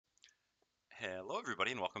Hello,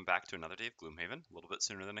 everybody, and welcome back to another day of Gloomhaven. A little bit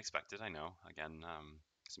sooner than expected, I know. Again,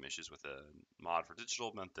 some issues with a mod for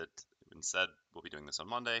digital meant that instead we'll be doing this on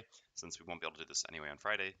Monday, since we won't be able to do this anyway on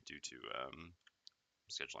Friday due to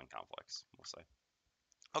scheduling conflicts, we'll say.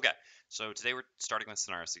 Okay, so today we're starting with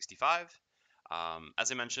scenario 65.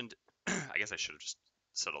 As I mentioned, I guess I should have just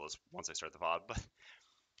said all this once I start the VOD, but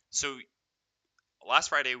so last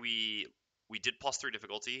Friday we did +3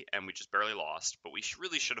 difficulty and we just barely lost, but we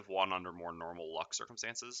really should have won under more normal luck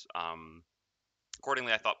circumstances.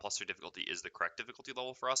 Accordingly, I thought +3 difficulty is the correct difficulty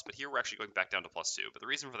level for us, but here we're actually going back down to +2. But the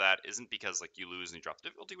reason for that isn't because like you lose and you drop the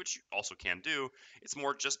difficulty, which you also can do. It's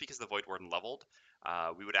more just because the Voidwarden leveled.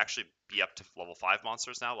 We would actually be up to level 5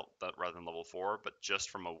 monsters now rather than level 4, but just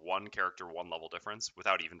from a one character, one level difference,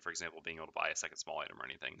 without even, for example, being able to buy a second small item or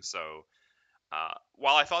anything. So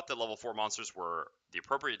while I thought that level 4 monsters were the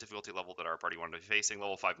appropriate difficulty level that our party wanted to be facing,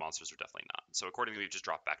 level 5 monsters are definitely not. So accordingly, we've just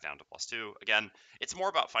dropped back down to +2. Again, it's more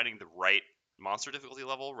about finding the right monster difficulty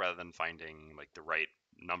level rather than finding like the right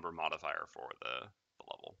number modifier for the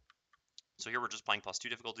level. So here we're just playing +2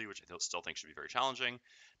 difficulty, which I still think should be very challenging,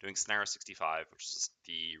 doing scenario 65, which is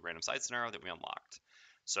the random side scenario that we unlocked.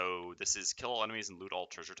 So this is kill all enemies and loot all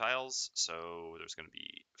treasure tiles. So there's going to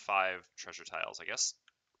be 5 treasure tiles, I guess.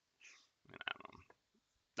 I don't know.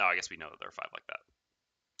 No, I guess we know that there are 5 like that.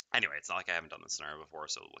 Anyway, it's not like I haven't done this scenario before,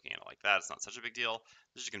 so looking at it like that, it's not such a big deal.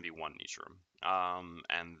 There's just going to be 1 in each room.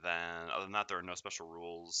 And then, other than that, there are no special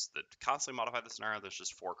rules that constantly modify the scenario. There's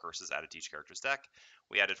just 4 curses added to each character's deck.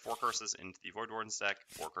 We added 4 curses into the Voidwarden's deck,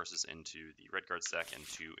 4 curses into the Redguard's deck, and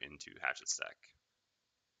 2 into Hatchet's deck.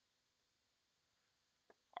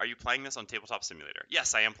 Are you playing this on Tabletop Simulator?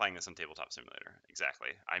 Yes, I am playing this on Tabletop Simulator. Exactly.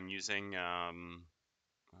 I'm using... on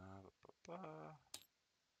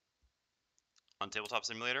Tabletop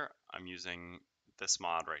Simulator, I'm using this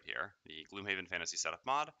mod right here, the Gloomhaven Fantasy Setup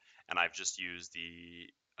mod, and I've just used the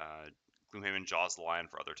Gloomhaven Jaws the Lion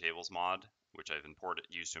for Other Tables mod, which I've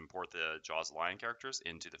used to import the Jaws the Lion characters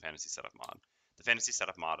into the Fantasy Setup mod. The Fantasy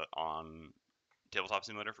Setup mod on Tabletop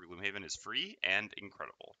Simulator for Gloomhaven is free and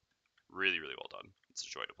incredible. Really, really well done. It's a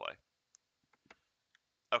joy to play.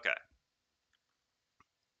 Okay.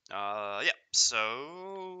 Yeah,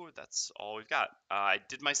 so that's all we've got. I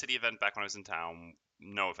did my city event back when I was in town,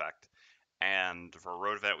 no effect. And for a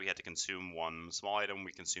road event, we had to consume 1 small item.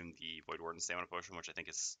 We consumed the Voidwarden Stamina Potion, which I think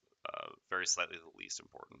is very slightly the least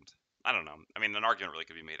important. I don't know. I mean, an argument really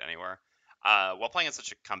could be made anywhere. While playing at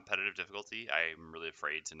such a competitive difficulty, I'm really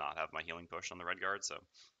afraid to not have my healing potion on the Redguard, so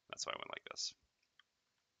that's why I went like this.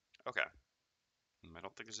 Okay. I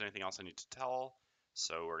don't think there's anything else I need to tell.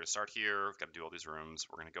 So we're going to start here. We've got to do all these rooms.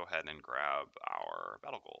 We're going to go ahead and grab our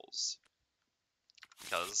battle goals,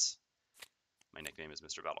 because my nickname is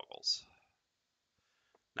Mr. Battle Goals.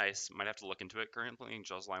 Nice. Might have to look into it. Currently playing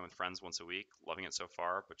Jaws Line with friends once a week. Loving it so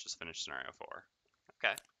far, but just finished scenario 4.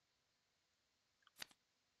 Okay.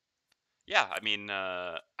 Yeah, I mean,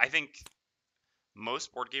 I think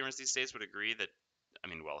most board gamers these days would agree that, I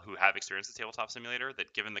mean, well, who have experience with Tabletop Simulator,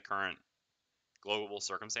 that given the current global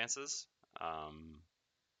circumstances,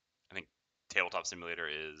 I think Tabletop Simulator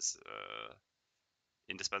is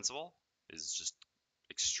indispensable, is just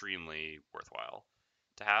extremely worthwhile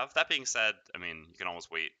to have. That being said, I mean, you can almost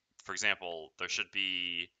wait. For example, there's going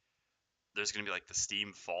to be like the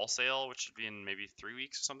Steam fall sale, which should be in maybe 3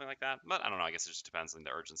 weeks or something like that. But I don't know. I guess it just depends on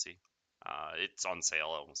the urgency. It's on sale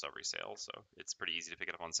almost every sale, so it's pretty easy to pick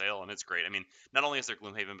it up on sale, and it's great. I mean, not only is there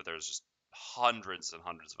Gloomhaven, but there's just hundreds and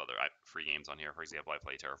hundreds of other free games on here. For example, I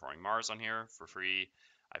play Terraforming Mars on here for free.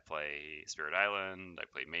 I play Spirit Island. I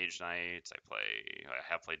play Mage Knight. I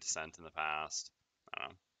have played Descent in the past. I don't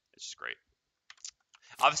know. It's just great.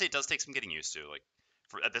 Obviously, it does take some getting used to. Like,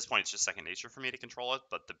 at this point, it's just second nature for me to control it.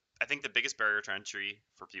 But I think the biggest barrier to entry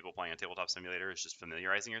for people playing a tabletop simulator is just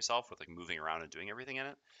familiarizing yourself with like moving around and doing everything in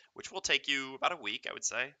it, which will take you about a week, I would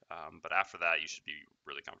say. But after that, you should be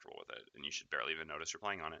really comfortable with it, and you should barely even notice you're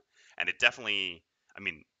playing on it. And it definitely, I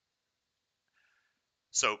mean,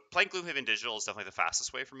 so playing Gloomhaven digital is definitely the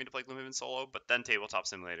fastest way for me to play Gloomhaven solo, but then tabletop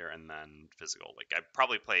simulator and then physical. Like I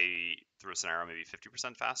probably play through a scenario maybe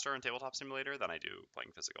 50% faster in tabletop simulator than I do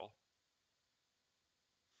playing physical.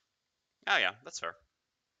 Oh yeah, that's fair.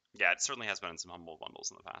 Yeah, it certainly has been in some humble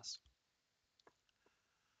bundles in the past.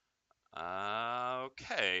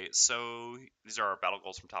 Okay, so these are our battle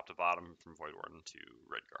goals from top to bottom, from Voidwarden to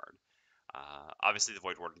Redguard. Obviously, the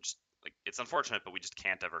Voidwarden just like it's unfortunate, but we just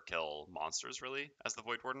can't ever kill monsters really as the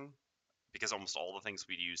Voidwarden, because almost all the things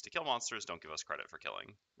we use to kill monsters don't give us credit for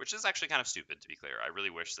killing, which is actually kind of stupid, to be clear. I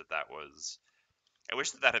really wish that that was I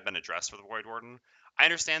wish that had been addressed for the Voidwarden. I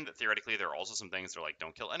understand that theoretically there are also some things that are like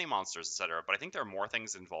don't kill any monsters, etc. But I think there are more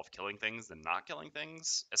things that involve killing things than not killing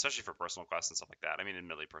things, especially for personal quests and stuff like that. I mean,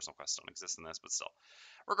 admittedly, personal quests don't exist in this, but still.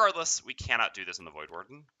 Regardless, we cannot do this in the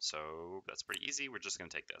Voidwarden, so that's pretty easy. We're just going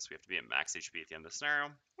to take this. We have to be at max HP at the end of the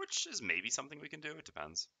scenario, which is maybe something we can do. It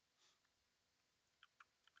depends.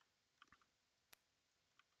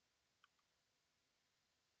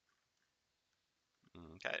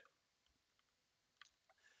 Okay.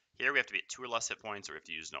 Here we have to be at 2 or less hit points, or we have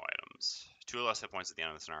to use no items. 2 or less hit points at the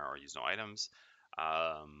end of the scenario, or use no items. Yeah,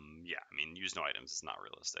 I mean, use no items is not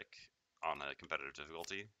realistic on a competitive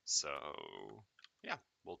difficulty. So, yeah,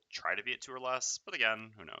 we'll try to be at 2 or less, but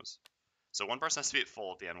again, who knows. So one person has to be at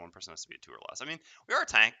full at the end, one person has to be at 2 or less. I mean, we are a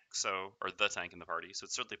tank, so, or the tank in the party, so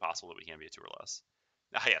it's certainly possible that we can be at 2 or less.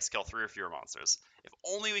 Ah, yes, kill 3 or fewer monsters. If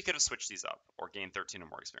only we could have switched these up, or gained 13 or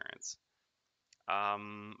more experience.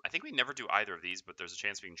 I think we never do either of these, but there's a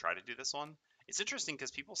chance we can try to do this one. It's interesting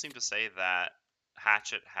because people seem to say that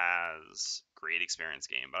Hatchet has great experience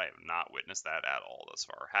gain, but I have not witnessed that at all thus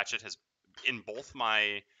far. Hatchet has, in both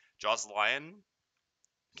my Jaws of the Lion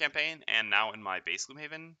campaign and now in my base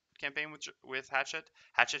Gloomhaven campaign with Hatchet,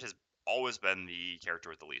 Hatchet has always been the character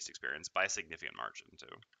with the least experience by a significant margin,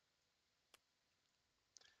 too.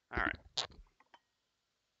 All right.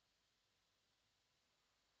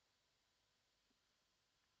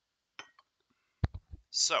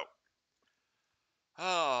 So,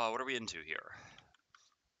 what are we into here?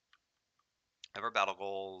 Ever battle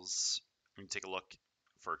goals. We can take a look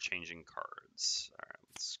for changing cards. All right,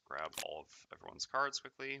 let's grab all of everyone's cards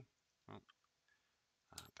quickly. Oh,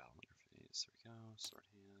 battle interface. There we go. Start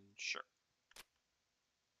hand. Sure.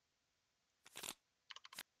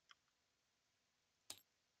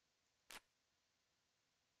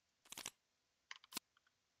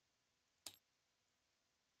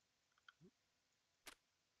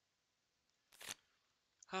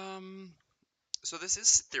 Um. So this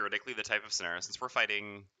is theoretically the type of scenario since we're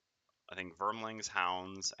fighting. I think Vermlings,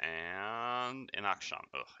 Hounds, and Enoch Shaman.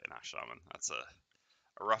 Ugh, Enoch Shaman. That's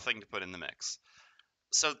a rough thing to put in the mix.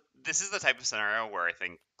 So this is the type of scenario where I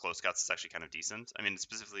think close cuts is actually kind of decent. I mean,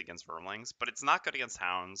 specifically against Vermlings, but it's not good against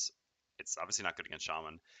Hounds. It's obviously not good against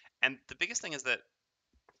Shaman. And the biggest thing is that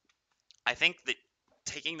I think that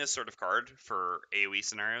taking this sort of card for AoE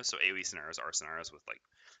scenarios, so AoE scenarios are scenarios with like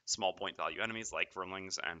small point value enemies like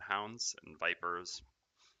Vermlings and Hounds and Vipers,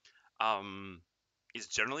 um, is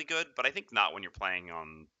generally good, but I think not when you're playing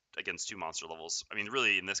on against 2 monster levels. I mean,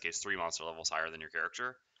 really, in this case, 3 monster levels higher than your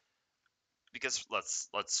character. Because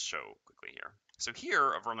let's show quickly here. So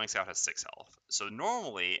here, a Vermling Scout has 6 health. So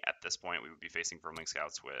normally, at this point, we would be facing Vermling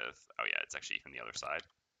Scouts with... Oh yeah, it's actually even the other side.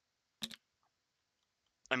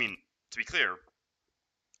 I mean, to be clear,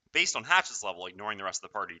 based on Hatchet's level, ignoring the rest of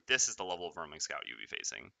the party, this is the level of Vermling Scout you'd be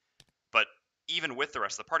facing. But even with the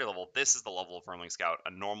rest of the party level, this is the level of Vermling Scout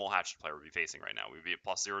a normal Hatchet player would be facing right now. We'd be at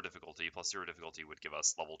 +0 difficulty. +0 difficulty would give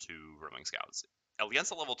us level 2 Vermling Scouts.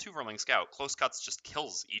 Against a level 2 Vermling Scout, close cuts just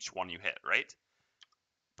kills each one you hit, right?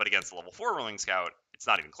 But against a level 4 Rolling Scout, it's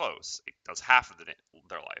not even close. It does half of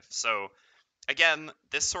their life. So again,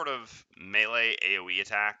 this sort of melee AoE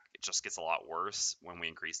attack, it just gets a lot worse when we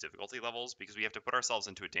increase difficulty levels because we have to put ourselves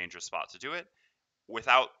into a dangerous spot to do it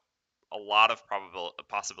without a lot of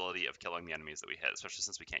possibility of killing the enemies that we hit, especially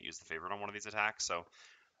since we can't use the favorite on one of these attacks. So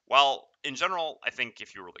while in general, I think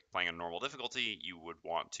if you were like playing on normal difficulty, you would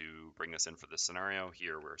want to bring this in for this scenario.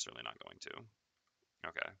 Here, we're certainly not going to.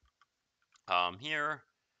 Okay. Here,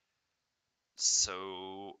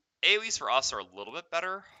 so AoEs for us are a little bit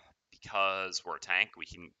better because we're a tank. We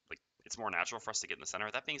can like it's more natural for us to get in the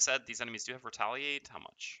center. That being said, these enemies do have retaliate. How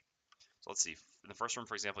much? So let's see. In the first room,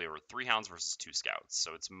 for example, you have 3 hounds versus 2 scouts.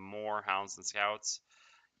 So it's more hounds than scouts.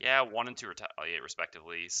 Yeah, 1 and 2 retaliate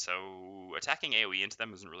respectively. So attacking AoE into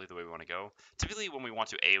them isn't really the way we want to go. Typically, when we want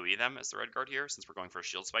to AoE them as the red guard here, since we're going for a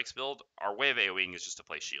shield spikes build, our way of AoEing is just to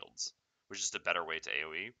play shields, which is just a better way to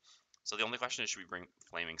AoE. So the only question is, should we bring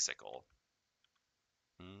Flaming Sickle?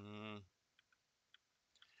 I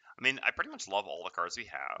mean, I pretty much love all the cards we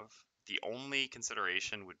have. The only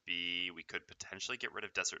consideration would be we could potentially get rid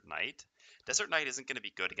of Desert Knight. Desert Knight isn't going to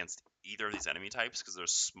be good against either of these enemy types because they're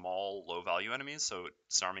small, low-value enemies, so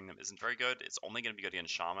disarming them isn't very good. It's only going to be good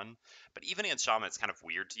against Shaman. But even against Shaman, it's kind of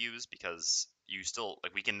weird to use because you still,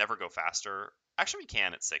 like, we can never go faster. Actually, we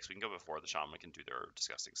can at 6. We can go before the Shaman can do their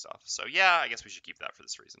disgusting stuff. So yeah, I guess we should keep that for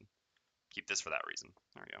this reason. Keep this for that reason.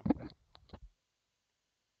 There we go.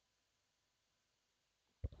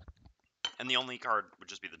 And the only card would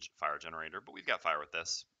just be the fire generator, but we've got fire with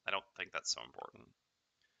this. I don't think that's so important.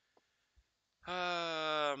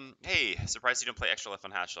 Hey, surprised you don't play extra lift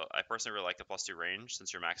on Hatchet. I personally really like the +2 range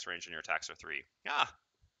since your max range and your attacks are 3. Ah,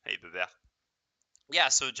 hey, bebe. Yeah,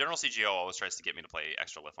 so General CGO always tries to get me to play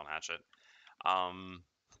extra lift on Hatchet. Um,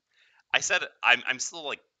 I said I'm still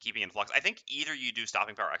like keeping in flux. I think either you do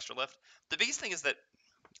stopping power, extra lift. The biggest thing is that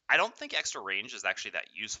I don't think extra range is actually that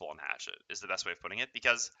useful in Hatchet. Is the best way of putting it,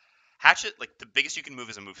 because Hatchet, like, the biggest you can move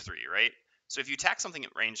is a move 3, right? So if you attack something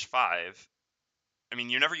at range 5, I mean,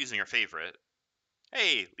 you're never using your favorite.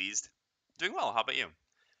 Hey, Leezed. Doing well. How about you?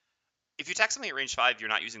 If you attack something at range 5, you're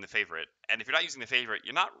not using the favorite. And if you're not using the favorite,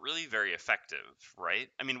 you're not really very effective, right?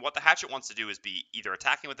 I mean, what the Hatchet wants to do is be either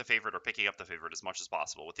attacking with the favorite or picking up the favorite as much as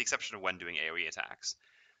possible, with the exception of when doing AoE attacks.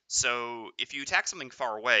 So if you attack something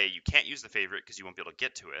far away, you can't use the favorite because you won't be able to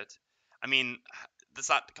get to it. I mean, that's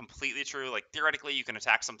not completely true. Like, theoretically, you can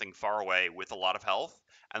attack something far away with a lot of health,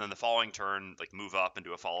 and then the following turn, like, move up and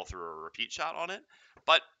do a follow through or a repeat shot on it.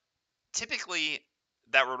 But typically,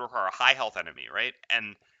 that would require a high health enemy, right?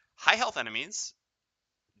 And high health enemies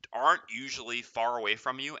aren't usually far away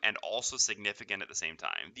from you and also significant at the same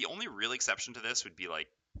time. The only real exception to this would be like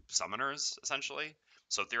summoners, essentially.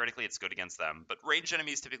 So theoretically, it's good against them. But ranged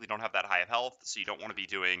enemies typically don't have that high of health, so you don't want to be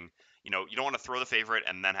doing, you don't want to throw the favorite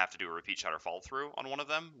and then have to do a repeat shot or follow through on one of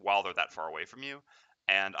them while they're that far away from you.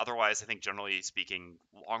 And otherwise, I think generally speaking,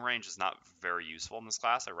 long range is not very useful in this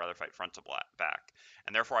class. I'd rather fight front to back.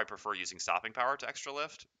 And therefore, I prefer using stopping power to extra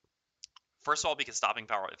lift. First of all, because stopping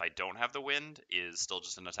power, if I don't have the wind, is still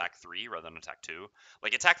just an attack 3 rather than attack 2.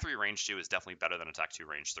 Like, attack 3 range 2 is definitely better than attack 2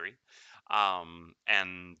 range 3.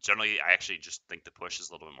 And generally, I actually just think the push is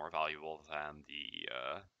a little bit more valuable than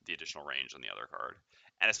the additional range on the other card.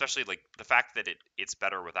 And especially, like, the fact that it's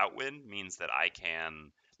better without wind means that I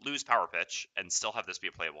can lose power pitch and still have this be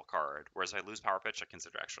a playable card. Whereas if I lose power pitch, I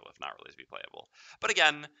consider extra lift not really to be playable. But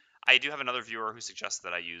again, I do have another viewer who suggests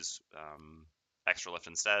that I use extra lift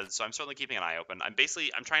instead. So I'm certainly keeping an eye open. I'm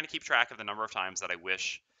trying to keep track of the number of times that I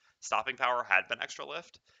wish stopping power had been extra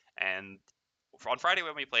lift. And on Friday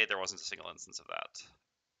when we played, there wasn't a single instance of that.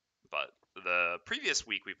 But the previous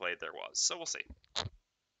week we played, there was. So we'll see.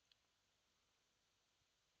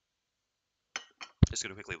 Just going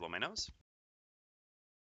to quickly blow my nose.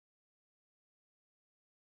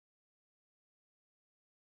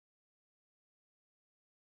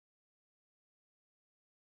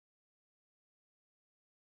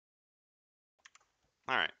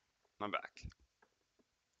 All right, I'm back.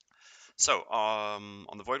 So,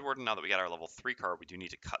 on the Voidwarden, now that we got our level 3 card, we do need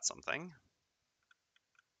to cut something.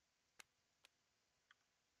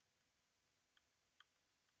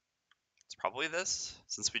 It's probably this,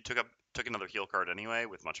 since we took another heal card anyway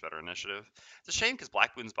with much better initiative. It's a shame because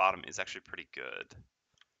Black Boon's bottom is actually pretty good.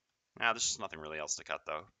 Nah, there's just nothing really else to cut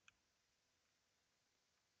though.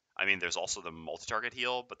 I mean, there's also the multi-target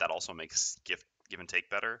heal, but that also makes give and take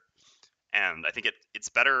better. And I think it's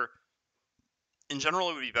better in general.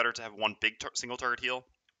 It would be better to have one big single target heal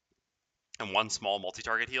and one small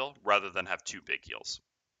multi-target heal rather than have two big heals.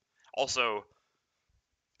 Also,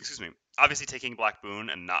 excuse me, obviously taking Black Boon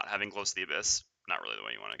and not having Close to the Abyss, not really the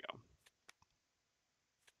way you want to go.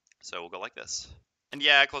 So we'll go like this. And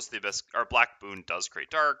yeah, Close to the Abyss, our Black Boon does create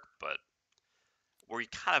dark, but we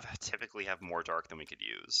kind of typically have more dark than we could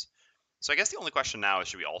use. So I guess the only question now is,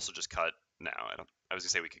 should we also just cut? No, I was gonna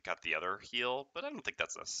say we could cut the other heal, but I don't think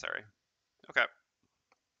that's necessary. Okay,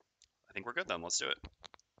 I think we're good then. Let's do it.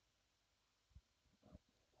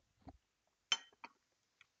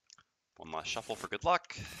 One last shuffle for good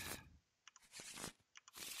luck.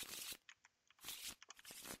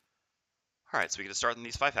 All right, so we get to start in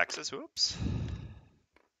these 5 hexes. Whoops.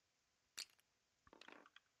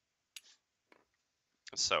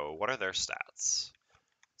 So what are their stats?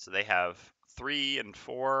 So they have 3 and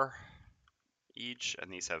 4 each,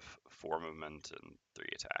 and these have 4 movement and 3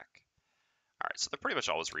 attack. All right, so they're pretty much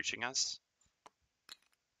always reaching us.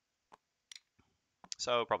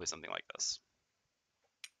 So probably something like this.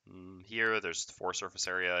 Here there's 4 surface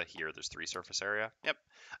area. Here there's 3 surface area. Yep.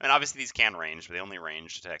 I mean, obviously these can range, but they only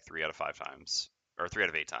range to attack 3 out of 5 times, or 3 out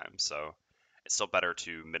of 8 times. So it's still better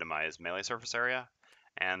to minimize melee surface area.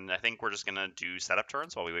 And I think we're just gonna do setup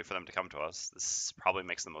turns while we wait for them to come to us. This probably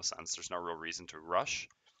makes the most sense. There's no real reason to rush.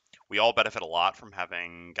 We all benefit a lot from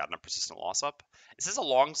having gotten a persistent loss up. This is a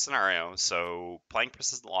long scenario, so playing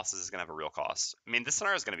persistent losses is gonna have a real cost. I mean, this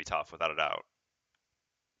scenario is gonna be tough without a doubt.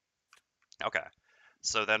 Okay.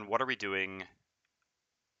 So then what are we doing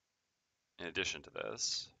in addition to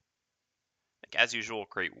this? Like, as usual,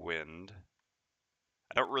 create wind.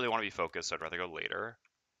 I don't really want to be focused, so I'd rather go later.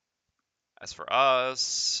 As for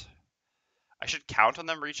us, I should count on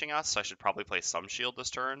them reaching us, so I should probably play some shield this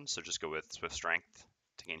turn, so just go with Swift Strength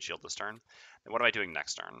to gain shield this turn. Then what am I doing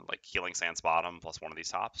next turn? Like healing Sands bottom plus one of these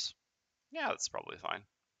tops? Yeah, that's probably fine.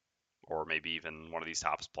 Or maybe even one of these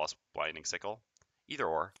tops plus Blinding Sickle. Either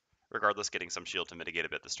or. Regardless, getting some shield to mitigate a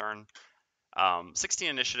bit this turn. 16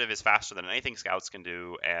 initiative is faster than anything scouts can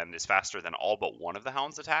do, and is faster than all but one of the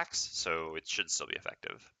hounds attacks, so it should still be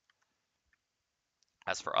effective.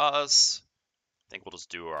 As for us, I think we'll just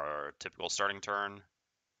do our typical starting turn,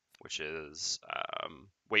 which is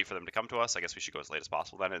wait for them to come to us. I guess we should go as late as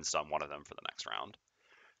possible then and stun one of them for the next round.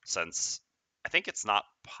 Since I think it's not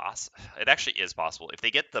possible, it actually is possible. If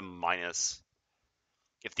they get the minus,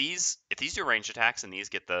 if these do ranged attacks and these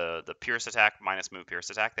get the pierce attack minus move pierce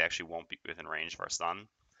attack, they actually won't be within range of our stun.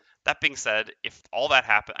 That being said, if all that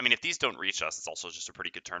happens, I mean, if these don't reach us, it's also just a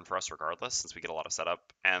pretty good turn for us regardless, since we get a lot of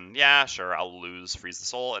setup. And yeah, sure, I'll lose Freeze the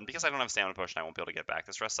Soul, and because I don't have Stamina Potion, I won't be able to get back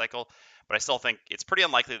this rest cycle, but I still think it's pretty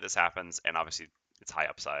unlikely that this happens, and obviously it's high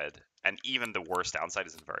upside, and even the worst downside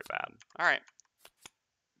isn't very bad. Alright.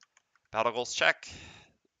 Battle goals check.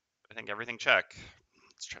 I think everything check.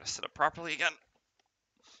 Let's try to set up properly again.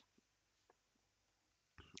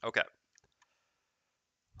 Okay.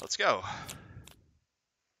 Let's go.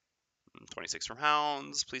 26 from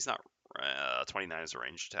Hounds. Please not... 29 is a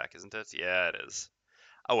ranged attack, isn't it? Yeah, it is.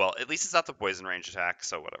 Oh well, at least it's not the poison range attack,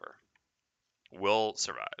 so whatever. We'll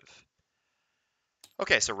survive.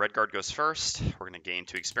 Okay, so Red Guard goes first. We're going to gain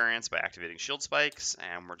 2 experience by activating shield spikes,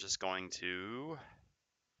 and we're just going to...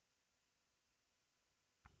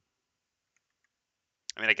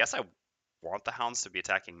 I mean, I guess I want the Hounds to be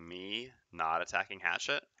attacking me, not attacking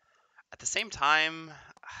Hatchet. At the same time,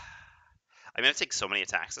 I'm going to take so many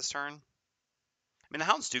attacks this turn. I mean, the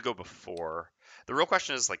Hounds do go before. The real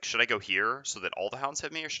question is, like, should I go here so that all the Hounds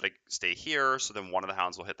hit me, or should I stay here so then one of the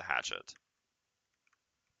Hounds will hit the Hatchet?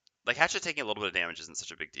 Like, Hatchet taking a little bit of damage isn't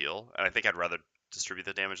such a big deal, and I think I'd rather distribute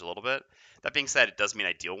the damage a little bit. That being said, it does mean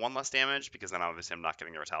I deal 1 less damage, because then obviously I'm not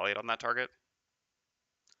getting to retaliate on that target.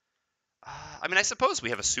 I mean, I suppose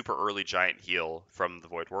we have a super early giant heal from the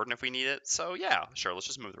Voidwarden if we need it, so yeah, sure, let's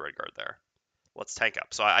just move the Red Guard there. Let's tank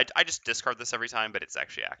up. So I just discard this every time, but it's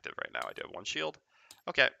actually active right now. I do have 1 shield.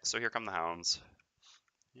 Okay, so here come the Hounds.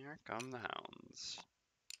 Here come the Hounds.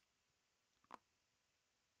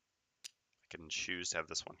 I can choose to have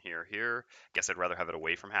this one here. Guess I'd rather have it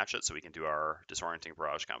away from Hatchet so we can do our Disorienting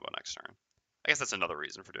Barrage combo next turn. I guess that's another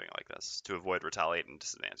reason for doing it like this, to avoid retaliate and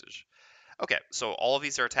disadvantage. Okay, so all of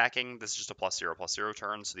these are attacking. This is just a +0/+0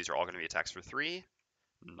 turn, so these are all going to be attacks for 3.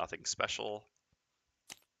 Nothing special.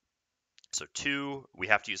 So 2, we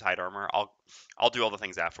have to use Hide Armor. I'll do all the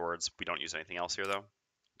things afterwards. We don't use anything else here, though.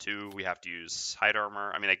 2, we have to use Hide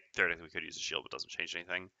Armor. I mean, theoretically, we could use a shield, but it doesn't change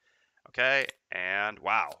anything. Okay, and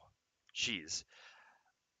wow. Jeez.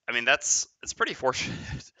 I mean, it's pretty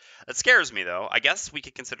fortunate. It scares me, though. I guess we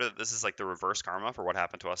could consider that this is like the reverse karma for what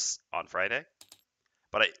happened to us on Friday.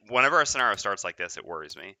 But whenever a scenario starts like this, it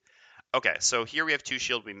worries me. Okay, so here we have 2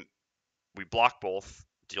 shield. We block both,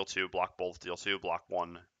 deal 2, block both, deal 2, block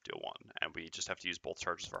 1, deal 1. And we just have to use both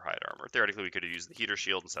charges for Hide Armor. Theoretically, we could have used the Heater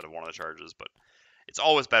Shield instead of one of the charges, but it's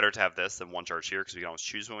always better to have this than 1 charge here because we can always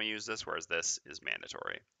choose when we use this, whereas this is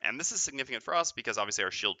mandatory. And this is significant for us because obviously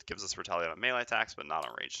our shield gives us retaliate on melee attacks, but not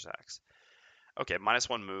on ranged attacks. Okay,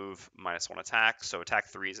 -1 move, -1 attack. So attack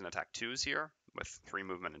 3s and attack 2s here with 3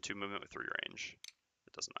 movement and 2 movement with 3 range.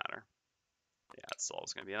 It doesn't matter. Yeah, it's still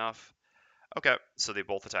always going to be enough. Okay, so they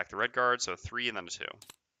both attack the Red Guard, so a 3 and then a 2.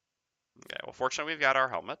 Okay, well, fortunately, we've got our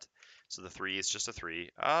helmet, so the 3 is just a 3.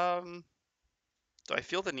 Do I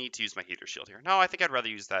feel the need to use my Heater Shield here? No, I think I'd rather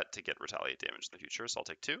use that to get retaliate damage in the future, so I'll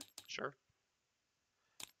take 2. Sure.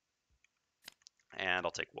 And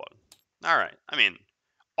I'll take 1. All right, I mean,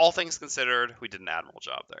 all things considered, we did an admirable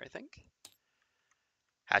job there, I think.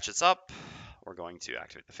 Hatchet's up. We're going to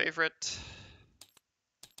activate the favorite.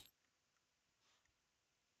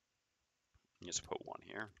 Just put 1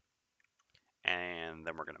 here. And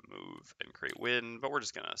then we're going to move and create wind, but we're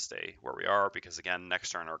just going to stay where we are because, again,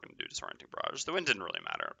 next turn we're going to do Disorienting Barrage. The wind didn't really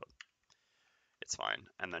matter, but it's fine.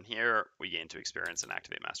 And then here we gain 2 experience and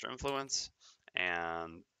activate Master Influence.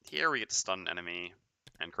 And here we get to stun an enemy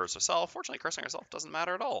and curse ourselves. Fortunately, cursing ourselves doesn't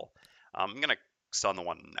matter at all. I'm going to stun the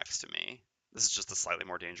one next to me. This is just a slightly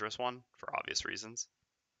more dangerous one for obvious reasons.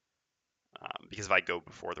 Because if I go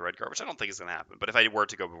before the Red Guard, which I don't think is going to happen, but if I were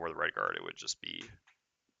to go before the Red Guard, it would just be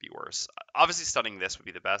worse. Obviously, stunning this would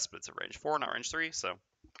be the best, but it's a range 4, not range 3, so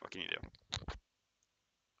what can you do?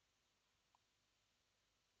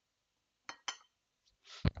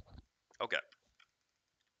 Okay.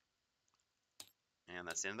 And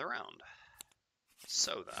that's the end of the round.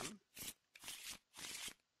 So then,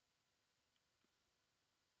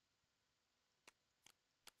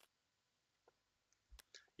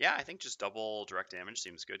 Yeah, I think just double direct damage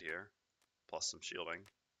seems good here, plus some shielding.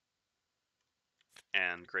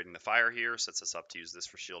 And creating the fire here sets us up to use this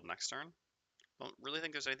for shield next turn. Don't really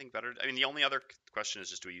think there's anything better. I mean, the only other question is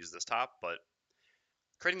just do we use this top, but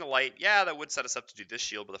creating the light, yeah, that would set us up to do this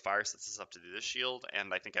shield, but the fire sets us up to do this shield,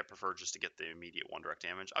 and I think I prefer just to get the immediate 1 direct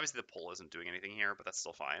damage. Obviously, the pull isn't doing anything here, but that's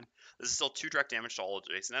still fine. This is still 2 direct damage to all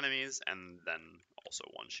adjacent enemies, and then also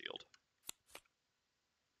 1 shield.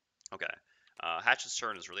 Okay. Hatchet's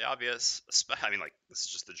turn is really obvious. I mean, like, this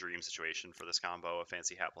is just the dream situation for this combo, a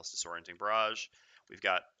fancy hat plus disorienting barrage. We've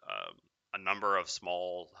got a number of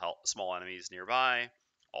small enemies nearby,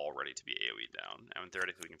 all ready to be AoE down. And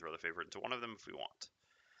theoretically, we can throw the favorite into one of them if we want.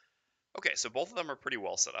 Okay, so both of them are pretty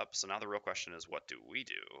well set up. So now the real question is, what do we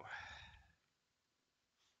do?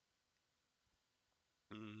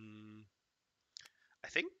 I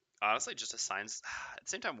think, honestly, just assigns... At the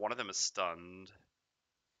same time, one of them is stunned.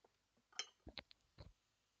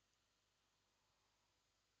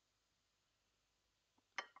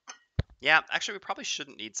 Yeah, actually, we probably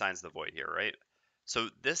shouldn't need Signs of the Void here, right? So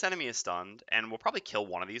this enemy is stunned, and we'll probably kill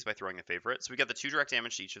one of these by throwing the favorite. So we get the 2 direct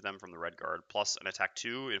damage to each of them from the red guard, plus an attack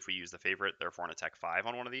 2 if we use the favorite, therefore an attack 5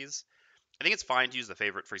 on one of these. I think it's fine to use the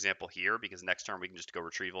favorite, for example, here, because next turn we can just go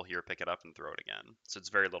retrieval here, pick it up, and throw it again. So it's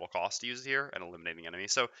very little cost to use it here and eliminating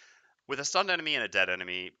enemies. So with a stunned enemy and a dead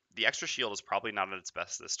enemy, the extra shield is probably not at its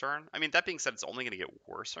best this turn. I mean, that being said, it's only going to get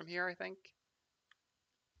worse from here, I think.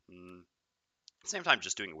 At the same time,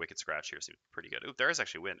 just doing a Wicked Scratch here seems pretty good. Ooh, there is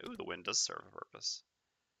actually wind. Ooh, the wind does serve a purpose.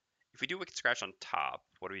 If we do Wicked Scratch on top,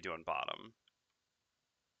 what do we do on bottom?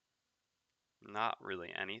 Not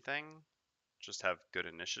really anything. Just have good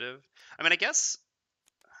initiative. I mean, I guess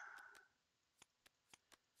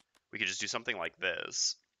we could just do something like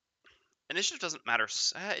this. Initiative doesn't matter.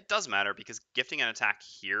 It does matter because gifting an attack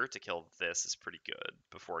here to kill this is pretty good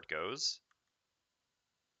before it goes.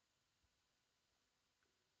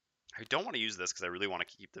 I don't want to use this because I really want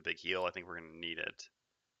to keep the big heal. I think we're going to need it.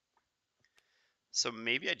 So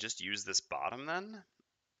maybe I just use this bottom then?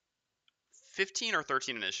 15 or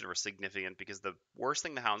 13 initiative are significant because the worst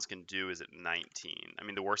thing the Hounds can do is at 19. I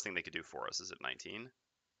mean, the worst thing they could do for us is at 19.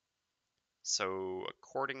 So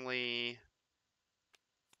accordingly,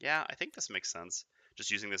 yeah, I think this makes sense.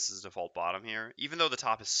 Just using this as default bottom here, even though the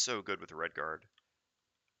top is so good with the red guard.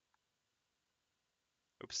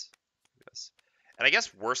 Oops. Yes. And I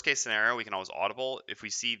guess worst case scenario, we can always audible. If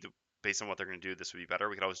we see, based on what they're going to do, this would be better,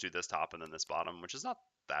 we could always do this top and then this bottom, which is not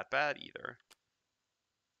that bad either.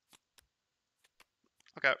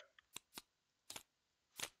 Okay.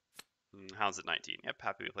 Hounds at 19. Yep,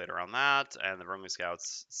 happy we played around that. And the Roaming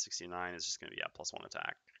Scouts 69 is just going to be, yeah, +1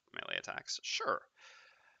 attack, melee attacks. Sure.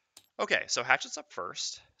 Okay, so Hatchet's up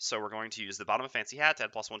first. So we're going to use the bottom of Fancy Hat to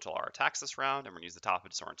add +1 to all our attacks this round. And we're going to use the top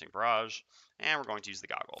of Disorienting Barrage. And we're going to use the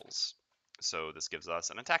Goggles. So this gives us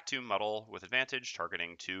an attack 2 Muddle with advantage,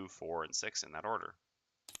 targeting 2, 4, and 6 in that order.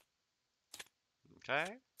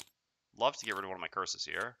 Okay. Love to get rid of one of my curses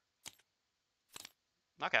here.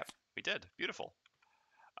 Okay, we did. Beautiful.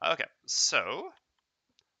 Okay, so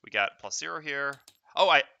we got +0 here.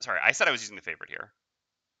 Oh, sorry, I said I was using the favorite here.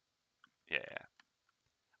 Yeah.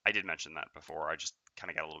 I did mention that before. I just kind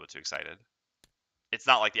of got a little bit too excited. It's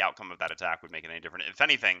not like the outcome of that attack would make it any different. If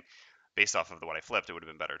anything, based off of what I flipped, it would have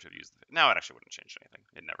been better to have used the... No, it actually wouldn't change anything.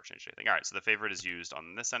 It never changed anything. All right, so the favorite is used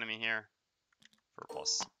on this enemy here for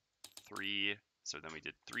 +3. So then we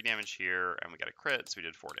did 3 damage here, and we got a crit, so we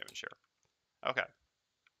did 4 damage here. Okay.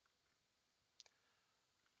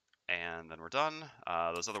 And then we're done.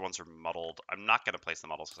 Those other ones are muddled. I'm not going to place the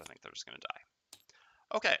muddles because I think they're just going to die.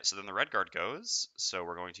 Okay, so then the red guard goes. So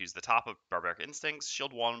we're going to use the top of Barbaric Instincts,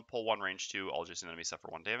 shield 1, pull 1, range 2, all adjacent enemies suffer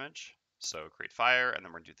 1 damage. So create fire, and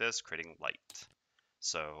then we're going to do this, creating light.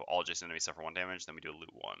 So all adjacent enemies suffer 1 damage, then we do a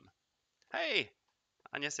loot 1. Hey!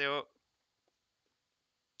 안녕하세요.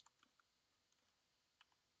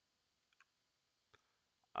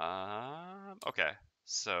 Okay,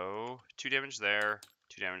 so 2 damage there,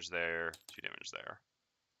 2 damage there, 2 damage there.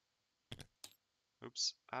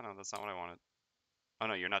 Oops, I don't know, that's not what I wanted. Oh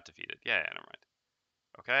no, you're not defeated. Yeah, never mind.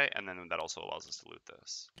 Okay, and then that also allows us to loot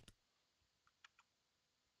this.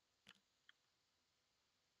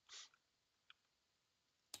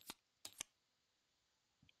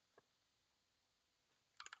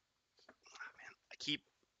 Oh man, I keep...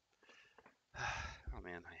 Oh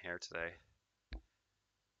man, my hair today.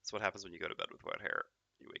 That's what happens when you go to bed with wet hair.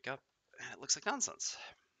 You wake up, and it looks like nonsense.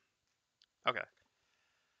 Okay.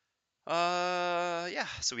 Yeah,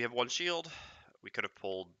 so we have 1 shield. We could have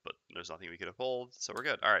pulled, but there's nothing we could have pulled, so we're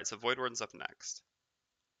good. Alright, so Voidwarden's up next.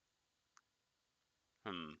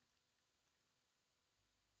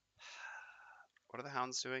 What are the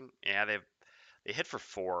hounds doing? Yeah, they hit for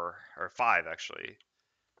 4 or 5 actually.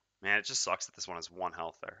 Man, it just sucks that this one has 1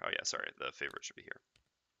 health there. Oh yeah, sorry, the favorite should be here.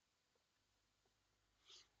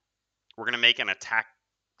 We're gonna make an attack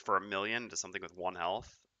for 1,000,000 to something with 1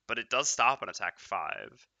 health, but it does stop an attack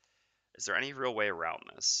 5. Is there any real way around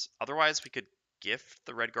this? Otherwise, we could gift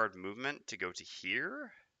the red guard movement to go to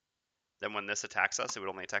here. Then when this attacks us, it would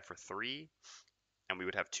only attack for 3, and we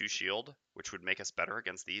would have 2 shield, which would make us better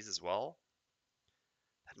against these as well.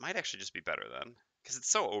 That might actually just be better then, because it's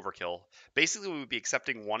so overkill. Basically, we would be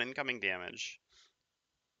accepting 1 incoming damage,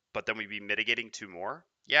 but then we'd be mitigating 2 more.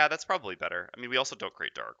 Yeah, that's probably better. I mean, we also don't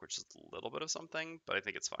create dark, which is a little bit of something, but I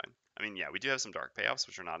think it's fine. I mean, yeah, we do have some dark payoffs,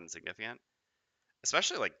 which are not insignificant.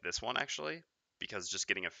 Especially like this one, actually, because just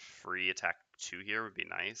getting a free attack 2 here would be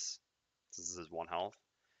nice, since this is 1 health.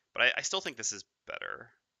 But I still think this is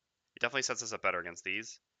better. It definitely sets us up better against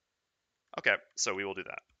these. Okay, so we will do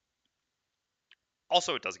that.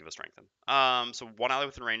 Also, it does give us strengthen. So 1 ally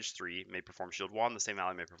within range 3 may perform shield 1. The same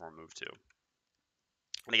ally may perform move 2.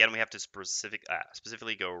 And again, we have to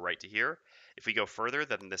specifically go right to here. If we go further,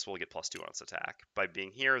 then this will get +2 on its attack. By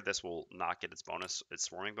being here, this will not get its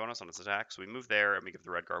swarming bonus on its attack. So we move there, and we give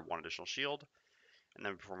the red guard 1 additional shield. And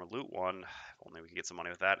then we perform a loot 1. If only we could get some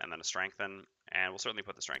money with that. And then a strengthen. And we'll certainly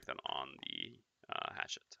put the strengthen on the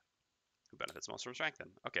hatchet, who benefits most from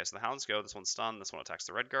strengthen. Okay, so the hounds go. This one's stunned. This one attacks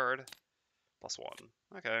the red guard. +1.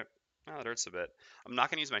 Okay. Oh, that hurts a bit. I'm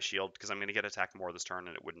not going to use my shield because I'm going to get attacked more this turn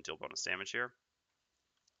and it wouldn't deal bonus damage here.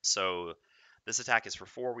 So this attack is for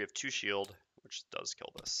 4. We have 2 shield, which does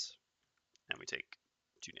kill this. And we take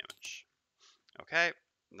 2 damage. Okay.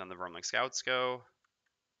 And then the Vermling Scouts go.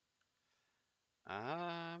 Would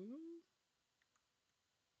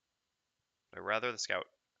I rather the Scout...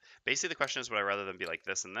 Basically, the question is, would I rather them be like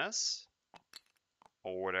this and this?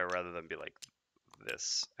 Or would I rather them be like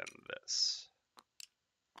this and this?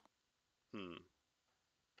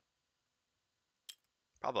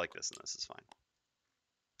 Probably like this and this is fine.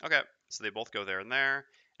 Okay, so they both go there and there,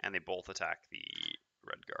 and they both attack the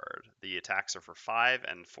red guard. The attacks are for 5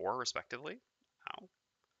 and 4, respectively. Ow.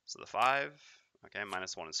 So the 5, okay,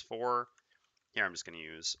 -1 is 4. Here I'm just going to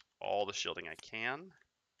use all the shielding I can.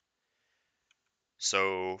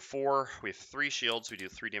 So 4, we have 3 shields, we do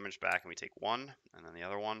 3 damage back, and we take 1. And then the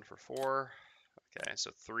other one for 4. Okay,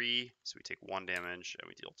 so 3, so we take 1 damage, and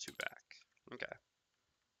we deal 2 back. Okay.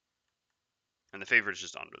 And the favorite is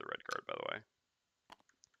just under the red guard, by the way.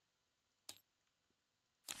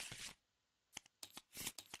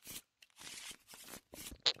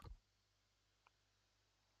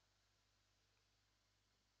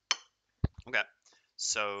 Okay,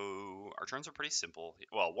 so our turns are pretty simple.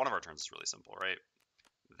 Well, one of our turns is really simple, right?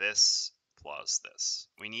 This plus this.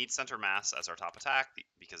 We need center mass as our top attack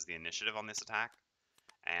because of the initiative on this attack.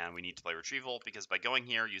 And we need to play retrieval because by going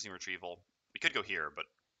here, using retrieval, we could go here, but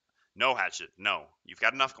no hatchet. No, you've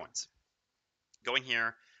got enough coins. Going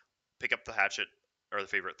here, pick up the hatchet or the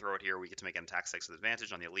favorite, throw it here. We get to make an attack 6 with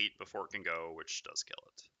advantage on the elite before it can go, which does kill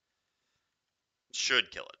it.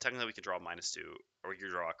 Should kill it. Technically, we could draw -2, or we could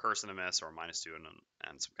draw a curse and a miss, or a -2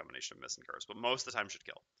 and some combination of miss and curse. But most of the time, should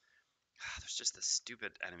kill. There's just this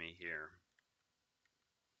stupid enemy here.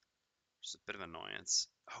 Just a bit of annoyance.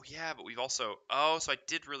 Oh yeah, but we've also. Oh, so I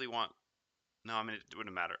did really want. No, I mean it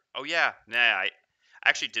wouldn't matter. Oh yeah, I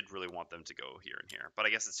actually did really want them to go here and here, but I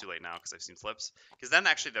guess it's too late now because I've seen flips. Because then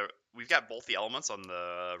actually we've got both the elements on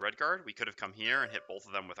the red guard. We could have come here and hit both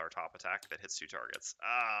of them with our top attack that hits 2 targets.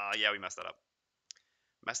 Yeah, we messed that up.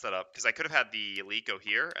 Because I could have had the elite go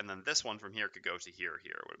here, and then this one from here could go to here.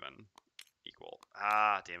 Here would have been equal.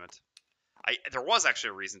 Damn it. There was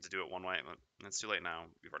actually a reason to do it one way, but it's too late now.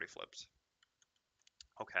 We've already flipped.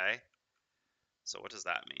 Okay. So what does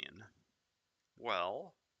that mean?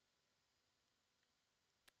 Well,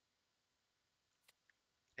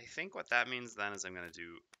 I think what that means then is I'm going to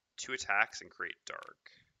do 2 attacks and create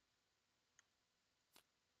dark.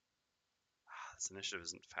 This initiative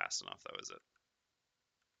isn't fast enough, though, is it?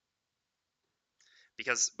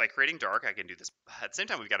 Because by creating dark, I can do this. At the same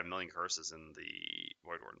time, we've got 1,000,000 curses in the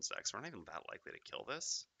Voidwarden stack, so we're not even that likely to kill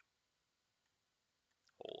this.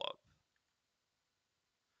 Hold up.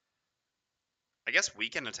 I guess we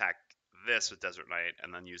can attack this with Desert Knight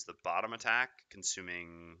and then use the bottom attack,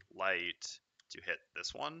 consuming light, to hit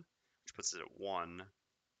this one, which puts it at 1.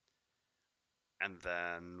 And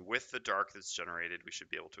then with the dark that's generated, we should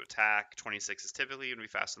be able to attack. 26 is typically going to be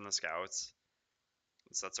faster than the scouts.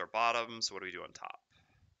 So that's our bottom. So what do we do on top?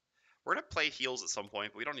 We're going to play heals at some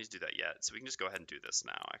point, but we don't need to do that yet. So we can just go ahead and do this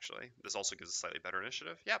now, actually. This also gives a slightly better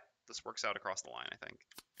initiative. Yep, this works out across the line, I think.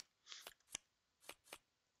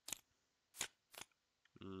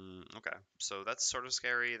 Okay, so that's sort of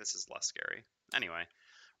scary. This is less scary. Anyway,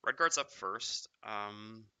 red guard's up first.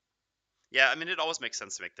 Yeah, I mean, it always makes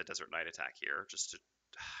sense to make the Desert Knight attack here, just to,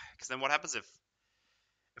 because then what happens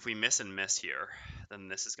if we miss and miss here, then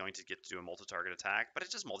this is going to get to do a multi-target attack, but it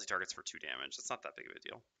just multi-targets for 2 damage. It's not that big of a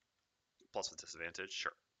deal. Plus with disadvantage,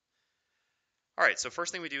 sure. All right, so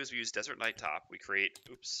first thing we do is we use Desert Knight top. We create,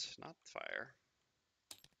 oops, not fire.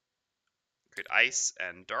 Create ice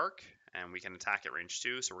and dark, and we can attack at range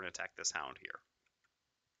 2, so we're going to attack this hound here.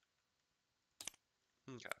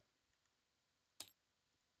 Okay.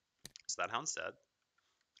 So that hound's dead.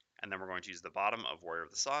 And then we're going to use the bottom of Warrior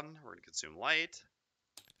of the Sun. We're going to consume light,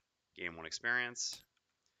 gain 1 experience.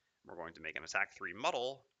 We're going to make an attack 3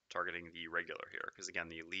 muddle, targeting the regular here, because again,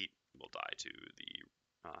 the elite will die to the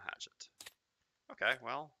hatchet. Okay,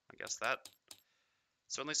 well, I guess that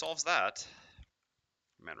certainly solves that.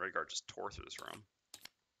 Man, Redguard just tore through this room.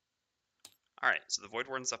 Alright, so the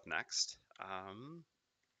Voidwarden's up next.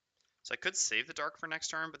 So I could save the dark for next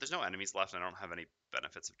turn, but there's no enemies left, and I don't have any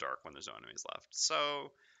benefits of dark when there's no enemies left.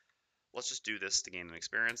 So let's just do this to gain an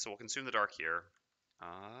experience. So we'll consume the dark here.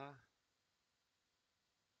 I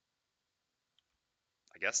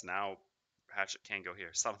guess now Hatchet can go here.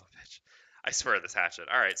 Son of a bitch. I swear this Hatchet.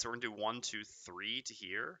 Alright, so we're going to do 1, 2, 3 to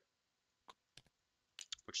here.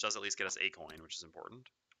 Which does at least get us a coin, which is important.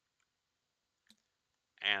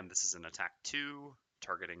 And this is an attack 2,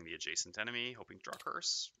 targeting the adjacent enemy, hoping to draw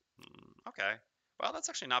curse. Okay. Well, that's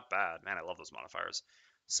actually not bad. Man, I love those modifiers.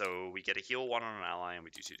 So we get a heal 1 on an ally, and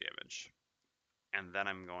we do 2 damage. And then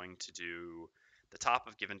I'm going to do the top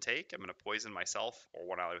of give and take. I'm going to poison myself or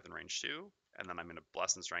 1 ally within range 2. And then I'm going to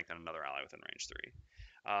bless and strengthen another ally within range 3.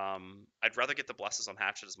 I'd rather get the blesses on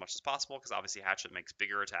Hatchet as much as possible, because obviously Hatchet makes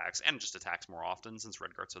bigger attacks and just attacks more often, since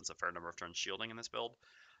Redguard spends a fair number of turns shielding in this build.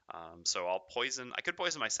 So I'll poison. I could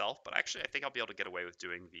poison myself, but actually I think I'll be able to get away with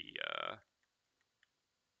doing the...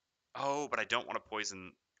 Oh, but I don't want to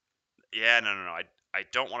poison... Yeah, no. I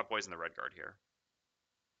don't want to poison the Redguard here.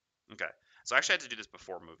 Okay. So I actually had to do this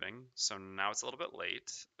before moving, so now it's a little bit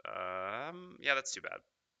late. Yeah, that's too bad.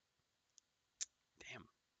 Damn.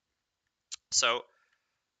 So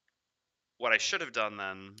what I should have done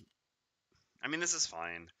then... I mean, this is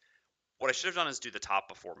fine. What I should have done is do the top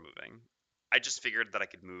before moving. I just figured that I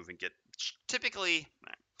could move and get... Typically,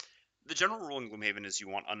 the general rule in Gloomhaven is you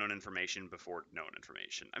want unknown information before known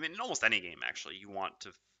information. I mean, in almost any game, actually, you want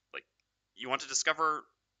to discover...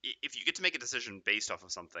 If you get to make a decision based off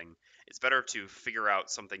of something, it's better to figure out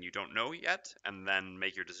something you don't know yet, and then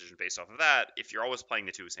make your decision based off of that. If you're always playing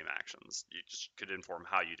the 2 same actions, you just could inform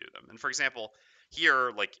how you do them. And for example,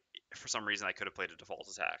 here, like, for some reason, I could have played a default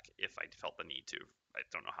attack if I felt the need to. I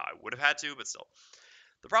don't know how I would have had to, but still.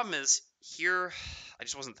 The problem is, here, I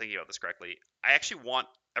just wasn't thinking about this correctly. I actually want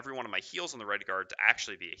every one of my heals on the Redguard to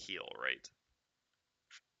actually be a heal, right?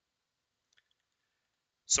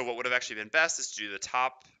 So what would have actually been best is to do the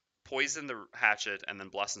top, poison the Hatchet, and then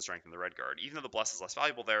bless and strengthen the Redguard. Even though the bless is less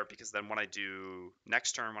valuable there, because then when I do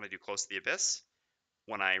next turn, when I do Close to the Abyss,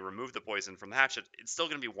 when I remove the poison from the Hatchet, it's still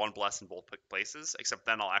going to be 1 bless in both places, except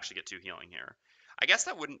then I'll actually get 2 healing here. I guess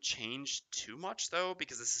that wouldn't change too much, though,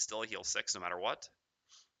 because this is still a heal 6 no matter what.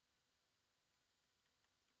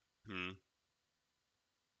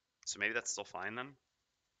 So maybe that's still fine then?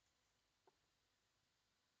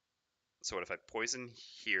 So what if I poison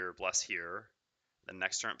here, bless here, then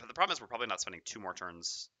next turn... But the problem is we're probably not spending 2 more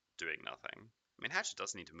turns doing nothing. I mean, Hatchet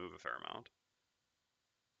does need to move a fair amount.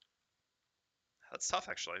 That's tough,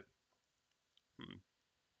 actually.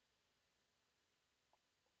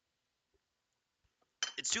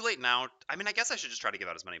 It's too late now. I mean, I guess I should just try to give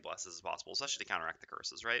out as many blesses as possible, especially to counteract the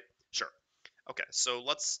curses, right? Sure. Okay, so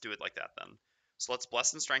let's do it like that then. So let's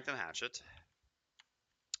bless and strengthen Hatchet.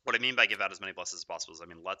 What I mean by give out as many blesses as possible is, I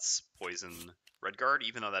mean, let's poison Redguard,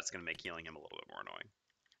 even though that's going to make healing him a little bit more annoying.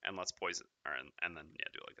 And let's poison, and then, yeah,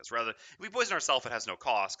 do it like this. Rather, if we poison ourselves, it has no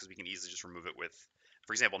cost, because we can easily just remove it with,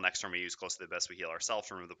 for example, next turn we use Close to the Abyss, we heal ourselves,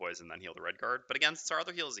 remove the poison, then heal the Redguard. But again, since our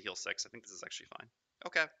other heal is a heal 6, I think this is actually fine.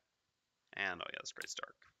 Okay. And, oh yeah, this Great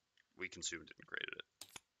Stark. We consumed it and created it.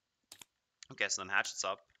 Okay, so then Hatchet's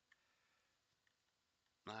up.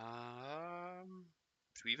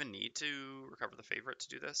 Do we even need to recover the favorite to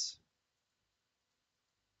do this?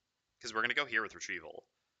 Because we're going to go here with Retrieval.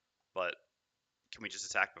 But can we just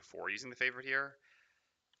attack before using the favorite here?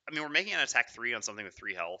 I mean, we're making an attack 3 on something with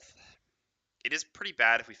 3 health. It is pretty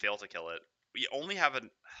bad if we fail to kill it. We only have we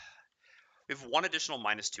have 1 additional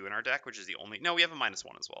 -2 in our deck, which is the only... No, we have a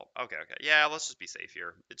 -1 as well. Okay. Yeah, let's just be safe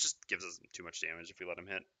here. It just gives us too much damage if we let him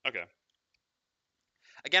hit. Okay.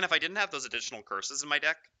 Again, if I didn't have those additional curses in my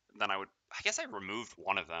deck, then I would... I guess I removed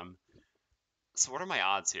one of them. So what are my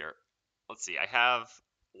odds here? let's see. I have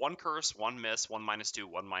 1 curse, 1 miss, 1 -2,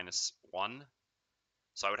 1 -1.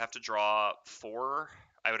 So I would have to draw 4.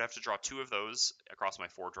 I would have to draw 2 of those across my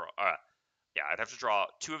 4 draw. Yeah, I'd have to draw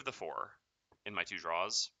 2 of the 4 in my 2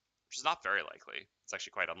 draws, which is not very likely. It's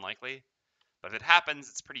actually quite unlikely. But if it happens,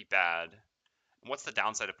 it's pretty bad. And what's the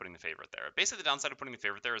downside of putting the favorite there? Basically, the downside of putting the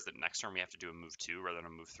favorite there is that next turn we have to do a move 2 rather than a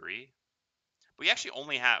move 3. We actually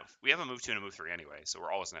only have a move 2 and a move 3 anyway, so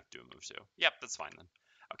we're always gonna have to do a move 2. Yep, that's fine then.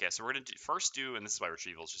 Okay, so we're gonna first do, and this is why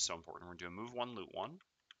retrieval is just so important. We're gonna do a move 1, loot 1,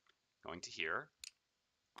 going to here,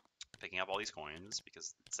 picking up all these coins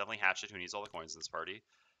because it's definitely Hatchet who needs all the coins in this party.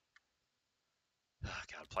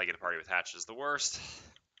 God, plaguing a party with Hatchet is the worst.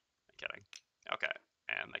 I'm kidding. Okay,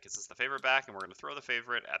 and that gets us the favorite back, and we're gonna throw the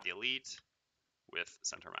favorite at the elite with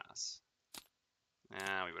center mass.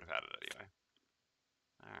 We would have had it anyway.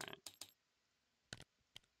 All right.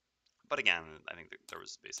 But again, I think there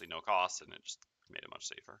was basically no cost, and it just made it much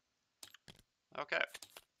safer. Okay.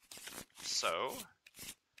 So,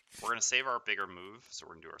 we're going to save our bigger move, so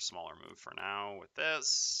we're going to do our smaller move for now with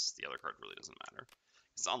this. The other card really doesn't matter.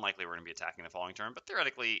 It's unlikely we're going to be attacking the following turn, but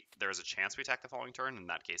theoretically, there's a chance we attack the following turn. In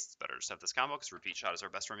that case, it's better just to have this combo, because repeat shot is our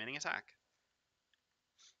best remaining attack.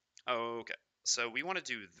 Okay, so we want to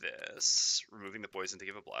do this, removing the poison to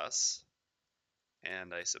give a bless.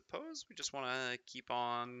 And I suppose we just want to keep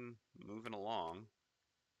on moving along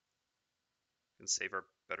and save our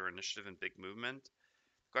better initiative and big movement.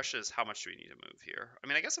 The question is, how much do we need to move here? I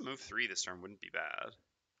mean, I guess a move 3 this turn wouldn't be bad.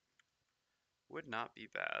 Would not be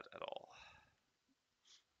bad at all.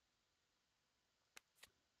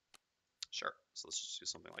 Sure, so let's just do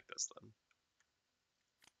something like this then.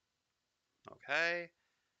 Okay,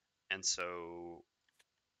 and so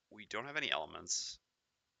we don't have any elements.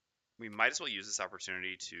 We might as well use this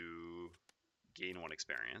opportunity to gain 1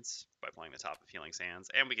 experience by playing the top of Healing Sands,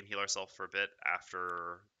 and we can heal ourselves for a bit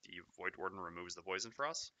after the Voidwarden removes the poison for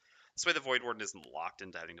us. This way the Voidwarden isn't locked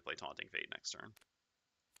into having to play Taunting Fate next turn.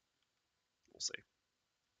 We'll see.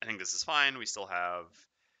 I think this is fine. We still have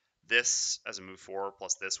this as a move 4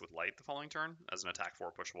 plus this with light the following turn as an attack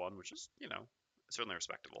 4 push 1, which is, you know, certainly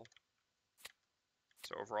respectable.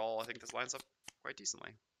 So overall, I think this lines up quite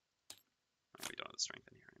decently. We don't have the strength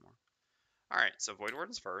in here anymore. Alright, so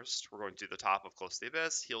Voidwarden's first. We're going to do the top of Close to the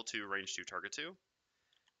Abyss, heal 2, range 2, target 2.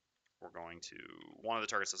 We're going to, one of the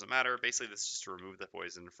targets doesn't matter. Basically, this is just to remove the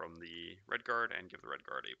poison from the red guard and give the red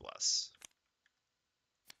guard a bless.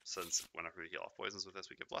 Since whenever we heal off poisons with this,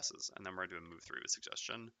 we get blesses. And then we're going to do a move 3 with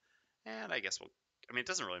suggestion. And I guess we'll, I mean, it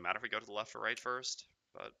doesn't really matter if we go to the left or right first,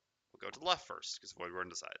 but we'll go to the left first because Voidwarden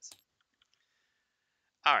decides.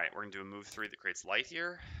 Alright, we're going to do a move 3 that creates light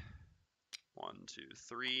here. 1, 2,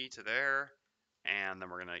 3 to there. And then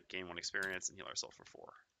we're going to gain 1 experience and heal ourselves for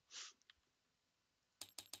 4.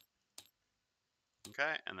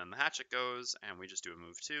 Okay, and then the Hatchet goes, and we just do a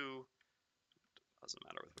move 2. Doesn't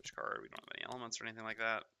matter with which card, we don't have any elements or anything like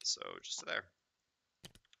that, so just to there.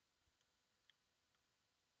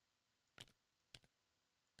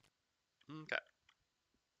 Okay.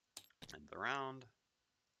 End the round.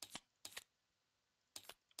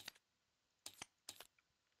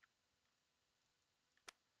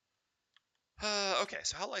 Okay,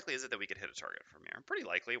 so how likely is it that we could hit a target from here? Pretty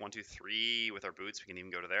likely. 1, 2, 3 with our boots, we can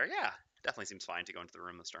even go to there. Yeah, definitely seems fine to go into the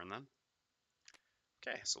room this turn then.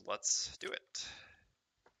 Okay, so let's do it.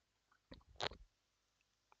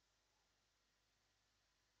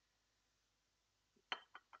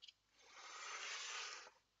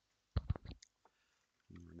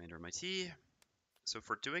 Remainder of my tea. So if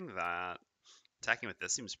we're doing that, attacking with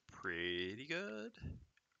this seems pretty good.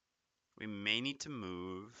 We may need to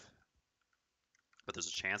move, but there's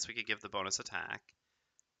a chance we could give the bonus attack.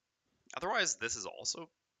 Otherwise, this is also,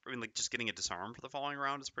 I mean, like, just getting a disarm for the following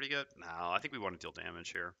round is pretty good. No, I think we want to deal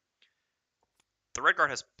damage here. The red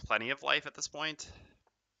guard has plenty of life at this point,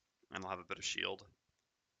 and I'll have a bit of shield.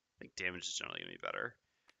 I think damage is generally going to be better.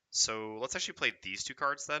 So let's actually play these 2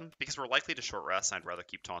 cards then, because we're likely to short rest, and I'd rather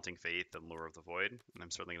keep Taunting Faith than Lure of the Void, and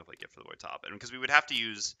I'm certainly going to play Gift of the Void top. And because we would have to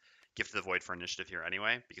use Gift of the Void for initiative here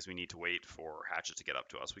anyway, because we need to wait for Hatchet to get up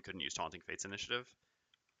to us. We couldn't use Taunting Fate's initiative.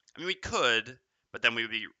 I mean, we could, but then we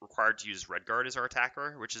would be required to use Redguard as our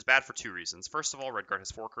attacker, which is bad for 2 reasons. First of all, Redguard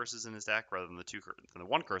has 4 curses in his deck rather than the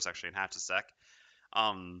 1 curse actually in Hatchet's deck.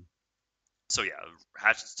 So yeah,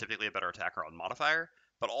 Hatchet's typically a better attacker on modifier,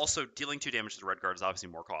 but also dealing 2 damage to the Redguard is obviously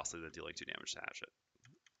more costly than dealing 2 damage to Hatchet,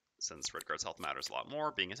 since Redguard's health matters a lot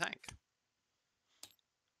more, being a tank.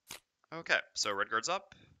 Okay, so Redguard's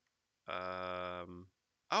up.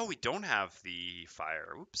 Oh, we don't have the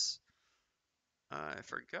fire. Oops. I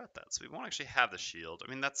forgot that. So we won't actually have the shield.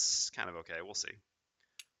 I mean, that's kind of okay. We'll see.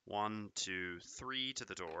 1, 2, 3 to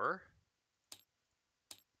the door.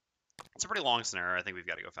 It's a pretty long scenario. I think we've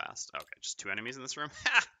got to go fast. Okay, just 2 enemies in this room?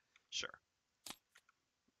 Ha! Sure.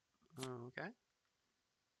 Okay.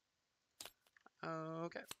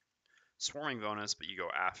 Okay. Swarming bonus, but you go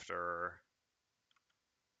after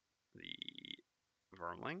the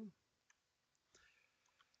Vermling.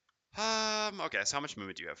 Okay, so how much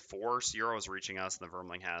movement do you have? 4, so you're always reaching us, and the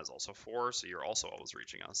Vermling has also 4, so you're also always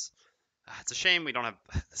reaching us. It's a shame we don't have...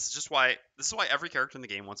 This is why every character in the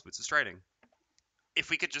game wants Boots of Striding. If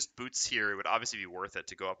we could just Boots here, it would obviously be worth it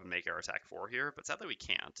to go up and make our attack 4 here, but sadly we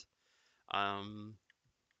can't.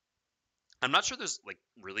 I'm not sure there's like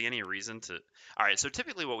really any reason to. All right, so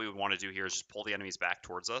typically what we would want to do here is just pull the enemies back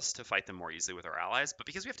towards us to fight them more easily with our allies. But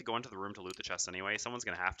because we have to go into the room to loot the chest anyway, someone's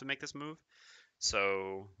going to have to make this move.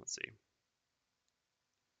 So let's see.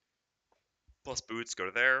 Plus boots, go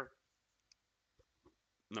to there.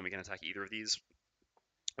 And then we can attack either of these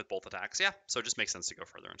with both attacks. Yeah, so it just makes sense to go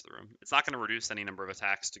further into the room. It's not going to reduce any number of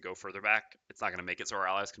attacks to go further back. It's not going to make it so our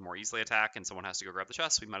allies can more easily attack and someone has to go grab the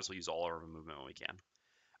chest. We might as well use all our movement when we can.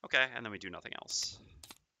 Okay, and then we do nothing else.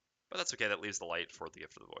 But that's okay, that leaves the light for the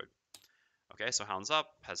Gift of the Void. Okay, so Hound's up,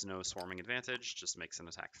 has no swarming advantage, just makes an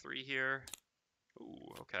attack 3 here.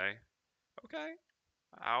 Ooh, okay. Okay.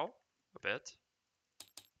 Ow. A bit.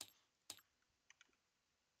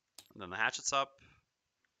 And then the Hatchet's up.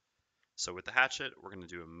 So with the Hatchet, we're going to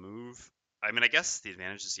do a move. I mean, I guess the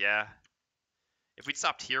advantage is, yeah. If we'd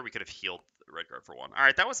stopped here, we could have healed the Red Guard for 1.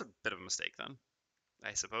 Alright, that was a bit of a mistake then,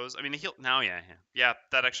 I suppose. I mean, he healed... Now, yeah. Yeah,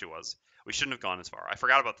 that actually was. We shouldn't have gone as far. I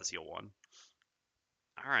forgot about this heal 1.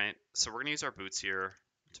 Alright, so we're going to use our boots here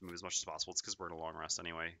to move as much as possible. It's because we're in a long rest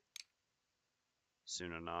anyway.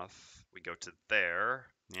 Soon enough. We go to there.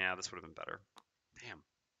 Yeah, this would have been better.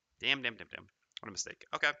 Damn. What a mistake.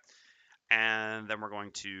 Okay. And then we're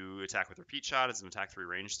going to attack with Repeat Shot as an attack 3,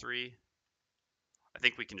 range 3. I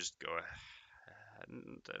think we can just go ahead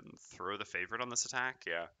and throw the favorite on this attack.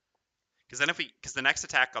 Yeah. Because the next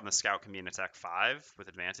attack on the scout can be an attack 5 with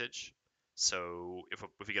advantage. So if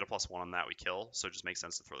we get a +1 on that, we kill. So it just makes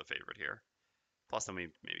sense to throw the favorite here. Plus, then we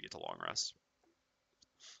maybe get to long rest.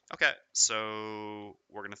 Okay, so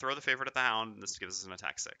we're going to throw the favorite at the Hound, and this gives us an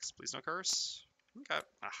attack 6. Please no curse. Okay,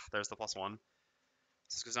 there's the +1. So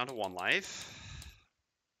this goes down to 1 life.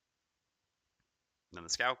 And then the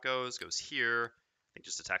scout goes here. I think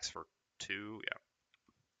just attacks for 2,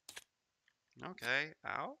 yeah. Okay,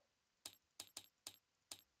 ow.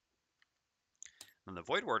 Then the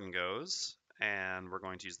Voidwarden goes, and we're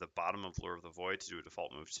going to use the bottom of Lure of the Void to do a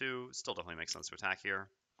default move 2. Still definitely makes sense to attack here.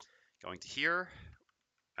 Going to here,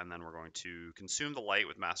 and then we're going to consume the light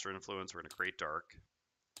with Master Influence. We're going to create dark.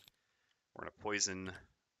 We're going to poison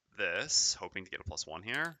this, hoping to get a +1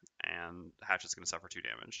 here, and Hatchet's going to suffer 2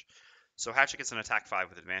 damage. So Hatchet gets an attack 5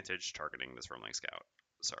 with advantage, targeting this Vermling Scout.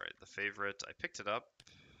 Sorry, the favorite, I picked it up,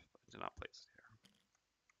 but I did not place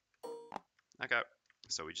it here. Okay,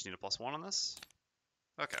 so we just need a +1 on this.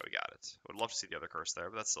 Okay, we got it. I would love to see the other curse there,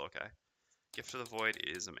 but that's still okay. Gift of the Void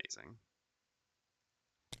is amazing.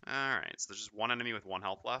 Alright, so there's just 1 enemy with 1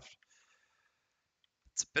 health left.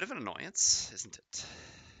 It's a bit of an annoyance, isn't it?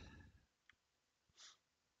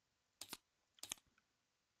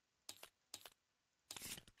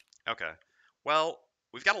 Okay. Well,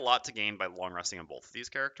 we've got a lot to gain by long resting on both of these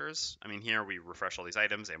characters. I mean, here we refresh all these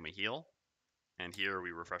items and we heal. And here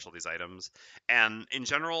we refresh all these items. And in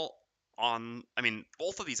general, I mean,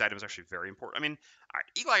 both of these items are actually very important. I mean,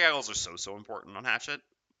 Eagle Eye Goggles are so important on Hatchet.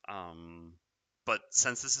 But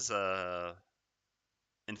since this is a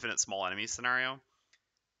infinite small enemy scenario,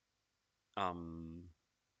 our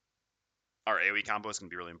AoE combo is going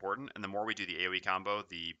to be really important. And the more we do the AoE combo,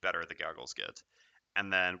 the better the goggles get.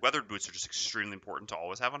 And then Weathered Boots are just extremely important to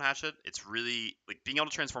always have on Hatchet. It's really, like, being able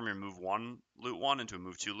to transform your move 1, loot 1 into a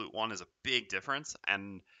move 2, loot 1 is a big difference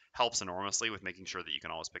and helps enormously with making sure that you can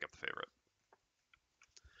always pick up the favorite.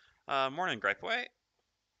 Morning, Gripeaway.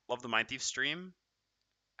 Love the Mind Thief stream.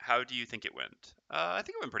 How do you think it went? I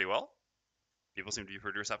think it went pretty well. People seem to be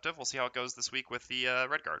pretty receptive. We'll see how it goes this week with the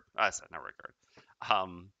Red Guard. Not Red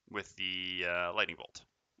Guard. With the Lightning Bolt.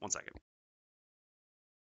 1 second.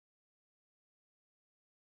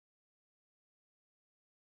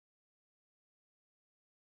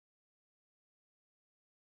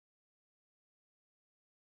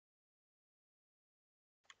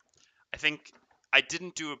 I think I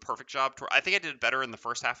didn't do a perfect job. I think I did better in the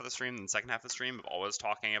first half of the stream than the second half of the stream of always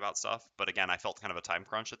talking about stuff. But again, I felt kind of a time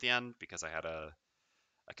crunch at the end because I had a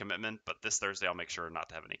commitment. But this Thursday, I'll make sure not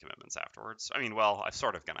to have any commitments afterwards. I mean, well, I'm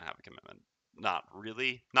sort of going to have a commitment. Not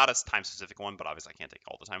really. Not a time-specific one, but obviously I can't take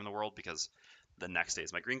all the time in the world because the next day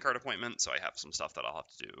is my green card appointment. So I have some stuff that I'll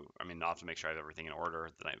have to do. I mean, I'll have to make sure I have everything in order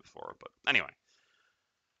the night before. But anyway.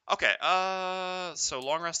 Okay, so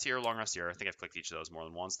long rest here, long rest here. I think I've clicked each of those more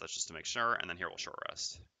than once. That's just to make sure. And then here we'll short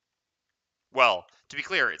rest. Well, to be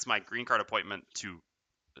clear, it's my green card appointment to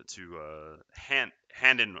hand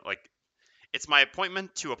in, like, it's my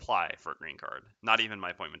appointment to apply for a green card, not even my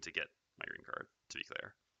appointment to get my green card, to be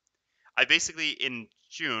clear. I basically, in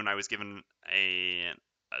June, I was given an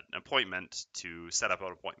appointment to set up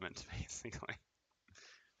an appointment, basically.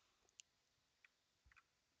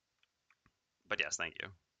 But yes, thank you.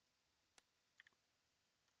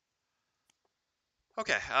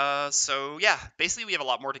 Okay, so yeah, basically we have a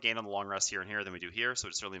lot more to gain on the long rest here and here than we do here, so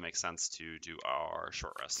it certainly makes sense to do our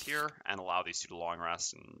short rest here and allow these two to long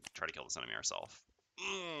rest and try to kill this enemy ourselves.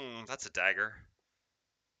 That's a dagger.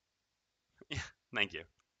 Yeah, thank you.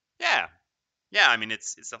 Yeah, yeah, I mean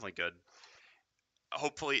it's definitely good.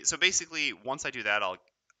 Hopefully, so basically once I do that,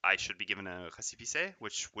 I should be given a récépissé,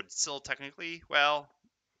 which would still technically, well,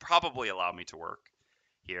 probably allow me to work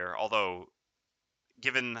here, although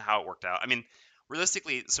given how it worked out. I mean,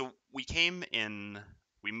 realistically, so we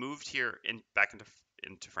moved here back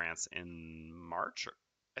into France in March,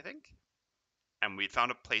 I think, and we'd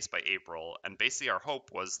found a place by April, and basically our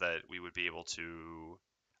hope was that we would be able to,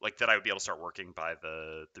 like, that I would be able to start working by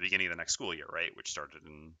the beginning of the next school year, right, which started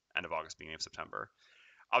in end of August, beginning of September.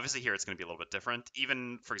 Obviously, here it's going to be a little bit different.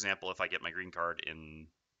 Even, for example, if I get my green card in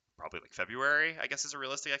probably like February, I guess is a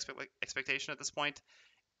realistic expectation at this point,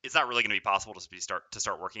 it's not really going to be possible to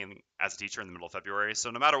start working as a teacher in the middle of February. So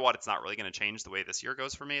no matter what, it's not really going to change the way this year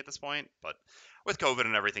goes for me at this point. But with COVID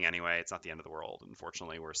and everything anyway, it's not the end of the world.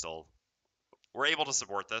 Unfortunately, we're able to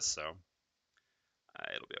support this, so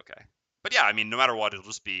it'll be okay. But yeah, I mean, no matter what,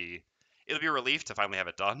 it'll be a relief to finally have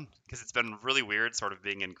it done because it's been really weird sort of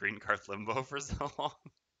being in green card limbo for so long.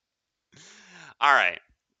 All right.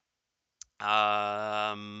 So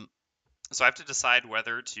I have to decide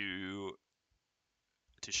whether to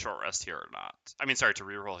short rest here or not. I mean, sorry, to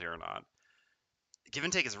reroll here or not. Give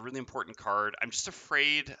and take is a really important card. I'm just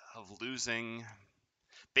afraid of losing.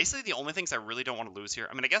 Basically, the only things I really don't want to lose here.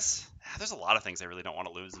 I mean, I guess there's a lot of things I really don't want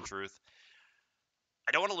to lose in truth.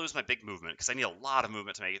 I don't want to lose my big movement because I need a lot of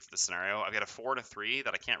movement to make it to this scenario. I've got a 4 and a 3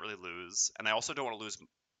 that I can't really lose, and I also don't want to lose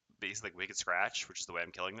basically like Wicked Scratch, which is the way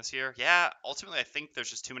I'm killing this here. Yeah, ultimately, I think there's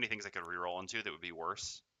just too many things I could reroll into that would be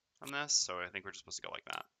worse than this, so I think we're just supposed to go like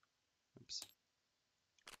that. Oops.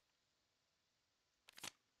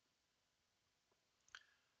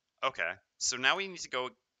 Okay, so now we need to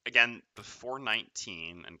go again before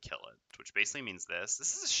 19 and kill it, which basically means this.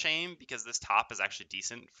 This is a shame because this top is actually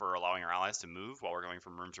decent for allowing our allies to move while we're going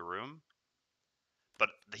from room to room. But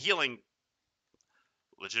the healing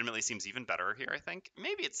legitimately seems even better here, I think.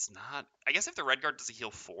 Maybe it's not. I guess if the red guard does a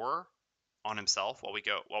heal 4 on himself while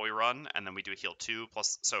we run, and then we do a heal 2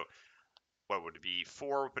 plus, so what would it be?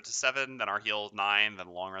 4 put to 7, then our heal 9, then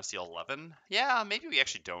long rest heal 11. Yeah, maybe we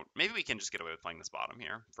actually don't. Maybe we can just get away with playing this bottom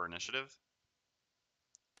here for initiative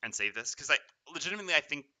and save this, because I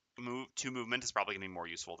think 2 movement is probably going to be more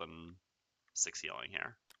useful than 6 healing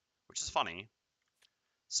here, which is funny.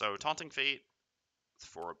 So Taunting Fate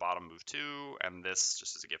for bottom move 2, and this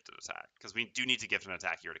just as a gifted attack, because we do need to gift an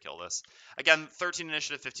attack here to kill this. Again, 13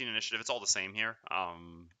 initiative, 15 initiative, it's all the same here.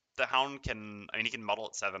 The Hound can, I mean, he can muddle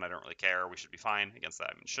at 7, I don't really care, we should be fine against that.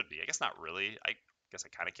 I mean, should be, I guess not really, I guess I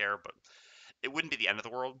kind of care, but it wouldn't be the end of the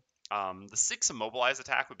world. The 6 immobilize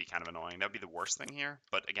attack would be kind of annoying. That would be the worst thing here.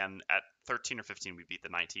 But again, at 13 or 15, we beat the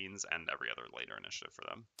 19s and every other later initiative for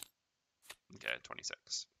them. Okay,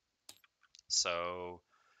 26. So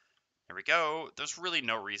here we go. There's really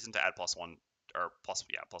no reason to add +1 or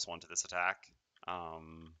 +1 to this attack.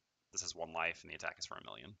 This has 1 life and the attack is for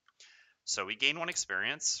 1,000,000. So we gain 1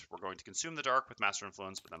 experience. We're going to consume the dark with Master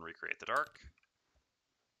Influence, but then recreate the dark.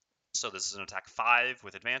 So this is an attack 5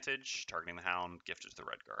 with advantage, targeting the Hound, gifted to the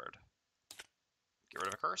red guard. Get rid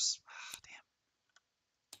of a curse. Ah,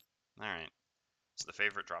 damn. All right. So the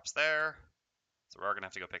favorite drops there. So we are going to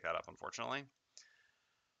have to go pick that up, unfortunately.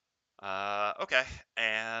 Okay.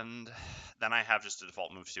 And then I have just a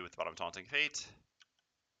default move 2 with the bottom Taunting Fate.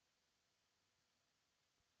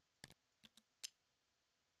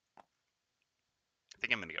 I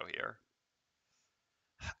think I'm going to go here.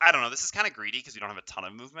 I don't know. This is kind of greedy because we don't have a ton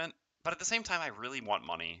of movement. But at the same time, I really want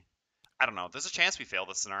money. I don't know. There's a chance we fail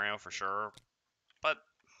this scenario for sure. But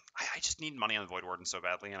I just need money on the Voidwarden so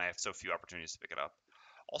badly, and I have so few opportunities to pick it up.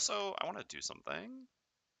 Also, I want to do something.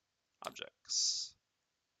 Objects.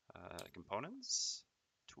 Components.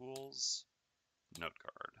 Tools. Note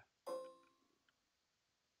card.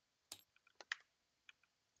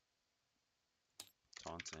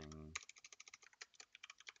 Taunting.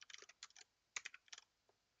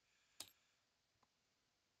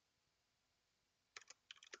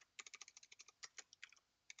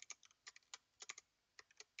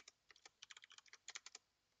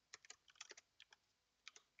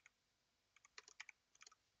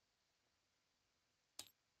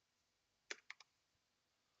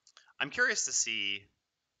 I'm curious to see.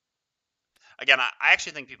 Again, I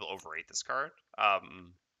actually think people overrate this card.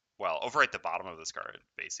 Well, overrate the bottom of this card,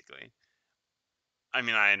 basically. I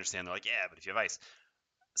mean, I understand they're like, yeah, but if you have ice.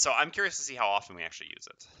 So I'm curious to see how often we actually use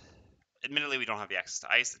it. Admittedly, we don't have the access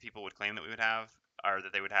to ice that people would claim that we would have, or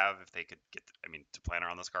that they would have if they could get, to plan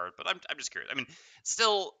around this card. But I'm just curious. I mean,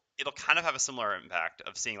 still, it'll kind of have a similar impact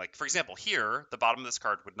of seeing, like, for example, here, the bottom of this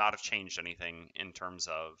card would not have changed anything in terms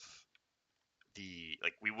of the,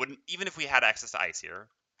 like, we wouldn't, even if we had access to ice here,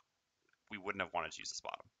 we wouldn't have wanted to use this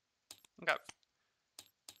bottom. Okay.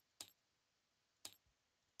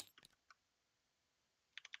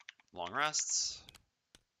 Long rests.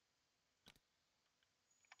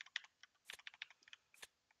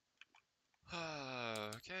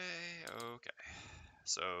 Okay.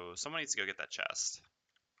 So someone needs to go get that chest.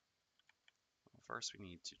 Well, first, we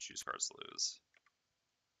need to choose cards to lose.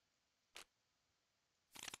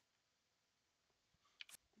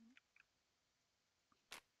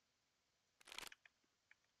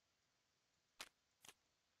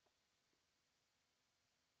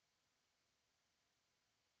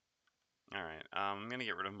 Alright, I'm going to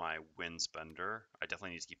get rid of my Windspender. I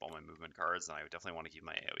definitely need to keep all my movement cards, and I definitely want to keep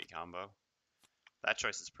my AoE combo. That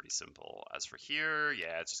choice is pretty simple. As for here,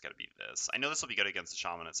 yeah, it's just got to be this. I know this will be good against the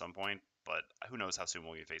Shaman at some point, but who knows how soon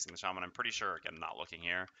we'll be facing the Shaman. I'm pretty sure, again, not looking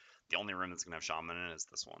here, the only room that's going to have Shaman in it is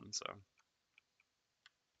this one, so.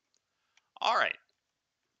 Alright.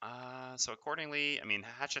 So accordingly, I mean,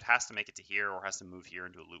 Hatchet has to make it to here, or has to move here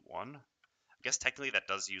into a loot 1. I guess technically that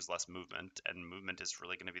does use less movement, and movement is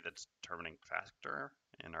really going to be the determining factor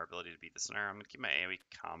in our ability to beat this scenario. I'm going to keep my AoE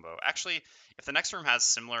combo. Actually, if the next room has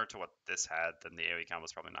similar to what this had, then the AoE combo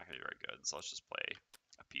is probably not going to be very good. So let's just play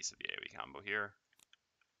a piece of the AoE combo here.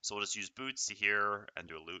 So we'll just use boots to here and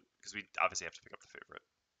do a loot, because we obviously have to pick up the favorite.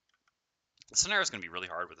 The scenario is going to be really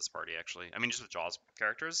hard with this party, actually. I mean, just with Jaws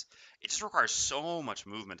characters. It just requires so much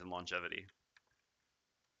movement and longevity.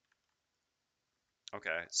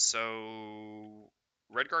 Okay, so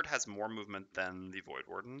Redguard has more movement than the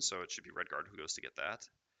Voidwarden, so it should be Redguard who goes to get that.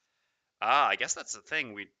 Ah, I guess that's the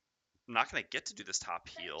thing. We're not going to get to do this top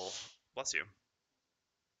heal. Bless you.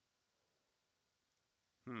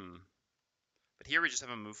 But here we just have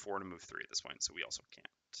a move 4 and a move 3 at this point, so we also can't.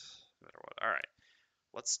 No matter what. Alright,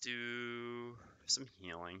 let's do some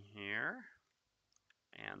healing here.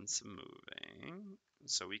 And some moving.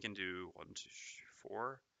 So we can do 1, 2,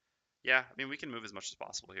 4. Yeah, I mean, we can move as much as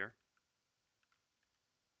possible here.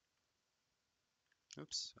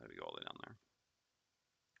 Oops, I had to go all the way down there.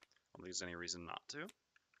 I don't think there's any reason not to.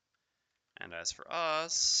 And as for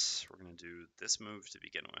us, we're going to do this move to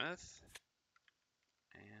begin with.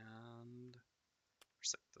 And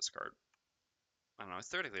this card. I don't know, it's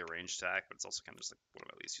theoretically a ranged attack, but it's also kind of just like one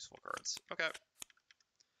of my least useful cards. Okay.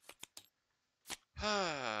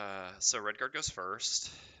 So Redguard goes first.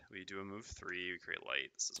 We do a move 3, we create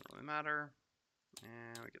light. This doesn't really matter.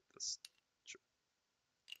 And we get this.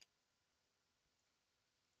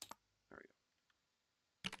 There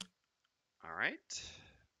we go. Alright.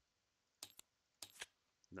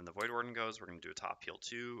 Then the Voidwarden goes. We're going to do a top heal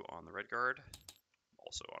 2 on the Redguard.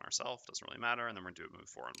 Also on ourselves, doesn't really matter. And then we're going to do a move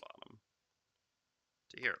 4 on bottom.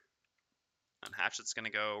 To here. And Hatchet's going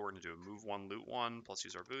to go. We're going to do a move 1, loot 1, plus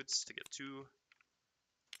use our boots to get 2.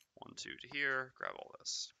 1, 2 to here. Grab all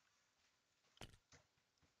this.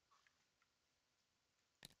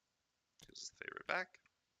 Gives the favorite back.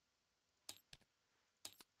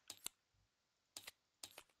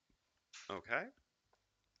 Okay.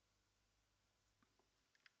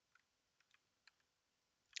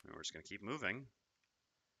 And we're just going to keep moving.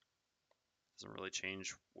 Doesn't really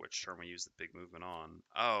change which turn we use the big movement on.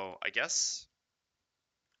 Oh, I guess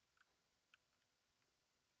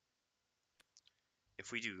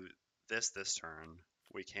if we do this turn,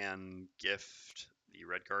 we can gift the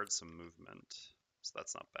Redguard some movement. So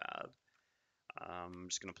that's not bad. I'm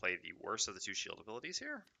just going to play the worst of the 2 shield abilities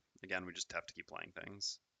here. Again, we just have to keep playing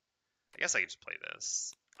things. I guess I could just play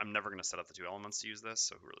this. I'm never going to set up the 2 elements to use this,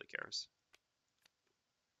 so who really cares?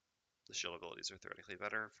 The shield abilities are theoretically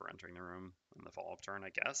better for entering the room in the follow-up turn, I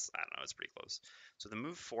guess. I don't know, it's pretty close. So the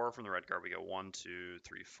move 4 from the Redguard, we go 1, 2,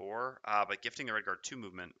 3, 4. But gifting the Redguard 2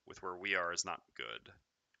 movement with where we are is not good.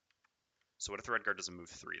 So what if the Redguard does a move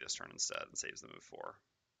 3 this turn instead and saves the move 4?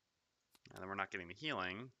 And then we're not getting the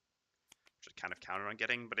healing, which I kind of counted on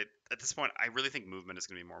getting. But at this point, I really think movement is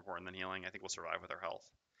going to be more important than healing. I think we'll survive with our health,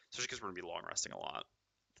 especially because we're going to be long resting a lot.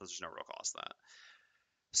 So there's no real cost to that.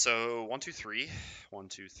 So 1, 2, 3, 1,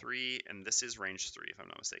 2, 3, and this is range 3 if I'm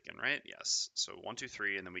not mistaken, right? Yes. So 1, 2,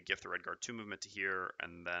 3, and then we gift the Redguard 2 movement to here,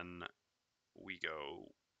 and then we go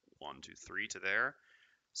 1, 2, 3 to there.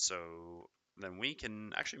 So then we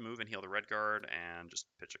can actually move and heal the red guard and just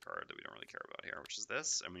pitch a card that we don't really care about here, which is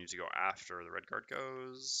this. And we need to go after the red guard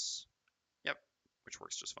goes. Yep, which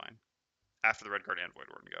works just fine. After the red guard and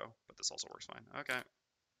Voidwarden go, but this also works fine. Okay.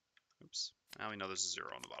 Oops. Now we know there's a 0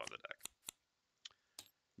 on the bottom of the deck.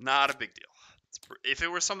 Not a big deal. If it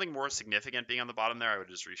were something more significant being on the bottom there, I would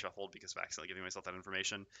just reshuffled because of accidentally giving myself that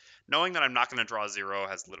information. Knowing that I'm not going to draw 0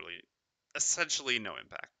 has literally, essentially no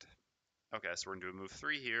impact. Okay, so we're going to do a move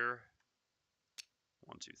 3 here.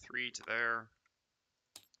 1, 2, 3 to there.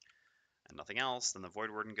 And nothing else. Then the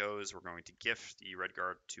Voidwarden goes. We're going to gift the red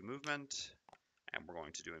guard 2 movement. And we're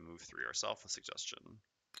going to do a move 3 ourselves with suggestion.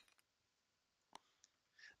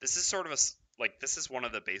 This is sort of this is one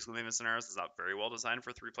of the base Gloomhaven scenarios that's not very well designed for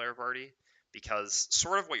a 3-player party, because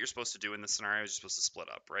sort of what you're supposed to do in this scenario is you're supposed to split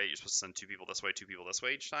up, right? You're supposed to send 2 people this way, 2 people this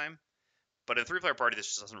way each time. But in a 3-player party, this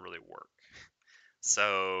just doesn't really work.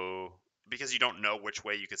 So, because you don't know which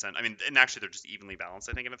way you could send, I mean, and actually they're just evenly balanced,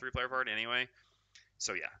 I think, in a 3-player party anyway.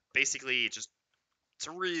 So yeah, basically it's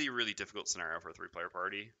a really, really difficult scenario for a 3-player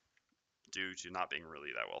party due to not being really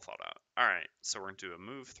that well thought out. All right, so we're going to do a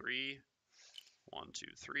move 3. 1, 2,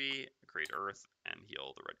 3, create Earth, and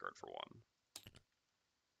heal the red guard for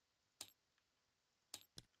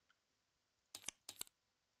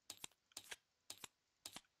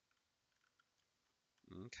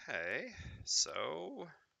 1. Okay, so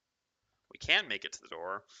we can't make it to the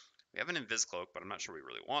door. We have an Invis Cloak, but I'm not sure we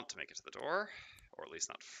really want to make it to the door, or at least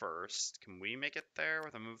not first. Can we make it there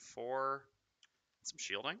with a move 4? Some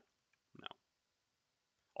shielding? No.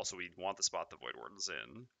 Also, we want the spot the Voidwarden's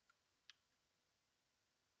in.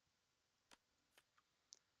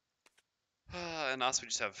 And us, we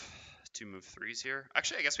just have 2 move 3s here.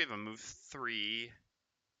 Actually, I guess we have a move 3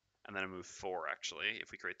 and then a move 4, actually,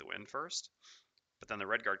 if we create the wind first. But then the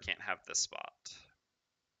red guard can't have this spot.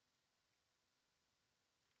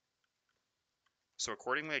 So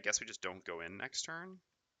accordingly, I guess we just don't go in next turn.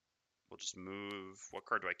 We'll just move. What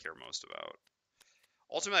card do I care most about?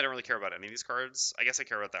 Ultimately, I don't really care about any of these cards. I guess I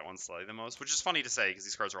care about that one slightly the most, which is funny to say because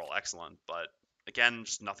these cards are all excellent. But again,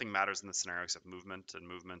 just nothing matters in this scenario except movement and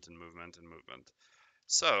movement and movement and movement.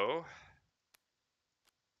 So,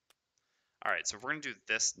 all right, so if we're going to do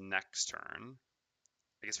this next turn,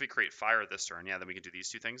 I guess we create fire this turn. Yeah, then we can do these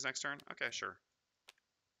 2 things next turn. Okay, sure.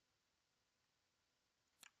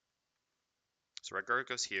 So red guard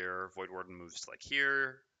goes here, Voidwarden moves to like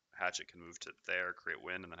here, Hatchet can move to there, create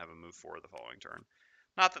wind, and then have a move 4 the following turn.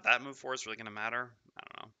 Not that that move 4 is really going to matter. I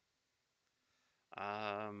don't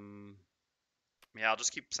know. Yeah, I'll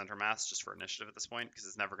just keep center mass just for initiative at this point, because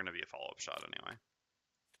it's never going to be a follow-up shot anyway.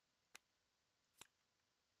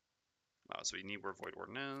 So we need where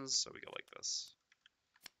Voidwarden is, so we go like this.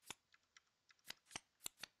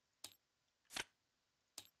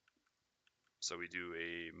 So we do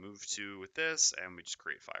a move 2 with this, and we just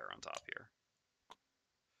create fire on top here.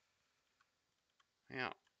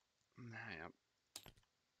 Yeah.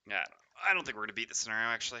 Yeah, I don't think we're going to beat this scenario,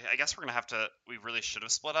 actually. I guess we're going to have to... We really should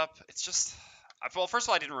have split up. It's just... Well, first of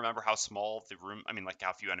all, I didn't remember how small the room... I mean, like,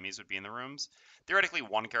 how few enemies would be in the rooms. Theoretically,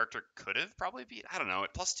 one character could have probably beat... I don't know.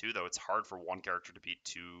 At +2, though, it's hard for one character to beat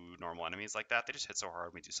 2 normal enemies like that. They just hit so hard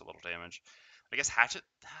and we do so little damage. I guess Hatchet...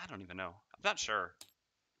 I don't even know. I'm not sure.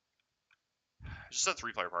 It's just a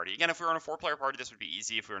 3-player party. Again, if we were in a 4-player party, this would be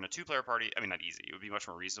easy. If we were in a 2-player party... I mean, not easy. It would be much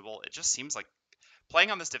more reasonable. It just seems like...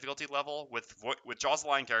 Playing on this difficulty level with Jaws of the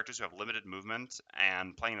Lion characters who have limited movement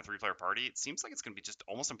and playing in a 3-player party, it seems like it's going to be just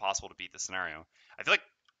almost impossible to beat this scenario. I feel like,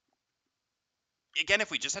 again, if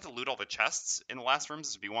we just had to loot all the chests in the last rooms,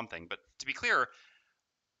 this would be one thing. But to be clear,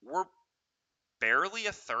 we're barely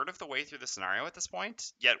a third of the way through the scenario at this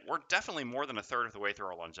point, yet we're definitely more than a third of the way through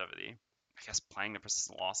our longevity. I guess playing the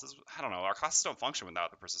persistent losses, I don't know, our classes don't function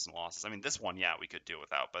without the persistent losses. I mean, this one, yeah, we could do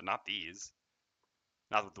without, but not these.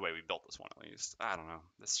 Not the way we built this one, at least. I don't know.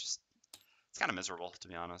 It's kind of miserable, to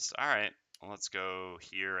be honest. All right, well, let's go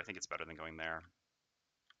here. I think it's better than going there.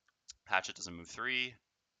 Hatchet doesn't move 3.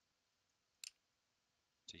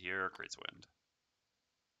 To here, creates wind.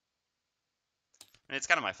 And it's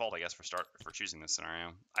kind of my fault, I guess, for choosing this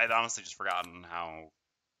scenario. I'd honestly just forgotten how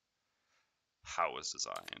it was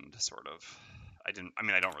designed, sort of. I don't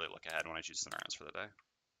really look ahead when I choose scenarios for the day.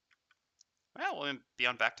 Well, we'll be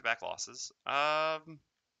on back-to-back losses.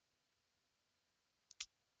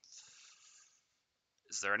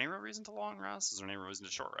 Is there any real reason to long rest? Is there any reason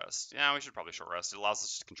to short rest? Yeah, we should probably short rest. It allows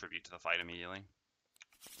us to contribute to the fight immediately.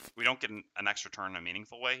 We don't get an extra turn in a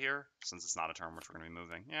meaningful way here, since it's not a turn which we're going to be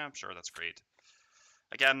moving. Yeah, I'm sure, that's great.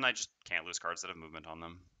 Again, I just can't lose cards that have movement on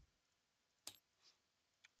them.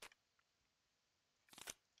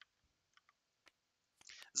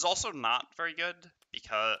 This is also not very good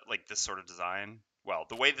because, like, this sort of design. Well,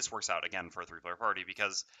 the way this works out, again, for a 3-player party,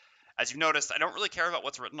 because as you've noticed, I don't really care about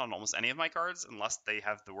what's written on almost any of my cards unless they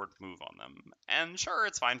have the word move on them. And sure,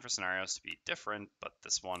 it's fine for scenarios to be different, but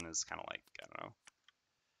this one is kind of like, I don't know.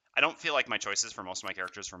 I don't feel like my choices for most of my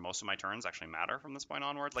characters for most of my turns actually matter from this point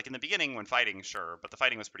onward. Like in the beginning when fighting, sure, but the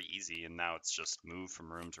fighting was pretty easy, and now it's just move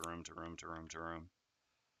from room to room to room to room to room.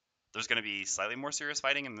 There's going to be slightly more serious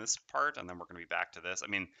fighting in this part, and then we're going to be back to this. I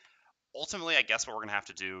mean, ultimately, I guess what we're going to have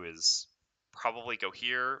to do is probably go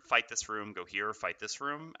here, fight this room, go here, fight this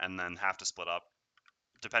room, and then have to split up,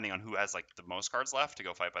 depending on who has like the most cards left, to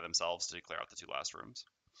go fight by themselves to clear out the 2 last rooms.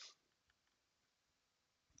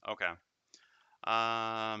 Okay.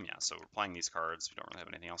 Yeah, so we're playing these cards. We don't really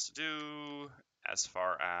have anything else to do. As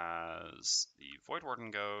far as the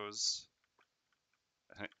Voidwarden goes,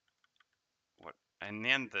 what? In the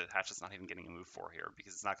end, the Hatchet's not even getting a move 4 here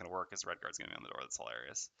because it's not going to work because Red Guard's going to be on the door. That's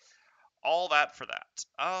hilarious. All that for that.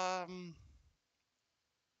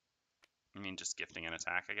 I mean, just gifting an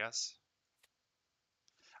attack, I guess.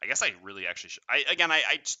 I guess I really actually should. I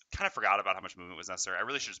kind of forgot about how much movement was necessary. I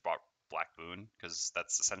really should just bought Black Boon because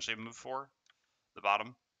that's essentially a move 4, the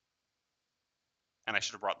bottom. And I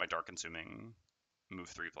should have brought my Dark Consuming move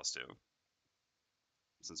 3+2,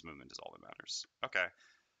 since movement is all that matters. Okay.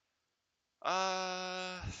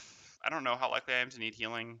 I don't know how likely I am to need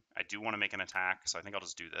healing. I do want to make an attack, so I think I'll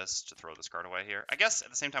just do this to throw this card away here. I guess at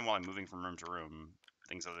the same time, while I'm moving from room to room,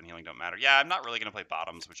 things other than healing don't matter. Yeah, I'm not really going to play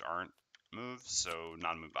bottoms, which aren't moves, so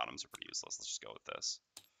non-move bottoms are pretty useless. Let's just go with this.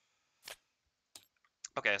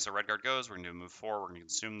 Okay, so Red Guard goes. We're going to do move 4. We're going to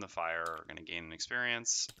consume the fire. We're going to gain an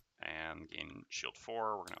experience and gain shield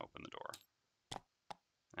 4. We're going to open the door.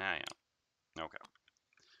 Ah, yeah. Okay.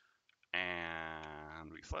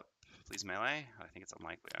 And we flip. Please melee. I think it's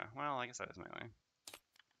unlikely. Well, I guess that is melee.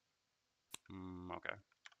 Okay.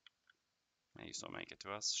 Yeah, you still make it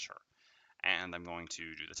to us? Sure. And I'm going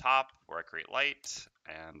to do the top, where I create light,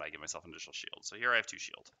 and I give myself an additional shield. So here I have 2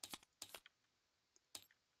 shield.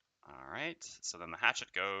 Alright, so then the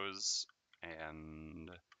Hatchet goes, and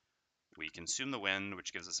we consume the wind,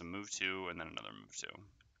 which gives us a move 2, and then another move 2.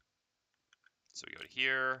 So we go to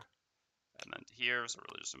here, and then to here, so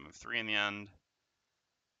really just a move 3 in the end.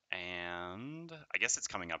 And I guess it's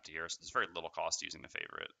coming up to here, so there's very little cost using the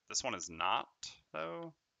favorite. This one is not,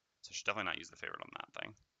 though, so I should definitely not use the favorite on that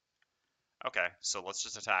thing. Okay, so let's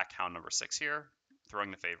just attack hound number 6 here,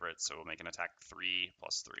 throwing the favorite, so we'll make an attack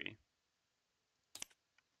 3+3.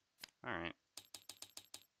 Alright.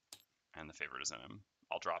 And the favorite is in him.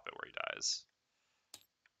 I'll drop it where he dies.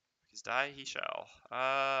 Because die he shall.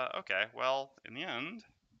 Okay, well, in the end,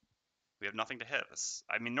 we have nothing to hit.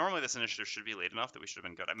 I mean, normally this initiative should be late enough that we should have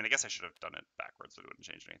been good. I mean, I guess I should have done it backwards, but it wouldn't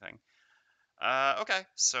change anything. Okay,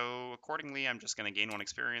 so accordingly, I'm just going to gain 1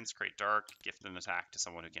 experience, create dark, gift an attack to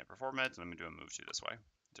someone who can't perform it, and I'm going to do a move 2 this way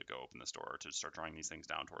to go open this door to start drawing these things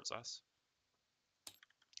down towards us.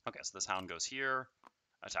 Okay, so this hound goes here,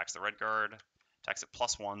 attacks the red guard, attacks it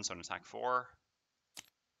 +1, so an attack 4.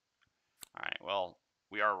 Alright, well,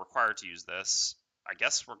 we are required to use this. I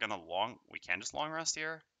guess we can just long rest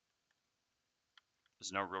here.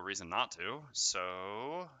 There's no real reason not to,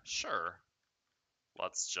 so sure.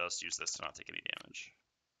 Let's just use this to not take any damage.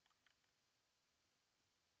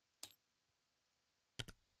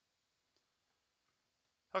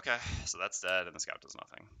 Okay, so that's dead, and the scout does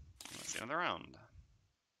nothing. And that's the end of the round.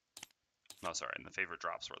 No, sorry, and the favorite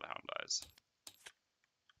drops where the hound dies.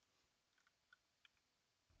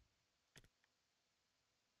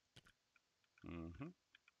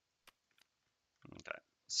 Okay,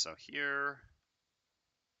 so here...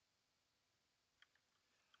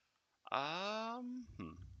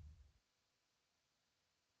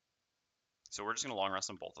 So we're just going to long rest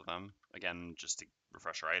on both of them. Again, just to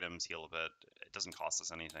refresh our items, heal a bit. It doesn't cost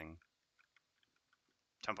us anything.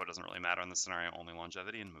 Tempo doesn't really matter in this scenario, only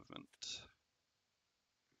longevity and movement.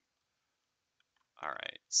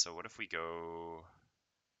 Alright, so what if we go...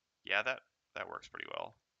 Yeah, that works pretty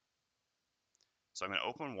well. So I'm going to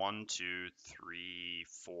open 1, 2, 3,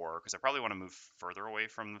 4, because I probably want to move further away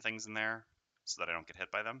from the things in there so that I don't get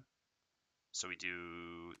hit by them. So we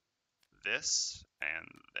do this and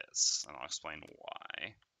this, and I'll explain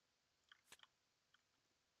why.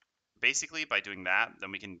 Basically, by doing that,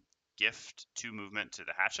 then we can gift 2 movement to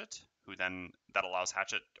the Hatchet, who then, that allows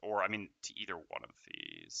Hatchet, or I mean, to either one of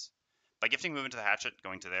these. By gifting movement to the Hatchet,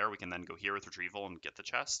 going to there, we can then go here with Retrieval and get the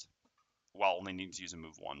chest, while only needing to use a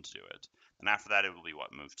move 1 to do it. And after that, it will be,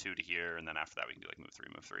 what, move 2 to here, and then after that, we can do, like, move 3,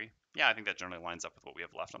 move 3. Yeah, I think that generally lines up with what we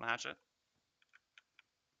have left on the Hatchet.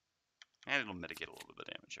 And it'll mitigate a little bit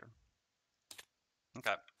of damage here.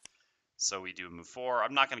 Okay. So we do move 4.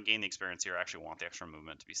 I'm not going to gain the experience here. I actually want the extra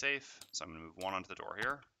movement to be safe. So I'm going to move 1 onto the door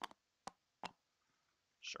here.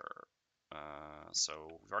 Sure. So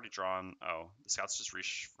we've already drawn. Oh, the scouts just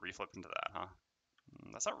reflipped into that, huh?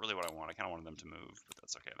 That's not really what I want. I kind of wanted them to move, but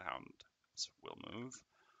that's okay. The hound will move.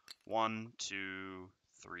 1, 2,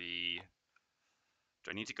 3.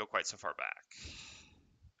 Do I need to go quite so far back?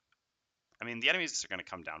 I mean, the enemies are going to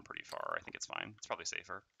come down pretty far. I think it's fine. It's probably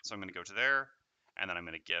safer. So I'm going to go to there, and then I'm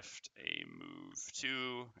going to gift a move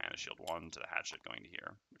 2 and a shield 1 to the hatchet going to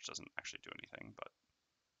here, which doesn't actually do anything, but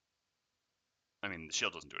I mean, the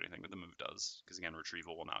shield doesn't do anything, but the move does, because again,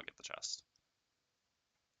 retrieval will now get the chest.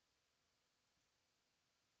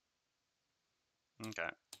 Okay,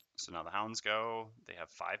 so now the hounds go. They have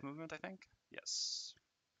 5 movement, I think? Yes.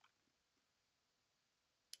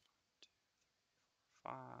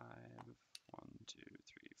 5. 1, 2,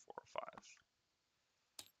 3, 4, 5.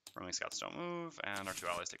 Roaming scouts don't move, and our 2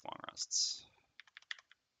 allies take long rests.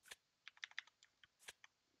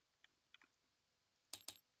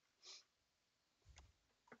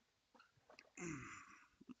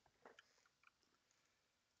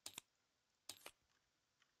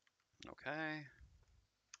 Okay.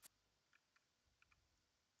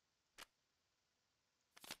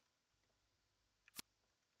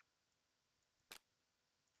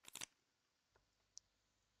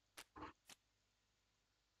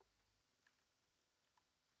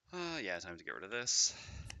 Yeah, time to get rid of this.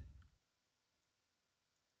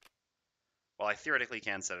 Well, I theoretically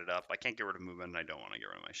can set it up. I can't get rid of movement, and I don't want to get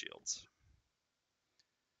rid of my shields.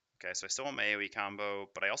 Okay, so I still want my AoE combo,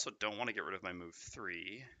 but I also don't want to get rid of my move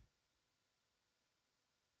 3.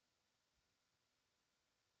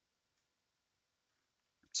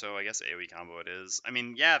 So I guess AoE combo it is. I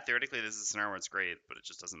mean, yeah, theoretically this is a scenario where it's great, but it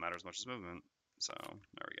just doesn't matter as much as movement. So,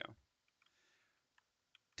 there we go.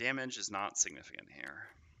 Damage is not significant here.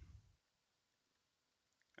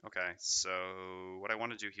 Okay, so what I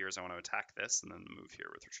want to do here is I want to attack this and then move here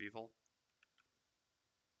with retrieval.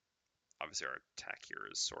 Obviously our attack here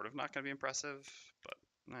is sort of not going to be impressive, but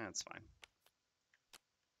it's fine.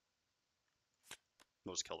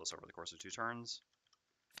 We'll just kill this over the course of 2 turns.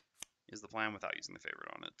 Is the plan without using the favorite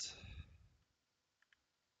on it.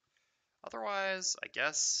 Otherwise, I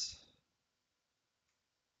guess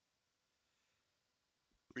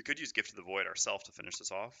we could use Gift of the Void ourselves to finish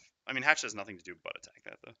this off. I mean, Hatchet has nothing to do but attack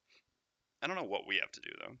that, though. I don't know what we have to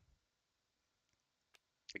do, though.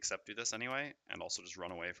 Except do this anyway, and also just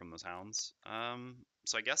run away from those hounds.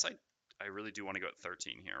 So I guess I really do want to go at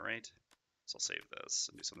 13 here, right? So I'll save this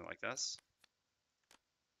and do something like this.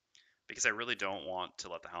 Because I really don't want to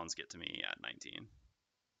let the hounds get to me at 19.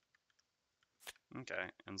 Okay,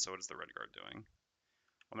 and so what is the red guard doing?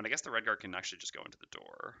 I mean, I guess the red guard can actually just go into the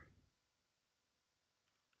door.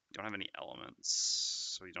 You don't have any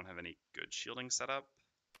elements, so you don't have any good shielding set up.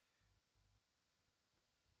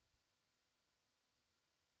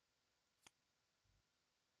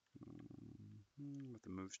 With the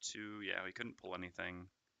move 2, yeah, we couldn't pull anything.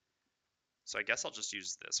 So I guess I'll just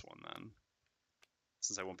use this one then,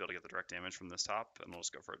 since I won't be able to get the direct damage from this top, and we'll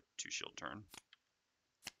just go for a 2 shield turn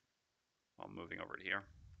while moving over to here.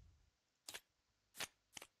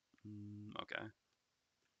 Okay.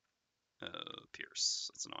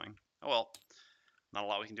 Pierce. That's annoying. Oh well. Not a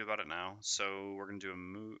lot we can do about it now. So we're going to do a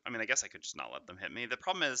move. I mean, I guess I could just not let them hit me. The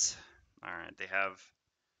problem is, alright, they have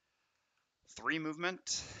 3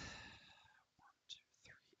 movement. 1, 2,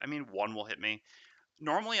 3. I mean, 1 will hit me.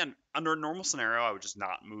 Normally, under a normal scenario, I would just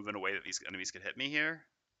not move in a way that these enemies could hit me here.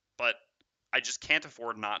 But I just can't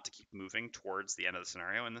afford not to keep moving towards the end of the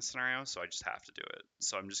scenario in this scenario, so I just have to do it.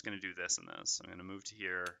 So I'm just going to do this and this. I'm going to move to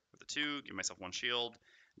here with a 2, give myself 1 shield,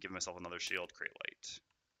 give myself another shield, create light.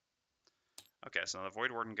 Okay, so now the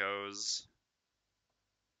Voidwarden goes.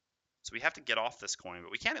 So we have to get off this coin,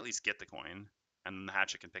 but we can at least get the coin, and then the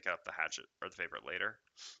Hatchet can pick up the Hatchet or the favorite later.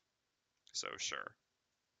 So sure.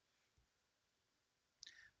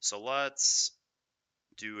 So let's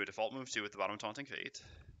do a default move 2 with the bottom of Taunting Fate.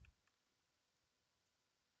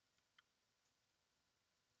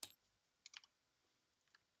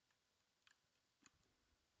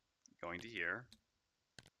 Going to here.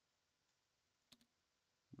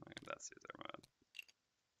 That's the other mode.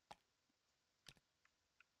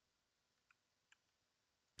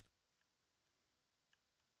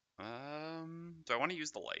 Do I want to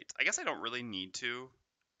use the light? I guess I don't really need to.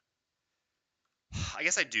 I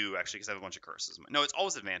guess I do, actually, because I have a bunch of curses. No, it's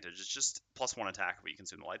always advantage. It's just +1 attack if you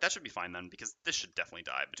consume the light. That should be fine then, because this should definitely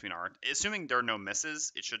die between our... Assuming there are no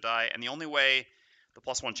misses, it should die. And the only way the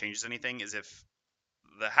 +1 changes anything is if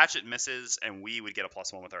the Hatchet misses, and we would get a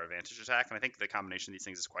 +1 with our advantage attack, and I think the combination of these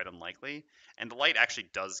things is quite unlikely. And the light actually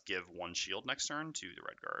does give 1 shield next turn to the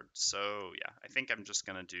red guard. So yeah, I think I'm just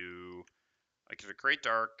gonna do like a Great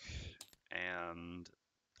Dark and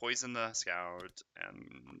poison the scout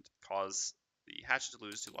and cause the Hatchet to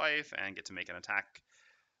lose 2 life and get to make an attack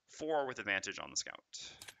 4 with advantage on the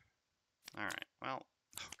scout. All right, well,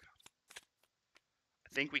 oh god, I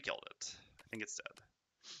think we killed it. I think it's dead.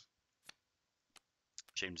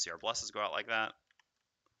 Shame to see our blesses go out like that.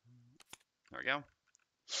 There we go.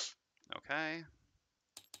 Okay.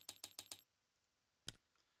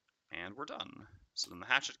 And we're done. So then the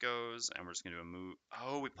Hatchet goes, and we're just going to do a move.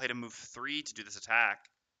 Oh, we played a move 3 to do this attack.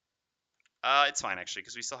 It's fine, actually,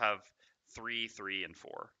 because we still have 3, 3, and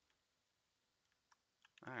 4.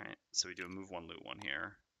 Alright, so we do a move 1, loot 1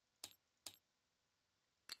 here.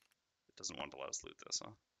 It doesn't want to let us loot this,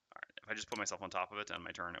 huh? Alright, if I just put myself on top of it on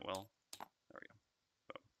my turn, it will. There we go.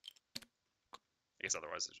 Boom. I guess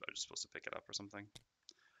otherwise I was just supposed to pick it up or something.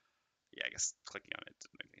 Yeah, I guess clicking on it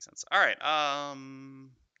didn't make any sense. Alright,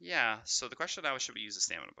 yeah, so the question now is, should we use a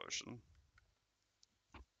stamina potion?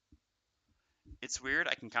 It's weird,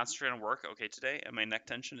 I can concentrate on work okay today, and my neck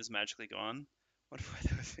tension is magically gone. What if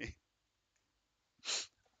that would be?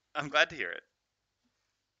 I'm glad to hear it.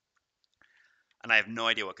 And I have no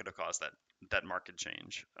idea what could have caused that market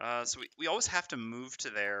change. So we always have to move to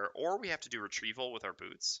there, or we have to do retrieval with our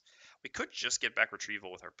boots. We could just get back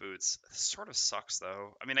retrieval with our boots. This sort of sucks,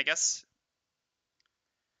 though. I mean, I guess,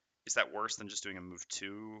 is that worse than just doing a move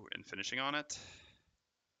 2 and finishing on it?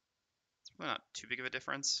 It's probably not too big of a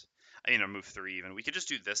difference. I mean, a move 3 even. We could just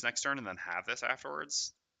do this next turn and then have this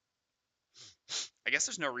afterwards. I guess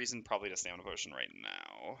there's no reason probably to stamina potion right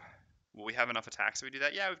now. Will we have enough attacks if we do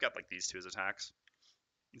that? Yeah, we've got like these 2 as attacks.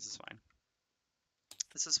 This is fine.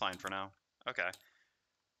 This is fine for now. Okay.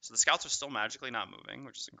 So the scouts are still magically not moving,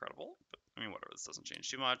 which is incredible. But I mean, whatever. This doesn't change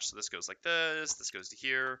too much. So this goes like this. This goes to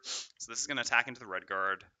here. So this is going to attack into the red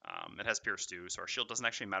guard. It has Pierce 2, so our shield doesn't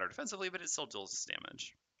actually matter defensively, but it still deals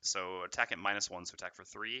damage. So attack at -1, so attack for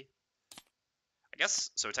 3. I guess,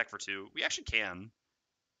 so attack for 2. We actually can.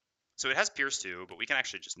 So it has Pierce 2, but we can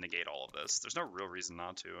actually just negate all of this. There's no real reason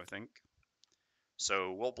not to, I think.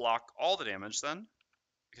 So we'll block all the damage then,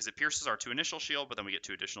 because it pierces our 2 initial shield, but then we get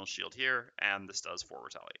 2 additional shield here, and this does 4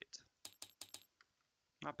 retaliate.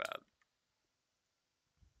 Not bad.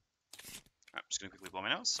 I'm just going to quickly blow my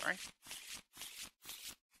nose, sorry.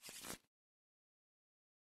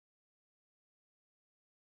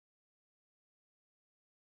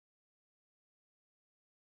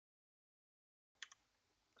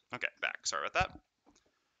 Okay, back. Sorry about that.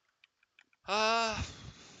 Alright.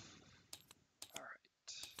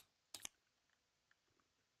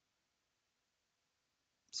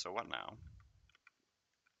 So what now?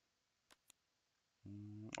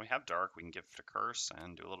 We have Dark, we can gift a Curse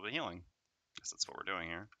and do a little bit of healing. I guess that's what we're doing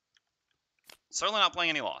here. Certainly not playing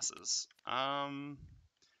any losses. So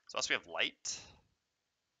also we have Light.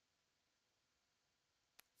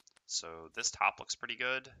 So this top looks pretty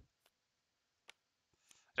good.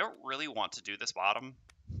 I don't really want to do this bottom.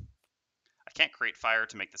 I can't create fire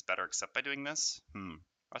to make this better except by doing this.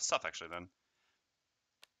 That's tough actually then.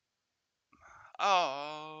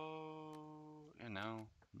 Oh, you know.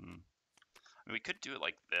 I mean, we could do it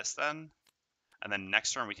like this then. And then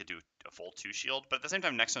next turn we could do a full 2 shield. But at the same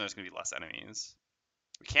time, next turn there's going to be less enemies.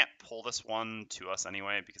 We can't pull this one to us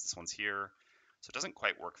anyway because this one's here. So it doesn't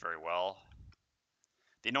quite work very well.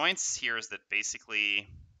 The annoyance here is that basically,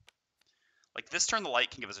 like this turn the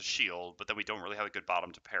light can give us a shield, but then we don't really have a good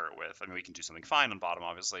bottom to pair it with. I mean, we can do something fine on bottom,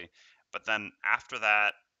 obviously. But then after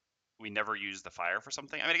that, we never use the fire for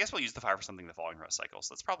something. I mean, I guess we'll use the fire for something the following rest cycle,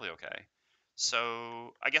 so that's probably okay.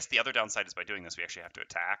 So I guess the other downside is by doing this, we actually have to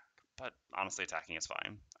attack. But honestly, attacking is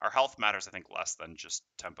fine. Our health matters, I think, less than just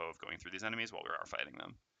tempo of going through these enemies while we are fighting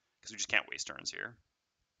them. Because we just can't waste turns here.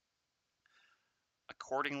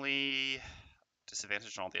 Accordingly,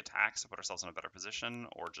 disadvantage on all the attacks to put ourselves in a better position,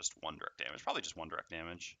 or just 1 direct damage. Probably just 1 direct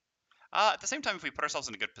damage. At the same time, if we put ourselves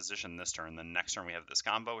in a good position this turn, then next turn we have this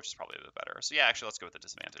combo, which is probably a bit better. So yeah, actually, let's go with the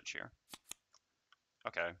disadvantage here.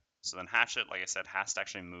 Okay, so then Hatchet, like I said, has to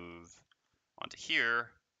actually move onto here,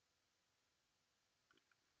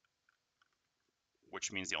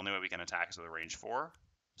 which means the only way we can attack is with a range 4,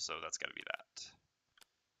 so that's got to be that.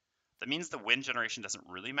 That means the wind generation doesn't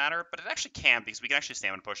really matter, but it actually can, because we can actually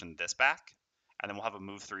stamina potion this back, and then we'll have a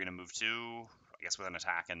move 3 and a move 2, I guess with an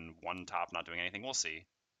attack and 1 top not doing anything. We'll see.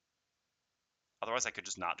 Otherwise, I could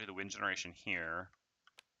just not do the wind generation here.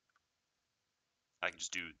 I could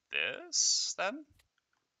just do this, then,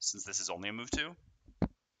 since this is only a move 2.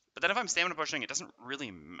 But then if I'm stamina pushing, it doesn't really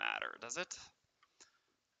matter, does it?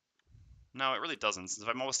 No, it really doesn't, since if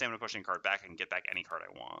I'm always stamina pushing a card back, I can get back any card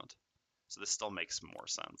I want. So this still makes more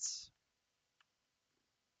sense,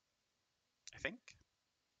 I think.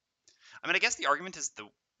 I mean, I guess the argument is the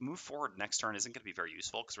move forward next turn isn't going to be very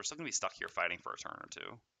useful, because we're still going to be stuck here fighting for a turn or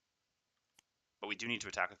two. But we do need to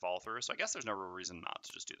attack with follow through, so I guess there's no real reason not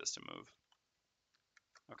to just do this to move.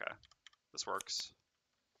 Okay, this works.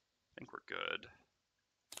 I think we're good.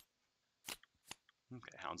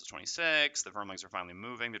 Okay, Hound's at 26. The Vermlings are finally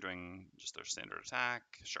moving. They're doing just their standard attack.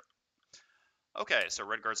 Sure. Okay, so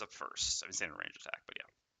Red Guard's up first. I mean, standard range attack, but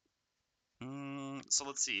yeah. So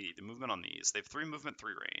let's see the movement on these. They have 3 movement,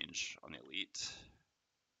 3 range on the elite.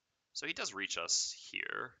 So he does reach us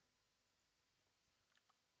here.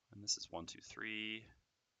 And this is 1, 2, 3.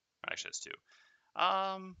 Actually, it's 2.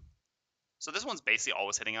 So this one's basically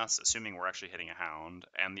always hitting us, assuming we're actually hitting a Hound,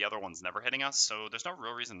 and the other one's never hitting us, so there's no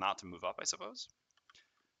real reason not to move up, I suppose.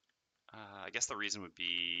 I guess the reason would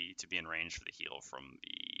be to be in range for the heal from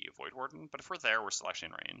the Voidwarden, but if we're there, we're still actually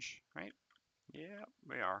in range, right? Yeah,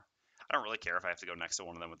 we are. I don't really care if I have to go next to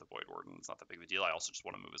one of them with the Voidwarden. It's not that big of a deal. I also just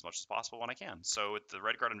want to move as much as possible when I can. So with the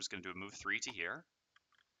Red Guard, I'm just going to do a move 3 to here.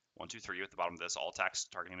 1, 2, 3 at the bottom of this. All attacks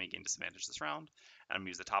targeting me gain disadvantage this round. And I'm going to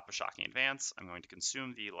use the top of Shocking Advance. I'm going to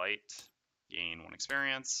consume the light, gain 1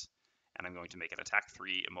 experience. And I'm going to make an attack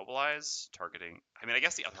 3 immobilize, targeting... I mean, I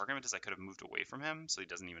guess the other argument is I could have moved away from him, so he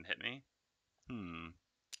doesn't even hit me.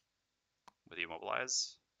 With the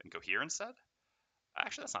immobilize and go here instead?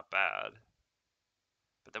 Actually, that's not bad.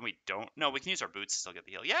 But then we don't... No, we can use our boots to still get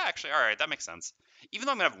the heal. Yeah, actually, alright, that makes sense. Even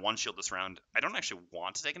though I'm going to have 1 shield this round, I don't actually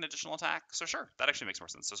want to take an additional attack. So sure, that actually makes more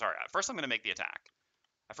sense. So sorry, first I'm going to make the attack.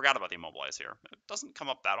 I forgot about the immobilize here. It doesn't come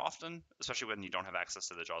up that often, especially when you don't have access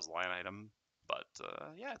to the Jaws Lion item. But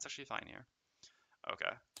yeah, it's actually fine here.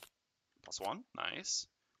 Okay. +1, nice.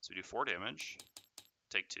 So we do 4 damage,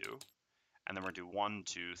 take 2, and then we're going to do 1,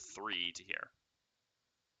 2, 3 to here.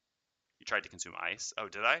 You tried to consume ice. Oh,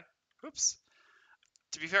 did I? Oops.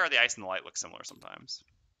 To be fair, the ice and the light look similar sometimes.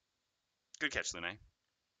 Good catch, Lune.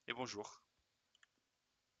 Et bonjour.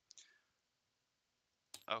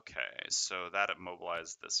 Okay, so that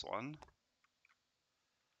immobilized this one.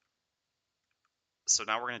 So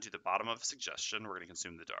now we're going to do the bottom of Suggestion. We're going to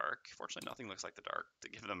consume the dark. Fortunately, nothing looks like the dark to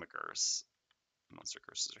give them a curse. Monster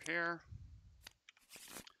curses are here.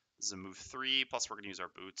 This is a move 3, plus we're going to use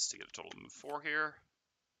our boots to get a total of move 4 here.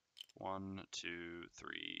 1, 2,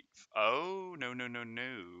 3. Oh, no, no, no,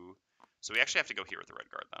 no. So we actually have to go here with the Red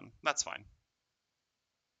Guard then. That's fine.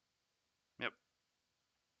 Yep.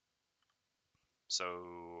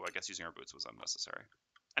 So I guess using our boots was unnecessary.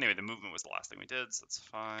 Anyway, the movement was the last thing we did, so that's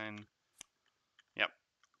fine. Yep.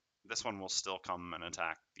 This one will still come and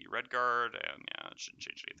attack the Red Guard, and yeah, it shouldn't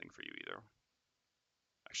change anything for you either.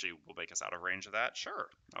 Actually, will make us out of range of that? Sure.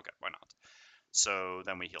 Okay, why not? So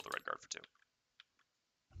then we heal the Red Guard for 2.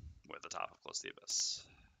 With the top of Close to the Abyss.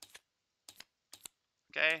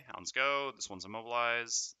 Okay, Hounds go. This one's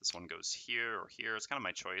immobilized. This one goes here or here. It's kind of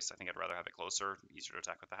my choice. I think I'd rather have it closer. Easier to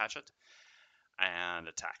attack with the Hatchet. And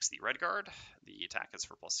attacks the Red Guard. The attack is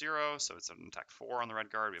for +0, so it's an attack 4 on the Red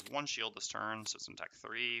Guard. We have 1 shield this turn, so it's an attack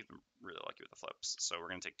 3. I'm really lucky with the flips. So we're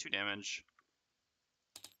going to take 2 damage.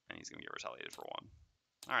 And he's going to get retaliated for 1.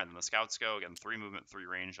 Alright, then the Scouts go. Again, 3 movement, 3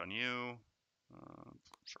 range on you.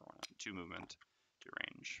 Sure, why not? 2 movement, 2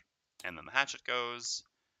 range. And then the Hatchet goes.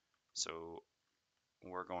 So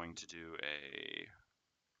we're going to do a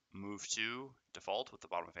move 2 default with the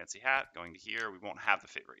bottom of Fancy Hat going to here. We won't have the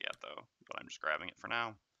favorite yet though, but I'm just grabbing it for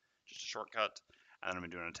now. Just a shortcut. And then I'm going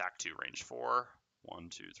to do an attack 2 range 4. 1,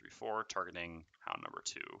 2, 3, 4, targeting Hound number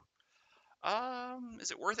 2. Is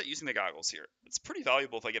it worth it using the goggles here? It's pretty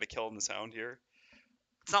valuable if I get a kill in this Hound here.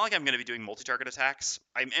 It's not like I'm going to be doing multi-target attacks.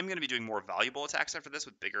 I am going to be doing more valuable attacks after this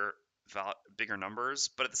with bigger numbers,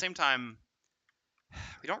 but at the same time,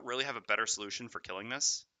 we don't really have a better solution for killing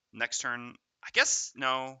this. Next turn, I guess,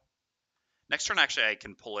 no. Next turn, actually, I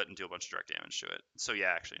can pull it and do a bunch of direct damage to it. So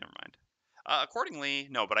yeah, actually, never mind. Accordingly,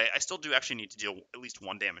 no, but I still do actually need to deal at least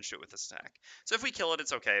 1 damage to it with this attack. So if we kill it,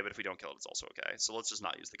 it's okay, but if we don't kill it, it's also okay. So let's just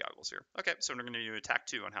not use the goggles here. Okay, so we're going to do attack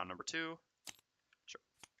 2 on Hound number 2. Sure.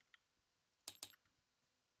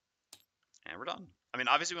 And we're done. I mean,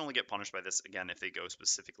 obviously we only get punished by this, again, if they go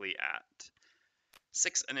specifically at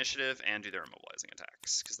 6 initiative and do their immobilizing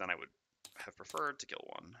attacks, because then I would have preferred to kill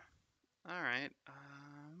 1. Alright,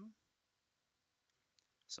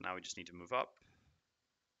 so now we just need to move up.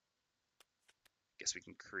 Guess we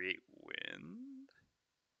can create wind.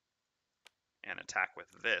 And attack with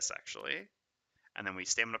this, actually. And then we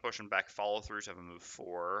stamina potion back, follow through to have a move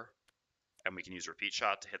 4. And we can use repeat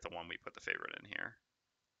shot to hit the one we put the favorite in here.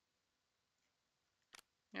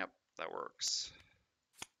 Yep, that works.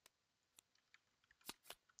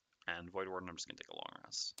 And Voidwarden, I'm just going to take a long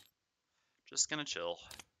rest. Just going to chill.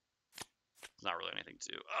 There's not really anything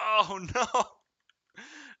to do. Oh, no!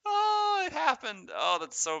 Oh, it happened! Oh,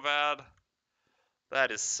 that's so bad.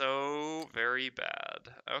 That is so very bad.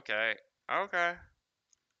 Okay. Okay.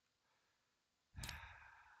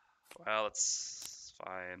 Well, it's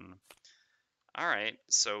fine. Alright,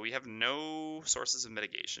 so we have no sources of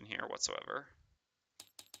mitigation here whatsoever.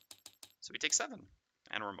 So we take 7,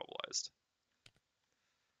 and we're immobilized.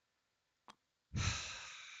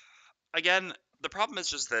 Again, the problem is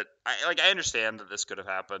just that I understand that this could have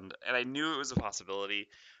happened, and I knew it was a possibility,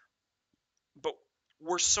 but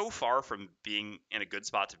we're so far from being in a good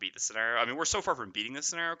spot to beat the scenario. I mean, we're so far from beating this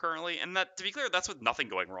scenario currently, and that, to be clear, that's with nothing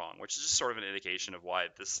going wrong, which is just sort of an indication of why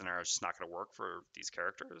this scenario is just not going to work for these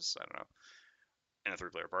characters. I don't know, in a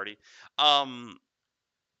 3-player party.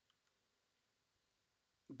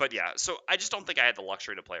 But yeah, so I just don't think I had the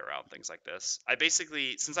luxury to play around things like this. I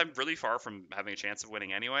basically, since I'm really far from having a chance of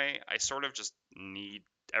winning anyway, I sort of just need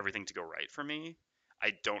everything to go right for me.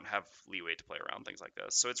 I don't have leeway to play around things like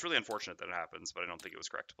this. So it's really unfortunate that it happens, but I don't think it was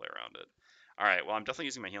correct to play around it. All right, well, I'm definitely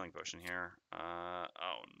using my healing potion here. Oh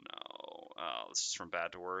no. Oh, this is from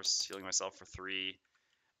bad to worse. Healing myself for 3,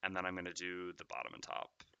 and then I'm going to do the bottom and top.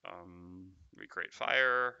 We create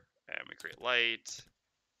fire, and we create light.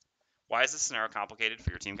 Why is this scenario complicated for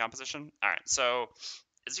your team composition? All right, so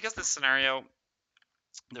it's because this scenario,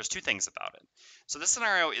 there's 2 things about it. So this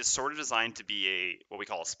scenario is sort of designed to be what we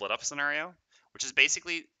call a split up scenario, which is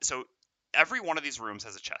basically, so every one of these rooms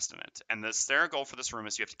has a chest in it. And the scenario goal for this room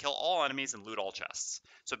is you have to kill all enemies and loot all chests.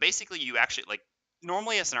 So basically you actually, like,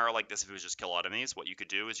 normally a scenario like this, if it was just kill enemies, what you could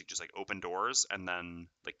do is you could just like open doors and then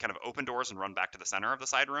like kind of open doors and run back to the center of the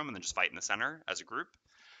side room and then just fight in the center as a group.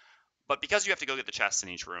 But because you have to go get the chests in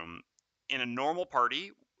each room, in a normal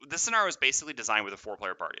party, this scenario is basically designed with a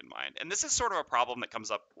 4-player party in mind. And this is sort of a problem that comes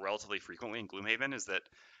up relatively frequently in Gloomhaven, is that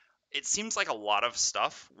it seems like a lot of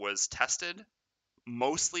stuff was tested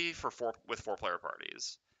mostly with 4-player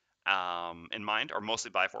parties in mind, or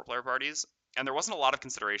mostly by 4-player parties. And there wasn't a lot of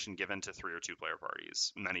consideration given to 3 or 2-player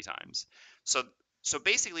parties many times. So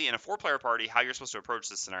basically, in a 4-player party, how you're supposed to approach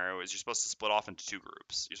this scenario is you're supposed to split off into 2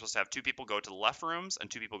 groups. You're supposed to have 2 people go to the left rooms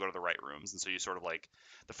and 2 people go to the right rooms. And so you sort of like,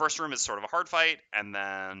 the first room is sort of a hard fight, and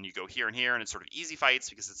then you go here and here, and it's sort of easy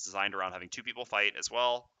fights because it's designed around having 2 people fight as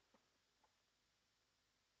well.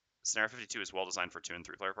 Scenario 52 is well designed for 2 and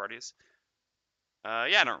 3-player parties.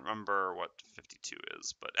 Yeah, I don't remember what 52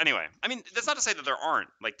 is, but anyway, I mean, that's not to say that there aren't,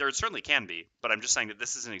 like, there certainly can be, but I'm just saying that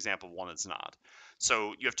this is an example of one that's not.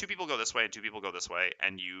 So you have 2 people go this way and 2 people go this way,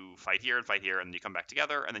 and you fight here, and then you come back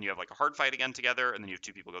together, and then you have like a hard fight again together, and then you have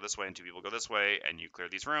 2 people go this way and 2 people go this way, and you clear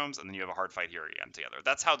these rooms, and then you have a hard fight here again together.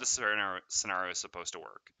 That's how this scenario is supposed to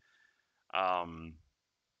work.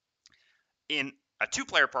 In a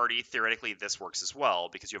 2-player party, theoretically, this works as well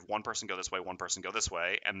because you have one person go this way, one person go this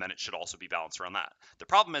way, and then it should also be balanced around that. The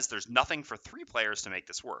problem is there's nothing for 3 players to make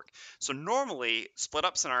this work. So normally, split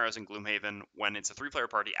up scenarios in Gloomhaven, when it's a 3-player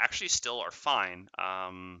party, actually still are fine.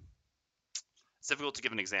 It's difficult to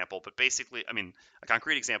give an example, but basically, I mean, a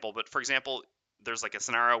concrete example, but for example, there's like a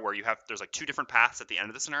scenario where there's like 2 different paths at the end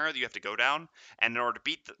of the scenario that you have to go down, and in order to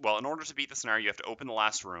beat the scenario, you have to open the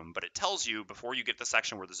last room. But it tells you before you get to the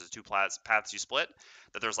section where there's the 2 paths you split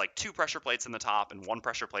that there's like 2 pressure plates in the top and 1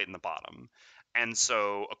 pressure plate in the bottom, and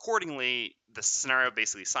so accordingly, the scenario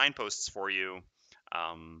basically signposts for you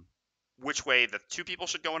which way the 2 people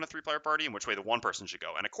should go in a 3-player party and which way the 1 person should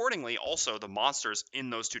go. And accordingly, also the monsters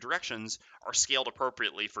in those 2 directions are scaled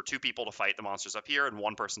appropriately for 2 people to fight the monsters up here and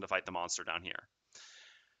 1 person to fight the monster down here.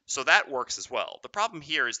 So that works as well. The problem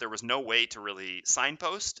here is there was no way to really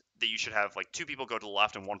signpost that you should have like 2 people go to the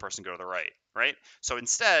left and 1 person go to the right? So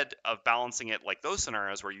instead of balancing it like those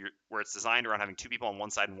scenarios where it's designed around having 2 people on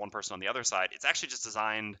one side and 1 person on the other side, it's actually just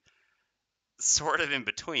designed sort of in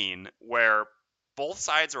between, where both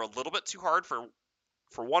sides are a little bit too hard for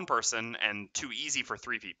 1 person and too easy for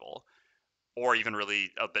 3 people, or even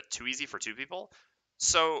really a bit too easy for 2 people.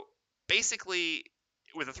 So basically,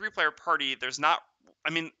 with a 3-player party, there's not, I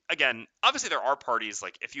mean, again, obviously there are parties,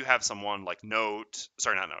 like if you have someone like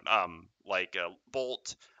like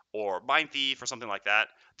Bolt or Mind Thief or something like that,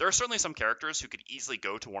 there are certainly some characters who could easily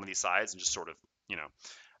go to one of these sides and just sort of,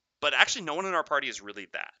 but actually, no one in our party is really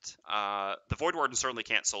that. The Voidwarden certainly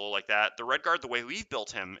can't solo like that. The Redguard, the way we've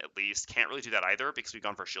built him, at least, can't really do that either because we've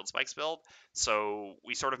gone for a Shield Spikes build. So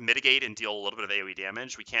we sort of mitigate and deal a little bit of AoE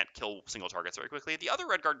damage. We can't kill single targets very quickly. The other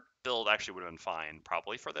Redguard build actually would have been fine,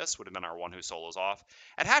 probably, for this. Would have been our one who solos off.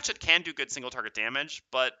 And Hatchet can do good single target damage,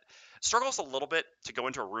 but struggles a little bit to go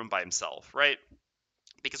into a room by himself, right?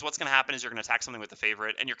 because what's going to happen is you're going to attack something with the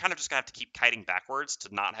favorite, and you're kind of just going to have to keep kiting backwards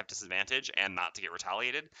to not have disadvantage and not to get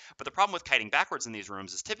retaliated. But the problem with kiting backwards in these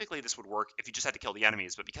rooms is typically this would work if you just had to kill the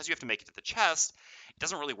enemies, but because you have to make it to the chest, it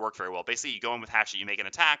doesn't really work very well. Basically, you go in with Hatchet, you make an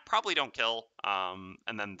attack, probably don't kill,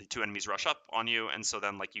 and then the two enemies rush up on you, and so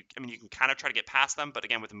then like you can kind of try to get past them, but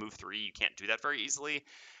again with the move 3, you can't do that very easily.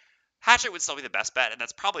 Hatchet would still be the best bet, and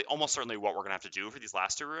that's probably almost certainly what we're going to have to do for these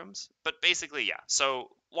last 2 rooms. But basically, yeah. So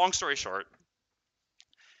long story short,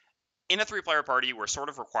 in a 3-player party, we're sort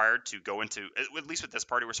of required to go into, at least with this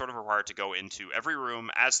party, we're sort of required to go into every room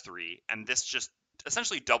as 3, and this just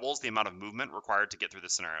essentially doubles the amount of movement required to get through the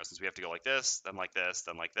scenario, since we have to go like this, then like this,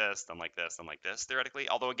 then like this, then like this, then like this, theoretically.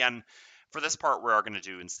 Although, again, for this part, we are going to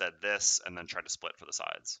do instead this, and then try to split for the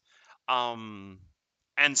sides.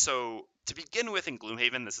 And so, to begin with in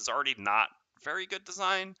Gloomhaven, this is already not very good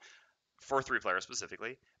design for 3 players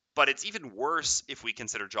specifically. But it's even worse if we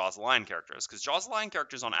consider Jaws the Lion characters, because Jaws the Lion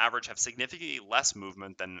characters on average have significantly less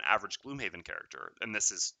movement than an average Gloomhaven character. And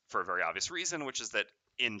this is for a very obvious reason, which is that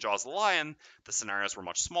in Jaws the Lion, the scenarios were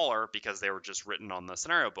much smaller because they were just written on the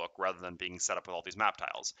scenario book rather than being set up with all these map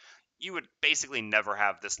tiles. You would basically never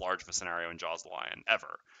have this large of a scenario in Jaws the Lion,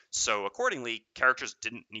 ever. So accordingly, characters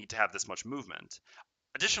didn't need to have this much movement.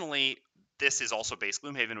 Additionally, this is also base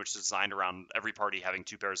Gloomhaven, which is designed around every party having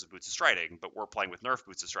 2 pairs of Boots of Striding, but we're playing with nerf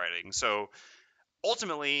Boots of Striding. So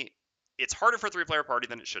ultimately, it's harder for a 3-player party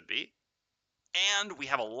than it should be, and we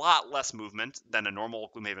have a lot less movement than a normal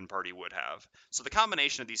Gloomhaven party would have. So the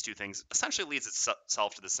combination of these 2 things essentially leads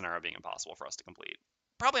itself to this scenario being impossible for us to complete.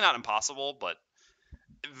 Probably not impossible, but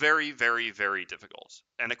very, very, very difficult.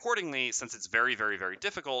 And accordingly, since it's very, very, very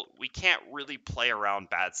difficult, we can't really play around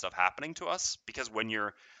bad stuff happening to us, because when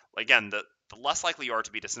you're, again, the less likely you are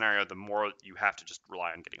to beat a scenario, the more you have to just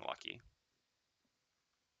rely on getting lucky.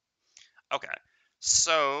 Okay,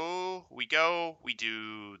 so we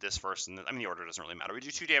do this first, and the order doesn't really matter. We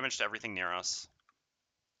do 2 damage to everything near us.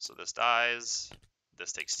 So this dies,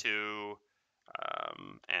 this takes 2,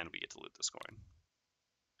 and we get to loot this coin.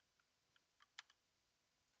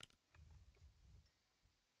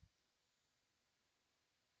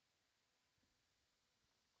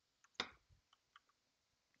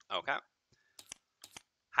 Okay.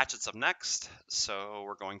 Hatchet's up next, so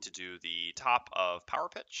we're going to do the top of Power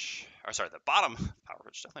Pitch. Or sorry, the bottom of Power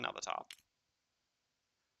Pitch, definitely not the top.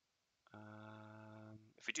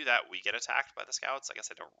 If we do that, we get attacked by the scouts. I guess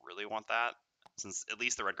I don't really want that, since at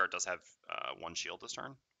least the red guard does have 1 shield this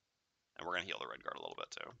turn. And we're going to heal the red guard a little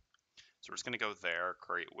bit too. So we're just going to go there,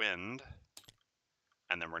 create wind,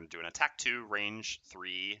 and then we're going to do an attack 2, range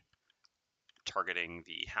 3, targeting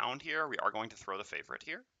the hound here. We are going to throw the favorite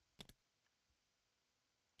here.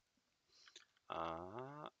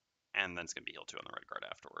 And then it's going to be heal 2 on the red guard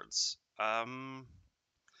afterwards. I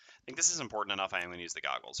think this is important enough. I am going to use the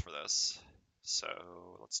goggles for this. So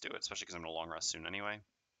let's do it, especially because I'm going to long rest soon anyway.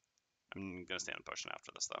 I'm going to stand and potion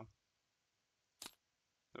after this, though.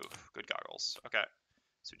 Ooh, good goggles. Okay.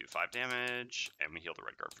 So we do 5 damage, and we heal the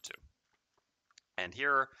red guard for 2. And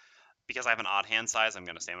here, because I have an odd hand size, I'm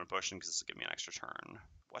going to stamina potion because this will give me an extra turn.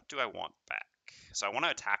 What do I want back? So I want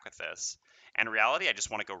to attack with this. And in reality, I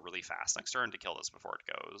just want to go really fast next turn to kill this before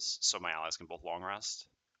it goes, so my allies can both long rest.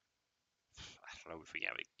 I don't know if we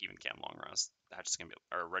even can long rest. That's just gonna be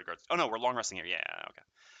our red guards. Oh no, we're long resting here. Yeah,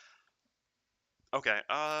 okay. Okay.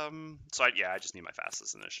 So I just need my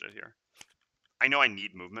fastest initiative here. I know I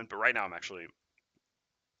need movement, but right now I'm actually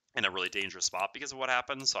in a really dangerous spot because of what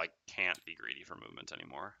happened, so I can't be greedy for movement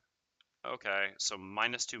anymore. Okay, so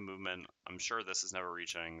 -2 movement. I'm sure this is never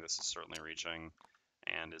reaching. This is certainly reaching.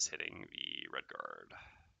 And is hitting the red guard.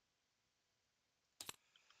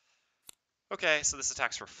 Okay, so this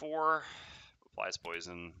attacks for 4, applies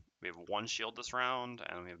poison. We have 1 shield this round,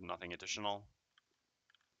 and we have nothing additional.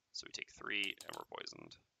 So we take 3, and we're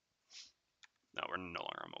poisoned. No, we're no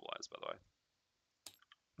longer immobilized, by the way.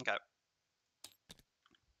 Okay.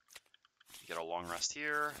 We get a long rest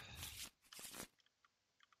here.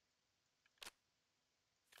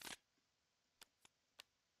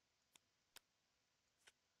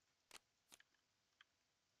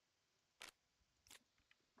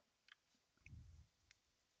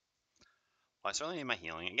 Well, I certainly need my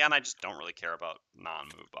healing. Again, I just don't really care about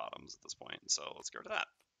non-move bottoms at this point, so let's get rid of that.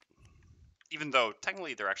 Even though,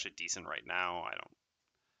 technically, they're actually decent right now,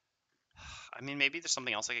 I mean, maybe there's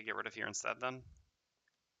something else I could get rid of here instead, then?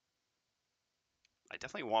 I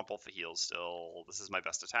definitely want both the heals still. This is my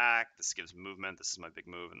best attack, this gives movement, this is my big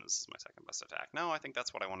move, and this is my second best attack. No, I think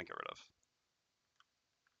that's what I want to get rid of.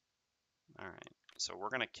 Alright, so we're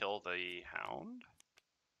going to kill the hound.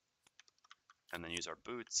 And then use our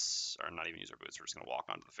boots, or not even use our boots, we're just going to walk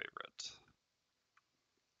onto the favorite.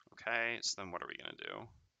 Okay, so then what are we going to do?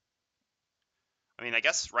 I mean, I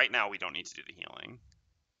guess right now we don't need to do the healing.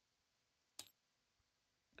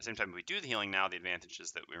 At the same time, if we do the healing now, the advantage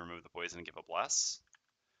is that we remove the poison and give up less.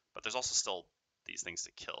 But there's also still these things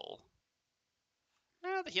to kill.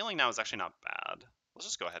 The healing now is actually not bad. Let's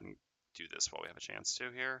just go ahead and do this while we have a chance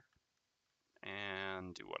to here.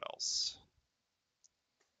 And do what else?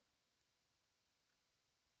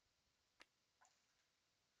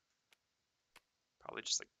 Probably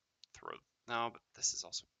just like throw... No, but this is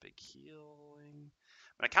also big healing.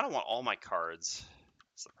 But I kind of want all my cards.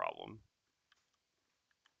 That's the problem.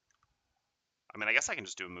 I mean, I guess I can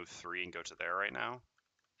just do a move 3 and go to there right now.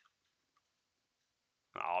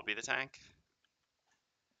 I'll be the tank.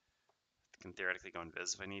 I can theoretically go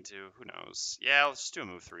invis if I need to. Who knows? Yeah, let's just do a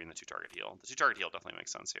move 3 and the 2 target heal. The 2 target heal definitely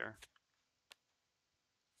makes sense here.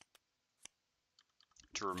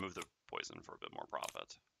 To remove the poison for a bit more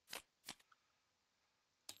profit.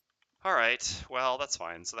 Alright, well, that's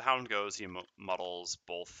fine. So the Hound goes, he muddles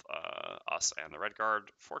both us and the Red Guard.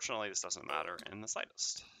 Fortunately, this doesn't matter in the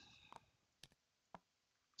slightest.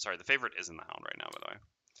 Sorry, the favorite is in the Hound right now, by the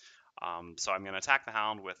way. So I'm going to attack the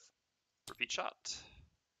Hound with Repeat Shot.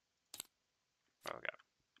 Okay.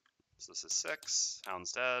 So this is 6,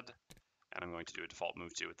 Hound's dead, and I'm going to do a default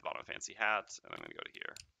move 2 with the bottom of Fancy Hat, and I'm going to go to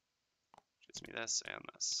here. Gives me this and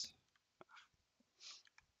this.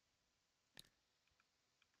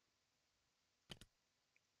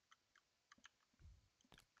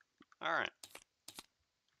 Alright.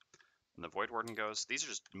 And the Voidwarden goes. These are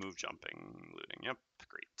just move jumping, looting. Yep,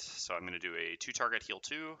 great. So I'm going to do a 2 target heal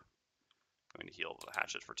 2. I'm going to heal the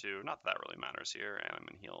Hatchet for 2. Not that that really matters here. And I'm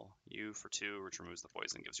going to heal you for 2, which removes the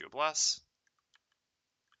poison and gives you a bless.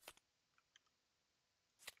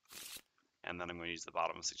 And then I'm going to use the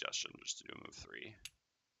bottom of Suggestion just to do a move 3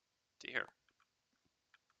 to here.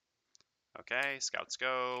 Okay, scouts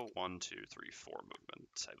go. 1, 2, 3, 4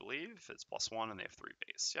 movement, I believe. It's +1 and they have 3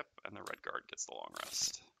 base. Yep, and the Red Guard gets the long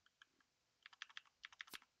rest.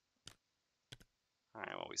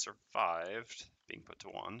 Alright, well, we survived being put to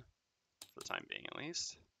 1, for the time being at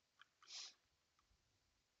least.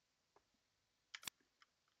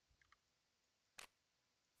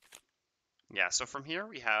 Yeah, so from here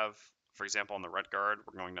we have, for example, on the Red Guard,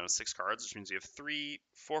 we're going down to 6 cards, which means we have 3,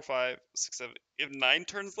 4, 5, 6, 7, we have 9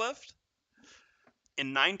 turns left.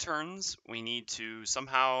 In 9 turns, we need to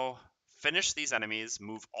somehow finish these enemies,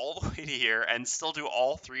 move all the way to here, and still do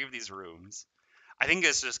all 3 of these rooms. I think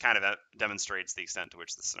this just kind of demonstrates the extent to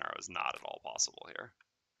which this scenario is not at all possible here.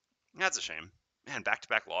 That's a shame. Man,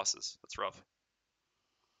 back-to-back losses. That's rough.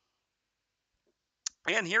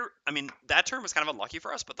 Again, here, I mean, that turn was kind of unlucky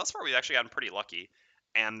for us, but thus far we've actually gotten pretty lucky.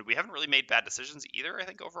 And we haven't really made bad decisions either, I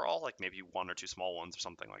think, overall. Like, maybe 1 or 2 small ones or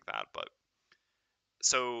something like that. But,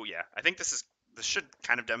 so, yeah, I think this should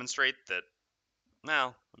kind of demonstrate that,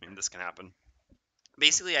 well, I mean, this can happen.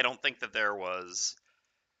 Basically, I don't think there was,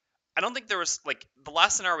 like, the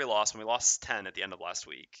last scenario we lost, when we lost 10 at the end of last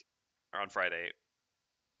week, or on Friday,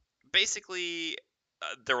 basically,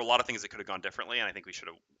 there were a lot of things that could have gone differently, and I think we should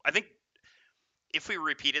have, I think if we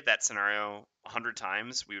repeated that scenario 100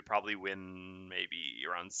 times, we would probably win maybe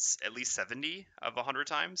around at least 70 of 100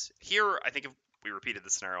 times. Here, I think if we repeated the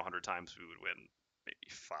scenario 100 times, we would win maybe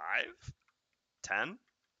 5, 10.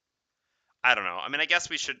 I don't know. I mean, I guess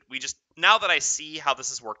we just, now that I see how this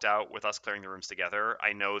has worked out with us clearing the rooms together,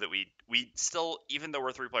 I know that we still, even though we're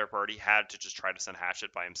a 3-player party, had to just try to send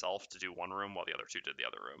Hatchet by himself to do one room while the other 2 did the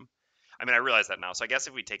other room. I mean, I realize that now. So I guess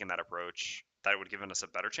if we'd taken that approach, that would have given us a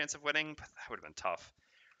better chance of winning, but that would have been tough.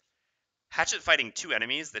 Hatchet fighting 2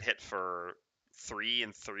 enemies that hit for 3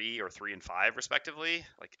 and 3 or 3 and 5 respectively,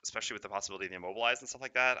 like especially with the possibility of the immobilized and stuff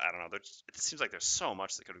like that. I don't know. It seems like there's so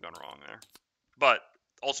much that could have gone wrong there. But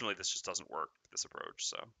ultimately, this just doesn't work, this approach.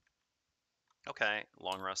 So, okay,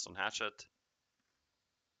 long rest on Hatchet.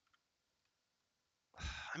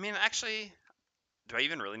 I mean, actually, do I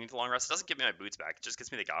even really need the long rest? It doesn't give me my boots back. It just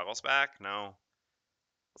gets me the goggles back. No,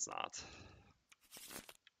 it's not.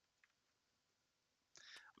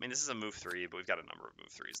 I mean, this is a move 3, but we've got a number of move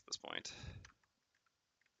 3s at this point.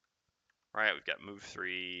 All right, we've got move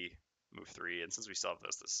 3, and since we still have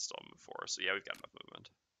this is still move 4. So yeah, we've got enough movement.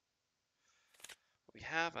 We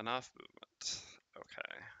have enough movement.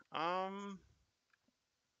 Okay. Longer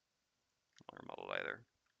muddled either.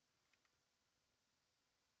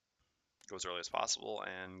 Go as early as possible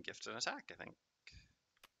and gift an attack, I think.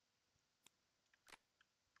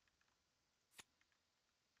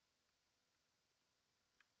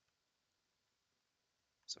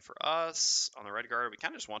 So for us, on the Red Guard, we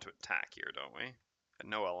kind of just want to attack here, don't we? And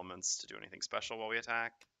no elements to do anything special while we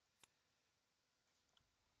attack.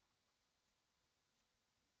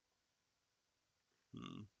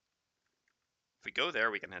 we go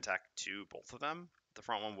there, we can attack both of them. The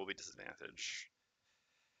front one will be disadvantage.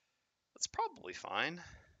 That's probably fine.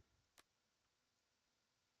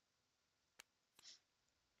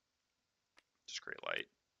 Just create light,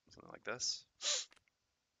 something like this.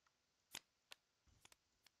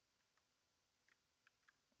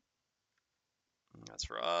 And that's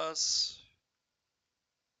for us.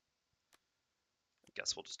 I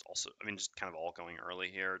guess we'll just also, just kind of all going early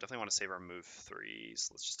here. Definitely want to save our move 3,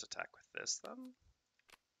 so let's just attack with this then.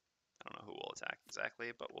 I don't know who will attack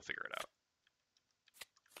exactly, but we'll figure it out.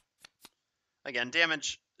 Again,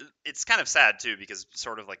 damage, it's kind of sad too, because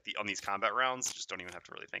sort of like on these combat rounds, just don't even have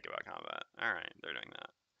to really think about combat. Alright, they're doing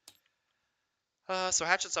that. So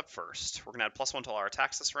Hatchet's up first. We're going to add +1 to all our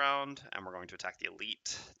attacks this round, and we're going to attack the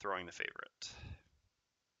elite, throwing the favorite.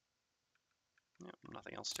 Yep,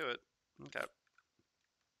 nothing else to it. Okay.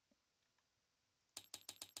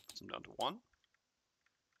 So I'm down to 1,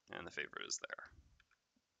 and the favorite is there.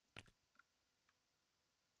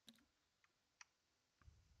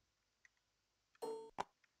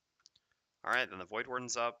 Alright, then the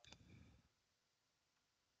Voidwarden's up.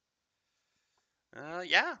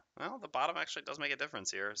 Yeah, well, the bottom actually does make a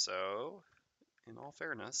difference here, so in all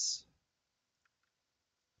fairness.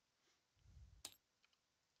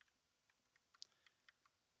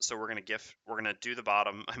 So we're gonna do the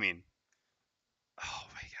bottom. Oh my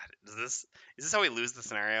god, is this how we lose the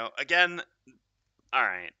scenario? Again,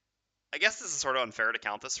 alright. I guess this is sort of unfair to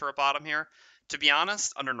count this for a bottom here. To be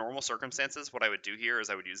honest, under normal circumstances, what I would do here is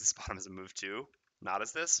I would use this bottom as a move 2, not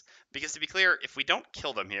as this. Because to be clear, if we don't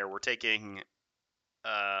kill them here, we're taking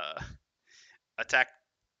attack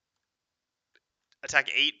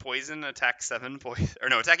 8 poison, attack 7 poison, or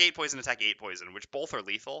no, attack 8 poison, attack 8 poison, which both are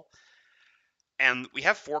lethal. And we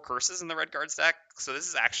have 4 curses in the red guard's deck, so this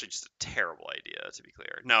is actually just a terrible idea, to be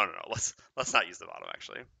clear. No. Let's not use the bottom,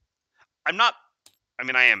 actually.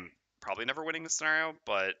 I am probably never winning this scenario,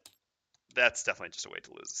 but that's definitely just a way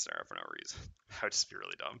to lose the scenario for no reason. That would just be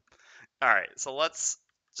really dumb. Alright, so let's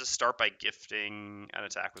just start by gifting an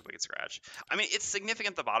attack with Wicked Scratch. It's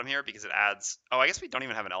significant at the bottom here because it adds... Oh, I guess we don't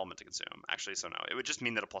even have an element to consume, actually, so no. It would just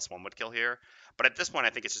mean that a +1 would kill here. But at this point,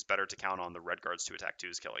 I think it's just better to count on the red guard's 2 attack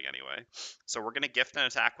 2s killing anyway. So we're going to gift an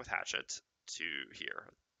attack with Hatchet to here.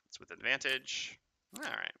 It's with advantage.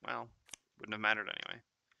 Alright, well, wouldn't have mattered anyway.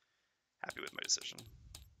 Happy with my decision.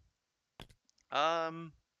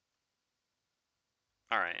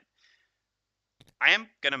 Alright. I am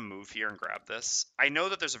going to move here and grab this. I know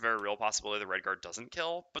that there's a very real possibility the red guard doesn't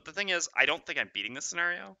kill, but the thing is, I don't think I'm beating this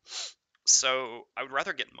scenario. So I would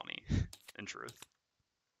rather get money, in truth.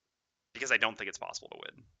 Because I don't think it's possible to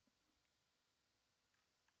win.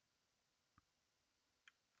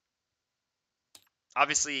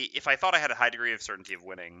 Obviously, if I thought I had a high degree of certainty of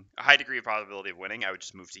winning, a high degree of probability of winning, I would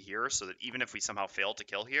just move to here so that even if we somehow failed to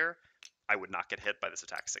kill here, I would not get hit by this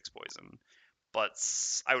attack 6 poison. But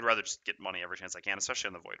I would rather just get money every chance I can, especially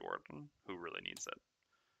on the Voidwarden, who really needs it.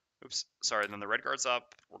 Oops, sorry, then the red guard's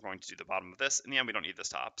up. We're going to do the bottom of this. In the end, we don't need this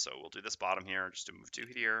top, so we'll do this bottom here just to move 2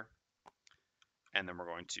 here. And then we're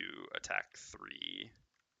going to attack 3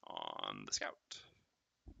 on the scout.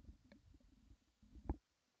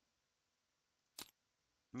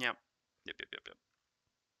 Yep.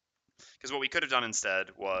 Because what we could have done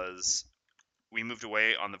instead was we moved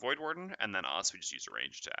away on the Voidwarden, and then we just used a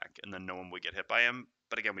range attack, and then no one would get hit by him.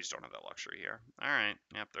 But again, we just don't have that luxury here. Alright,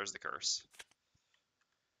 yep, there's the curse.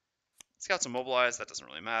 Scout's immobilized, that doesn't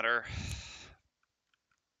really matter.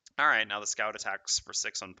 Alright, now the scout attacks for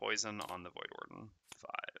 6 on poison on the Voidwarden. 5.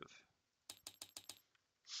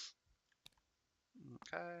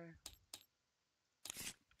 Okay.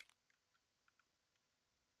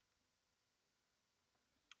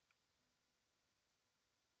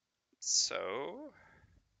 So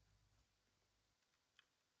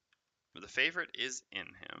the favorite is in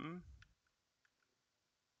him.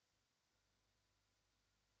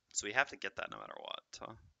 So we have to get that no matter what,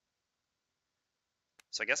 huh?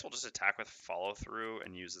 So I guess we'll just attack with follow through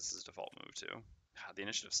and use this as default move too. God, the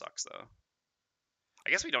initiative sucks though. I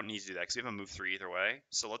guess we don't need to do that because we have a move 3 either way.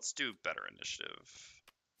 So let's do better initiative.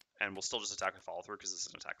 And we'll still just attack with follow through because this is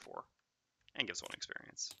an attack 4. And gives 1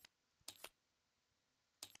 experience.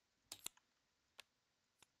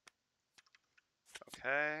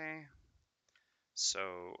 Okay. So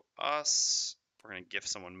we're going to gift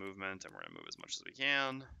someone movement and we're going to move as much as we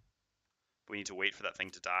can. We need to wait for that thing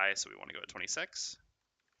to die, so we want to go to 26.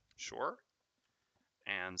 Sure.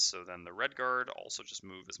 And so then the red guard also just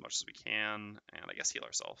move as much as we can, and I guess heal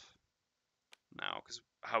ourselves now, because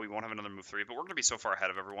we won't have another move 3, but we're going to be so far ahead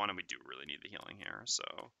of everyone, and we do really need the healing here, so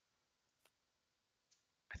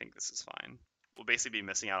I think this is fine. We'll basically be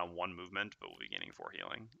missing out on 1 movement, but we'll be gaining 4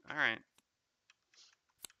 healing. All right.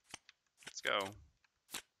 Let's go.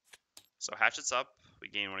 So Hatchet's up. We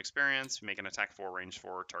gain 1 experience. We make an attack 4, range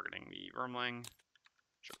 4, targeting the Vermling.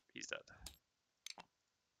 Sure, he's dead.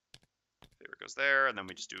 Favorite goes there, and then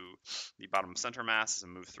we just do the bottom center mass as a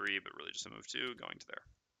move 3, but really just a move 2, going to there.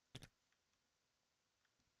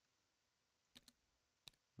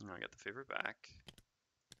 Now I get the favorite back.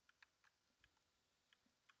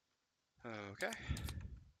 Okay.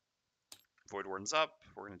 Voidwarden's up.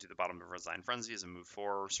 We're going to do the bottom of Resign Frenzy as a move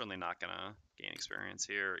 4. We're certainly not going to gain experience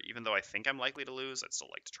here. Even though I think I'm likely to lose, I'd still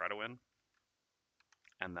like to try to win.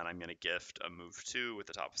 And then I'm going to gift a move 2 with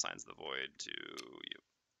the top of Signs of the Void to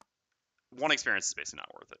you. 1 experience is basically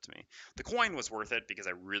not worth it to me. The coin was worth it because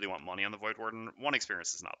I really want money on the Voidwarden. 1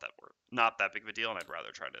 experience is not that big of a deal, and I'd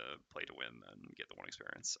rather try to play to win than get the 1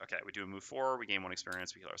 experience. Okay, we do a move 4, we gain 1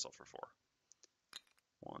 experience, we heal ourselves for 4.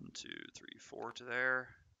 1, 2, 3, 4 to there.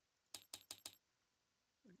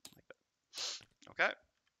 Like that. Okay.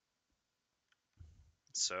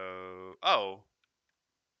 So,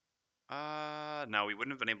 no, we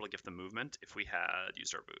wouldn't have been able to gift the movement if we had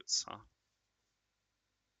used our boots, huh?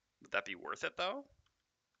 Would that be worth it, though?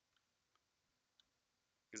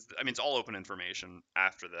 Because, I mean, it's all open information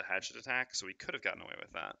after the Hatchet attack, so we could have gotten away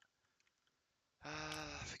with that.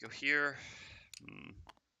 If we go here...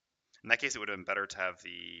 In that case, it would have been better to have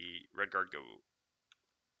the Red Guard go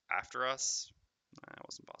after us. Nah, it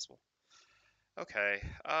wasn't possible. Okay.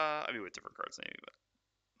 I mean, with different cards, maybe, but...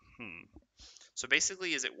 So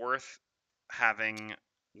basically, is it worth having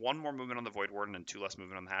 1 more movement on the Voidwarden and 2 less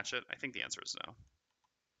movement on the Hatchet? I think the answer is no.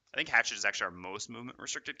 I think Hatchet is actually our most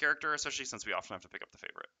movement-restricted character, especially since we often have to pick up the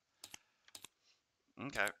favorite.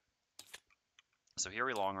 Okay. So here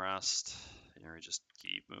we long rest. Here we just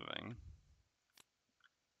keep moving.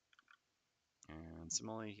 And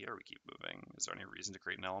similarly, here we keep moving. Is there any reason to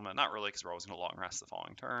create an element? Not really, because we're always going to long rest the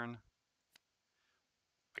following turn.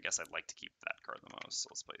 I guess I'd like to keep that card the most, so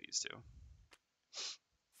let's play these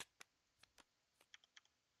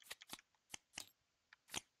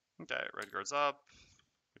 2. Okay, Red Guard's up.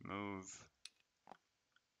 We move.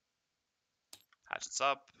 Hatchet's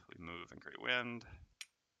up. We move and create wind.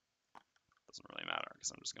 Doesn't really matter,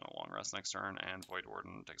 because I'm just going to long rest next turn, and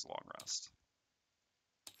Voidwarden takes a long rest.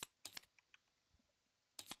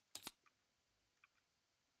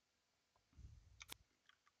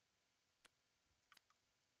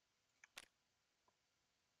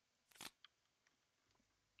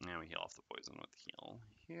 And we heal off the poison with the heal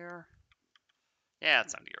here. Yeah,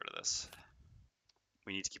 it's time to get rid of this.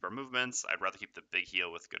 We need to keep our movements. I'd rather keep the big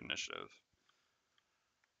heal with good initiative.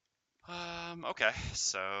 Okay,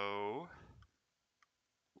 so...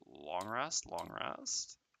 Long rest, long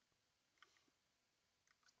rest.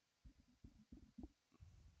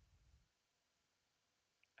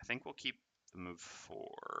 I think we'll keep the move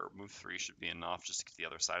 4. Move 3 should be enough just to get the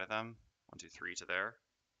other side of them. 1, 2, 3 to there.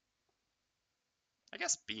 I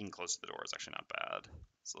guess being close to the door is actually not bad.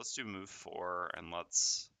 So let's do move 4, and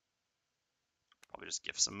let's probably just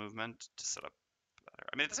gift some movement to set up better.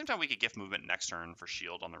 I mean, at the same time, we could gift movement next turn for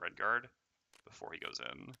shield on the Red Guard before he goes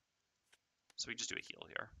in. So we just do a heal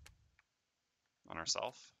here on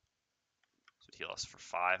ourselves. So heal us for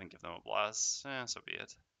 5 and give them a bless. So be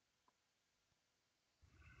it.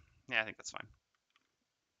 Yeah, I think that's fine.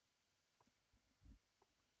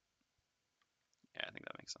 Yeah, I think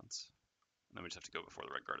that makes sense. And then we just have to go before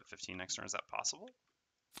the Red Guard at 15 next turn. Is that possible?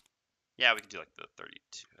 Yeah, we could do like the 32.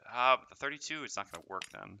 But the 32, it's not going to work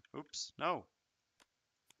then. Oops, no.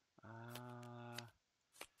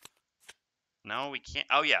 No, we can't.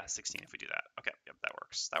 Oh, yeah, 16 if we do that. Okay, yep, that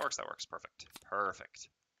works. That works, that works. Perfect. Perfect.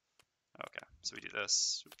 Okay, so we do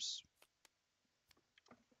this. Oops.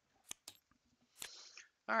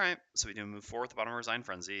 All right, so we do move 4 at the bottom of Resign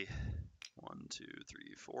Frenzy. 1, 2,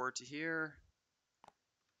 3, 4 to here.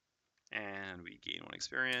 And we gain 1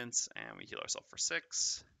 experience, and we heal ourselves for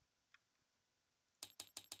 6.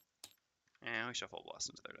 And we shuffle Bless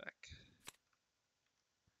into their deck.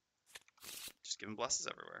 Just give them blesses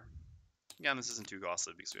everywhere. Again, this isn't too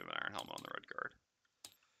costly because we have an Iron Helmet on the Red Guard.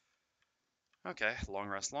 Okay, long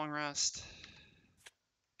rest, long rest.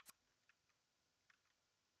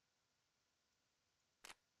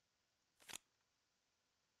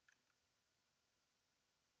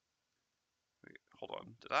 Wait, hold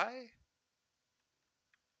on, did I?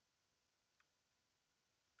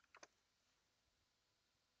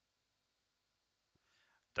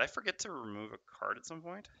 Did I forget to remove a card at some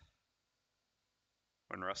point?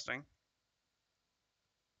 When resting?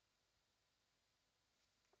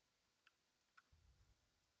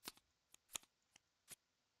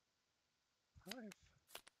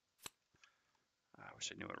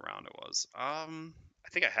 wish I knew what round it was. I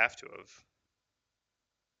think I have to have.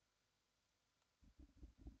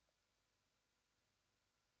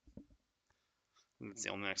 That's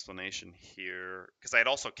the only explanation here, because I had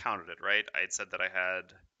also counted it, right? I had said that I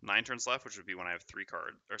had 9 turns left, which would be when I have 3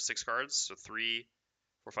 cards or 6 cards. So 3,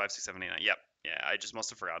 4, 5, 6, 7, 8, 9. Yep. Yeah, I just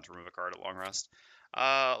must have forgotten to remove a card at long rest.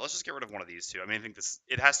 Let's just get rid of one of these two. I mean, I think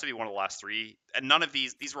it has to be one of the last 3, and none of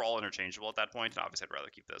these were all interchangeable at that point. And obviously, I'd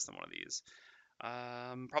rather keep this than one of these.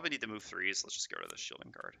 Probably need to move 3, so let's just get rid of this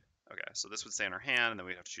shielding card. Okay, so this would stay in our hand, and then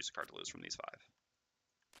we'd have to choose a card to lose from these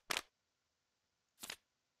 5.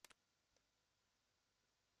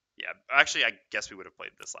 Yeah, actually, I guess we would have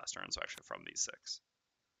played this last turn, so actually from these 6.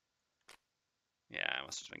 Yeah, I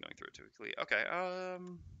must have just been going through it too quickly. Okay,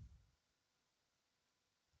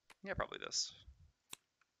 yeah, probably this.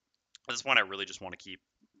 At this point, I really just want to keep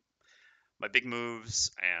my big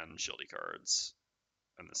moves and shieldy cards.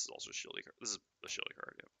 And this is also shieldy card. This is the shieldy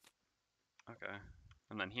card, yeah. Okay.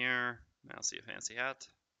 And then here, now see a fancy hat.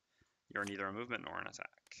 You're neither a movement nor an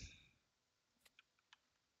attack.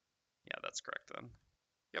 Yeah, that's correct then.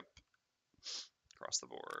 Yep. Across the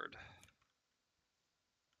board.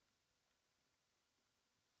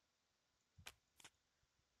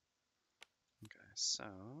 Okay, so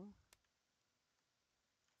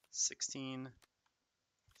 16,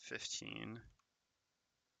 15.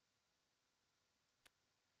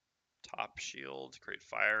 Top shield, create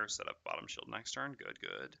fire, set up bottom shield next turn. Good,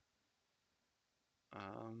 good.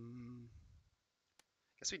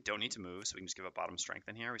 Guess we don't need to move, so we can just give up bottom strength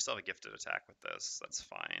in here. We still have a gifted attack with this. That's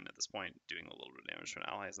fine. At this point, doing a little bit of damage to an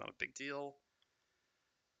ally is not a big deal.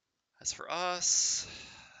 As for us,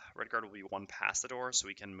 red guard will be 1 past the door, so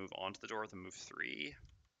we can move onto the door with a move 3.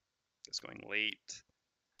 Just going late,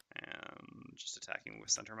 and just attacking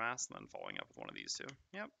with center mass, and then following up with one of these two.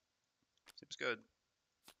 Yep, seems good.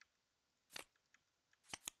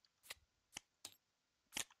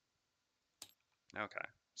 Okay,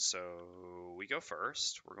 so we go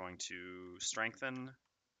first. We're going to strengthen,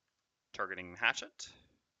 targeting Hatchet.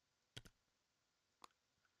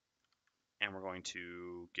 And we're going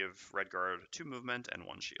to give red guard 2 movement and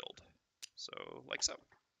 1 shield. So, like so.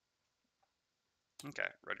 Okay,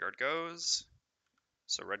 red guard goes.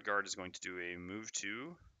 So red guard is going to do a move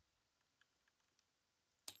 2.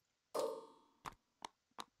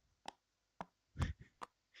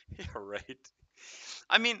 Yeah, right.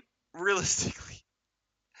 I mean, realistically,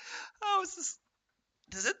 how is this?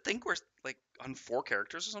 Does it think we're like on 4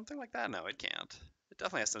 characters or something like that? No, it can't. It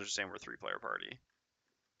definitely has to understand we're a 3-player party.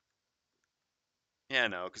 Yeah,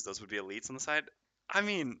 no, because those would be elites on the side. I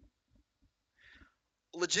mean,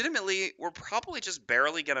 legitimately, we're probably just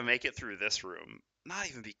barely gonna make it through this room. Not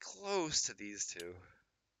even be close to these two.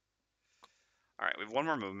 All right, we have 1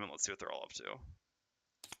 more movement. Let's see what they're all up to.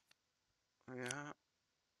 Yeah.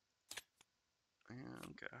 Yeah,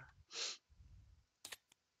 okay.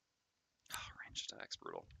 Oh, range attacks,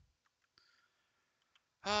 brutal.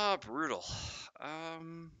 Ah, brutal.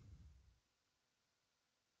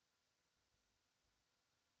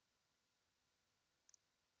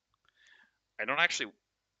 I don't actually.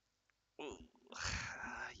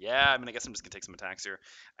 Yeah, I mean, I guess I'm just gonna take some attacks here.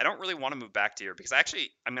 I don't really want to move back to here because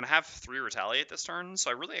I'm gonna have 3 retaliate this turn, so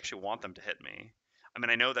I really actually want them to hit me. I mean,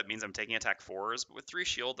 I know that means I'm taking attack 4s, but with 3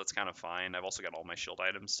 shield, that's kind of fine. I've also got all my shield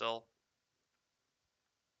items still.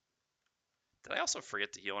 Did I also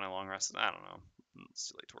forget to heal when I long rested? I don't know. It's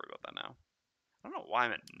too late to worry about that now. I don't know why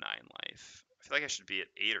I'm at 9 life. I feel like I should be at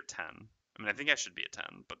 8 or 10. I mean, I think I should be at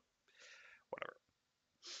 10, but whatever.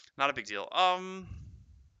 Not a big deal. Oh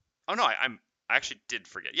no, I actually did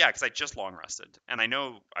forget. Yeah, because I just long rested, and I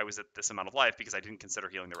know I was at this amount of life because I didn't consider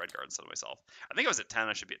healing the red guard instead of myself. I think I was at 10.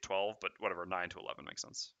 I should be at 12, but whatever. 9 to 11 makes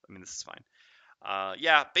sense. I mean, this is fine.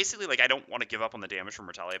 Yeah, basically, like I don't want to give up on the damage from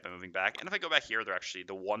retaliate by moving back. And if I go back here, they're actually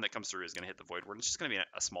the one that comes through is going to hit the Voidwarden. It's just going to be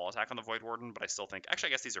a small attack on the Voidwarden, but I still think actually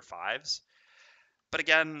I guess these are 5s. But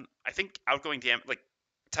again, I think outgoing damage like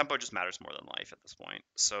tempo just matters more than life at this point.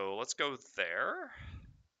 So let's go there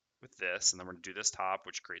with this, and then we're going to do this top,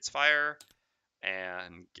 which creates fire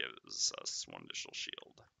and gives us 1 additional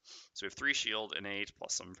shield. So we have 3 shield innate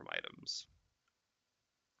plus some from items.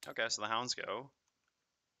 Okay, so the hounds go.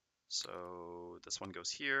 So this one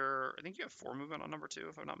goes here. I think you have 4 movement on number 2,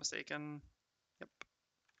 if I'm not mistaken. Yep.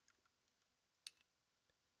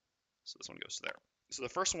 So this one goes to there. So the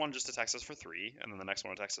first one just attacks us for 3, and then the next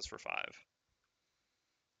one attacks us for 5.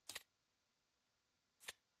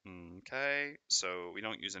 Okay, so we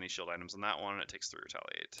don't use any shield items on that one. It takes 3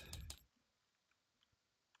 retaliate.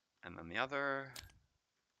 And then the other,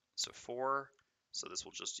 so 4. So this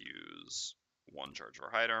will just use 1 charge of our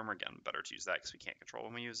hide armor. Again, better to use that because we can't control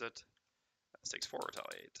when we use it. This takes 4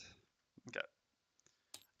 retaliate. Okay.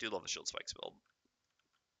 Do love the shield spikes build.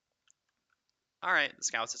 Alright, the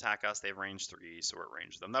scouts attack us. They have range 3, so we're at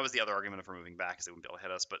range of them. That was the other argument for moving back, because they wouldn't be able to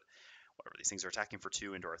hit us, but whatever. These things are attacking for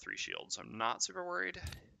 2 into our 3 shields, so I'm not super worried.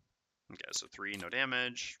 Okay, so 3, no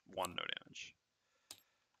damage. 1, no damage.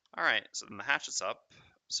 Alright, so then the hatchet's up.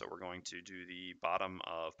 So we're going to do the bottom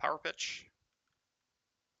of Power Pitch.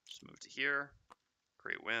 Just move to here.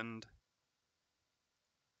 Great Wind.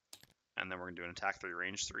 And then we're going to do an attack 3,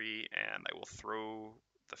 range 3, and I will throw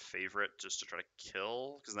the favorite just to try to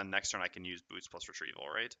kill, because then next turn I can use boots plus retrieval,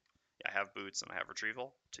 right? Yeah, I have boots and I have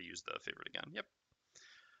retrieval to use the favorite again. Yep.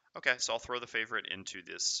 Okay, so I'll throw the favorite into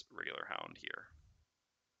this regular hound here.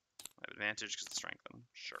 I have advantage because it's strengthened.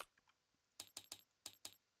 Sure.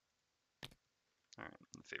 Alright,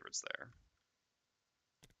 the favorite's there.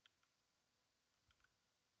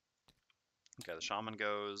 Okay, the shaman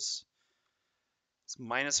goes. It's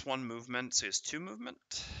 -1 movement, so he has 2 movement.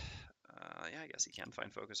 Yeah, I guess he can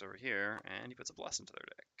find focus over here, and he puts a bless into their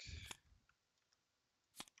deck.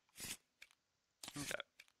 Okay.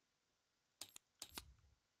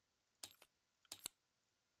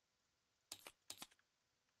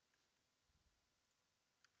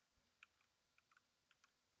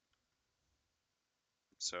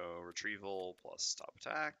 So retrieval plus top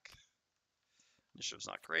attack. Initiative's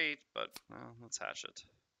not great, but well, let's Hatchet.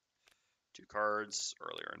 2 cards,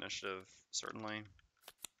 earlier initiative, certainly.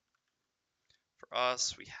 For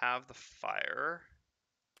us, we have the fire.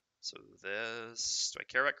 So this, do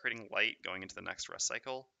I care about creating light going into the next rest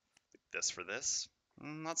cycle? This for this?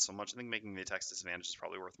 Not so much. I think making the attacks disadvantage is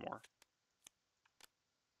probably worth more.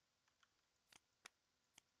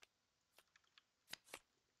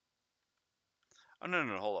 Oh,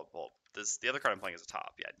 no, hold up. The other card I'm playing is a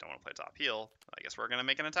top. Yeah, I don't want to play top heal. I guess we're going to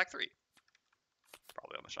make an attack 3.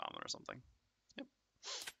 Probably on the shaman or something. Yep.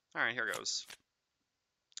 Alright, here goes.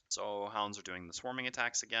 So hounds are doing the swarming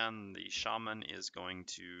attacks again. The shaman is going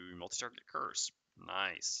to multi-target curse.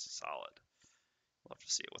 Nice. Solid. We'll have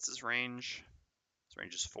to see it. What's his range? His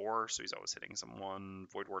range is 4, so he's always hitting someone.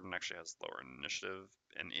 Voidwarden actually has lower initiative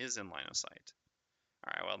and is in line of sight.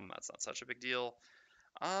 Alright, well, then that's not such a big deal.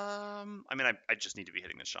 I mean, I just need to be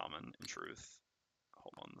hitting the shaman, in truth.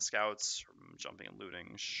 Hold on, the scouts, jumping and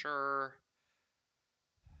looting, sure.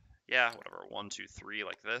 Yeah, whatever, 1, 2, 3,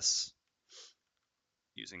 like this.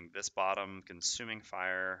 Using this bottom, consuming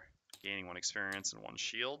fire, gaining 1 experience and 1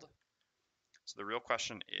 shield. So the real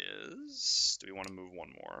question is, do we want to move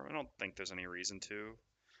 1 more? I don't think there's any reason to.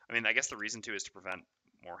 I mean, I guess the reason to is to prevent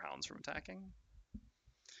more hounds from attacking.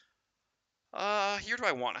 Here do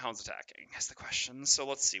I want hounds attacking, is the question. So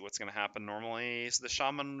let's see what's going to happen normally. So the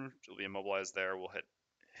shaman will be immobilized there. We'll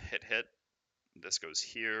hit. This goes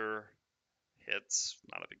here. Hits,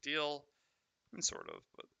 not a big deal. I mean, sort of,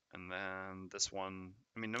 but. And then this one,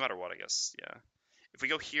 I mean, no matter what, I guess, yeah. If we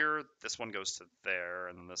go here, this one goes to there,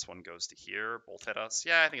 and then this one goes to here. Both hit us.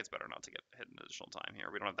 Yeah, I think it's better not to get hit an additional time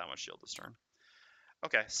here. We don't have that much shield this turn.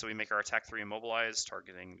 Okay, so we make our attack 3 immobilized,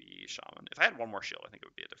 targeting the shaman. If I had 1 more shield, I think it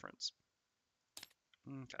would be a difference.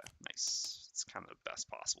 Okay, nice. It's kind of the best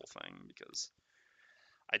possible thing, because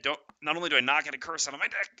I don't, not only do I not get a curse out of my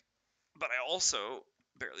deck, but I also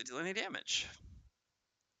barely deal any damage.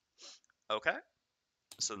 Okay.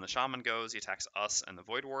 So then the shaman goes, he attacks us and the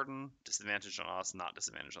Voidwarden. Disadvantage on us, not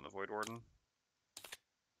disadvantage on the Voidwarden.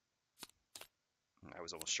 I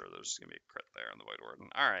was almost sure there was going to be a crit there on the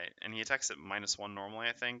Voidwarden. Alright, and he attacks at -1 normally,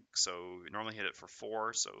 I think. So we normally hit it for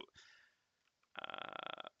 4, so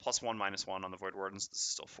 +1, -1 on the Voidwardens. This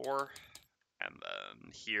is still 4. And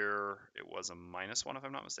then here it was a -1, if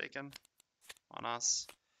I'm not mistaken, on us.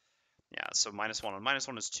 Yeah, so -1 on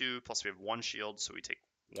 -1 is 2, plus we have 1 shield, so we take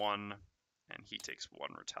 1. And he takes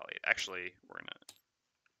 1 retaliate. Actually, we're gonna,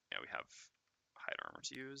 yeah, we have hide armor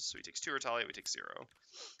to use. So he takes 2 retaliate, we take 0.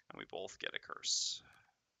 And we both get a curse.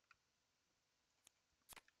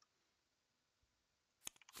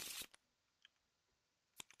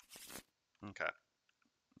 Okay.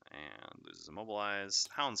 And loses immobilize.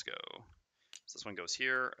 Hounds go. So this one goes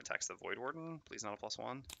here, attacks the Voidwarden. Please not a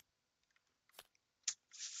 +1.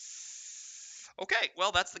 Okay,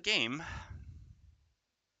 well, that's the game.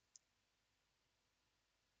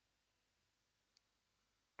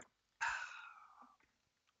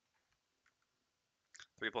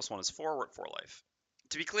 3 + 1 is 4. We're at 4 life.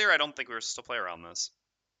 To be clear, I don't think we were supposed to play around this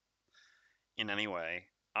in any way.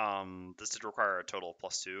 This did require a total of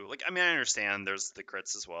 +2. Like, I mean, I understand there's the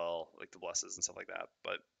crits as well, like the blesses and stuff like that.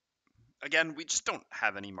 But again, we just don't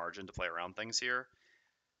have any margin to play around things here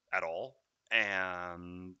at all.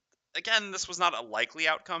 And again, this was not a likely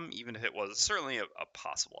outcome, even if it was certainly a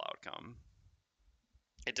possible outcome.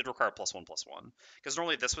 It did require +1/+1 because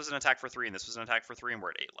normally this was an attack for 3 and this was an attack for 3 and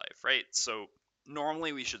we're at 8 life, right? So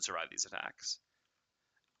normally we should survive these attacks.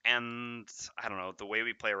 And I don't know, the way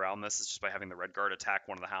we play around this is just by having the red guard attack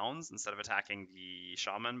one of the hounds instead of attacking the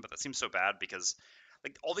shaman, but that seems so bad because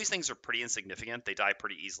like all these things are pretty insignificant. They die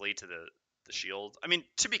pretty easily to the shield. I mean,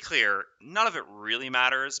 to be clear, none of it really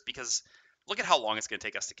matters because look at how long it's going to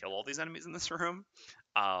take us to kill all these enemies in this room.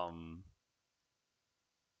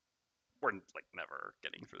 We're like never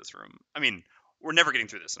getting through this room. I mean, we're never getting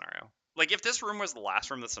through this scenario. Like if this room was the last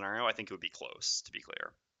room of the scenario, I think it would be close, to be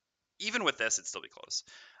clear. Even with this, it'd still be close.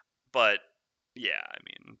 But yeah, I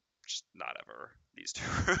mean, just not ever. These two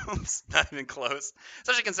rooms, not even close.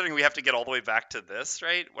 Especially considering we have to get all the way back to this,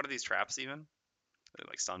 right? What are these traps even? They're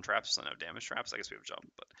like stun traps, so no damage traps. I guess we have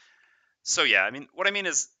jump, but so yeah. I mean, what I mean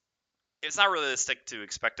is, it's not realistic to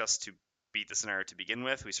expect us to beat the scenario to begin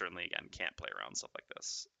with. We certainly again can't play around stuff like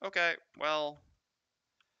this. Okay, well,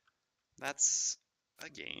 that's a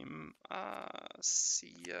game.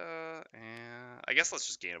 See ya. And I guess let's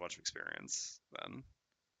just gain a bunch of experience then.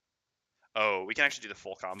 Oh, we can actually do the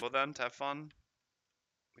full combo then to have fun.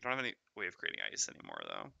 We don't have any way of creating ice anymore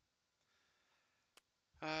though.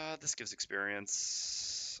 This gives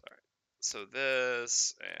experience. All right. So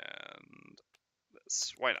this and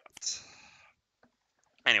this. Why not?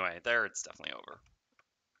 Anyway, there it's definitely over.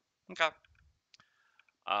 Okay.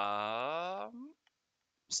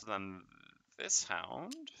 So then this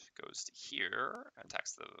hound goes to here,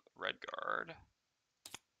 attacks the red guard.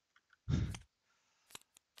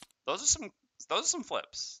 Those are some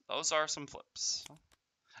flips. Those are some flips.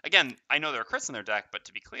 Again, I know there are crits in their deck, but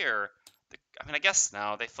to be clear, I mean, I guess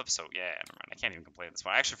now they flip. So yeah, never mind. I can't even complain at this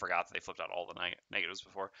point. I actually forgot that they flipped out all the negatives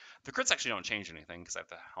before. The crits actually don't change anything because I have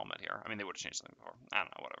the helmet here. I mean, they would have changed something before. I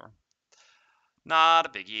don't know. Whatever. Not a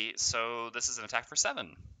biggie. So this is an attack for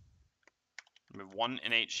 7. We have 1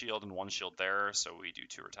 innate shield and 1 shield there, so we do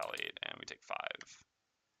 2 retaliate and we take 5.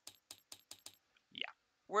 Yeah,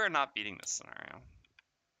 we're not beating this scenario.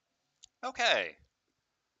 Okay.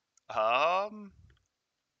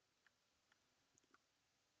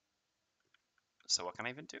 So what can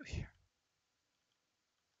I even do here?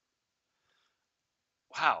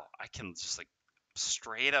 Wow, I can just like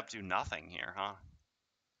straight up do nothing here, huh?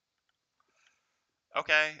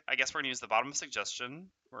 Okay, I guess we're gonna use the bottom of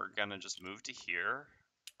suggestion. We're gonna just move to here.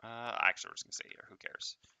 Actually, we're just gonna stay here. Who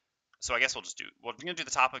cares? So I guess we're gonna do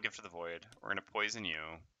the top of Gift of the Void. We're gonna poison you.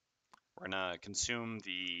 We're gonna consume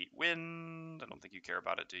the wind. I don't think you care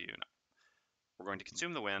about it, do you? No. We're going to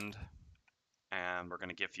consume the wind, and we're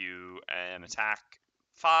gonna give you an attack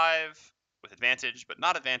 5 with advantage, but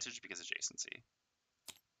not advantage because adjacency.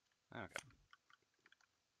 Okay.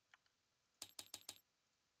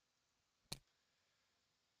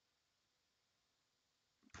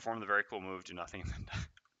 Perform the very cool move, do nothing, and then die.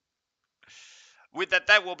 With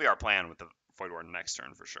that will be our plan with the Voidwarden next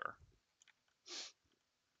turn for sure.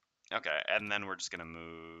 Okay, and then we're just gonna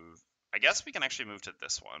move. I guess we can actually move to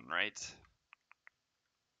this one, right?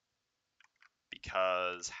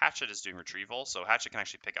 Because Hatchet is doing retrieval, so Hatchet can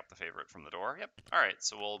actually pick up the favorite from the door. Yep. All right,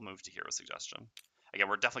 so we'll move to Hero Suggestion. Again,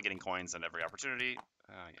 we're definitely getting coins at every opportunity.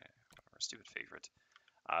 Yeah, whatever. Stupid favorite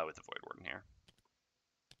with the Voidwarden here.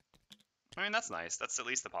 I mean, that's nice. That's at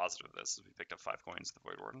least the positive of this. Is we picked up 5 coins with the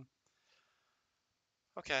Voidwarden.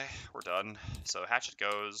 Okay, we're done. So Hatchet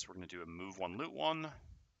goes. We're going to do a move 1, loot 1,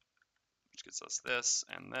 which gets us this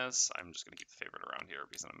and this. I'm just going to keep the favorite around here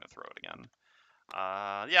because then I'm going to throw it again.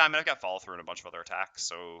 Yeah, I mean, I've got follow through and a bunch of other attacks.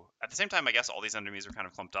 So at the same time, I guess all these enemies are kind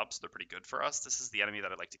of clumped up, so they're pretty good for us. This is the enemy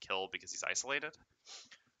that I'd like to kill because he's isolated.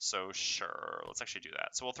 So sure, let's actually do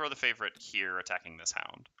that. So we'll throw the favorite here, attacking this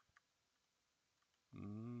hound.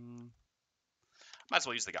 Might as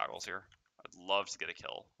well use the goggles here. I'd love to get a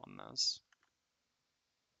kill on those.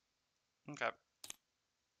 Okay.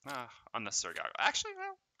 Unnecessary goggles. Actually,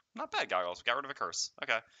 well, not bad goggles. We got rid of a curse.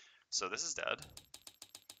 Okay. So this is dead.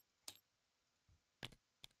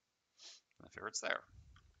 And the favorite's there.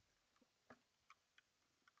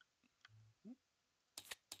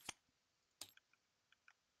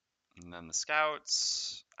 And then the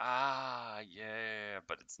scouts. Yeah,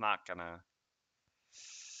 but it's not gonna.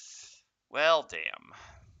 Well, damn.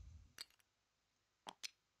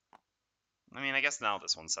 I mean, I guess now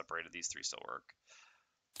this one's separated. These 3 still work.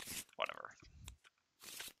 Whatever.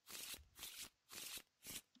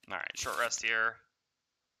 Alright, short rest here.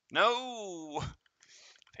 No!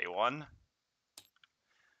 Pay 1.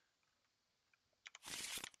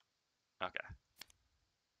 Okay.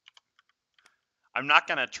 I'm not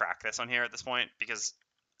going to track this on here at this point because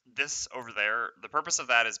this over there, the purpose of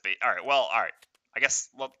that is... Alright, I guess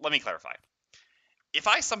let me clarify. if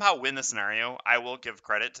I somehow win the scenario, I will give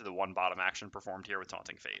credit to the one bottom action performed here with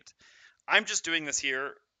Taunting Fate. I'm just doing this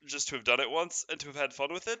here just to have done it once and to have had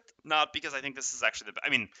fun with it, not because I think this is actually I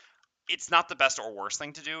mean, it's not the best or worst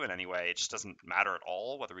thing to do in any way. It just doesn't matter at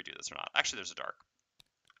all whether we do this or not. Actually, there's a dark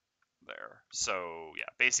there. So, yeah,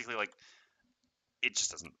 basically, like, it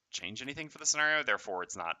just doesn't change anything for the scenario. Therefore,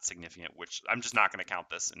 it's not significant, which I'm just not going to count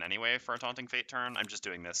this in any way for a Taunting Fate turn. I'm just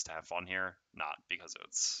doing this to have fun here, not because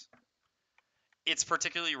it's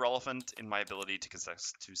particularly relevant in my ability to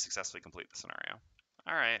successfully complete the scenario.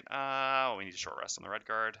 All right, well, we need a short rest on the red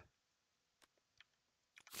guard.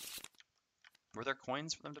 Were there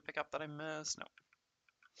coins for them to pick up that I missed? No.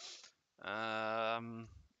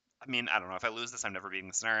 I mean, I don't know. If I lose this, I'm never beating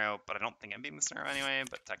the scenario, but I don't think I'm beating the scenario anyway,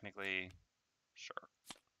 but technically, sure.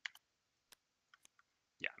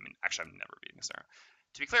 Yeah, I mean, actually, I'm never beating the scenario.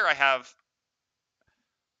 To be clear, I have...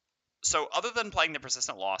 So other than playing the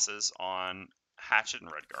persistent losses on Hatchet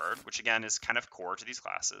and Redguard, which again is kind of core to these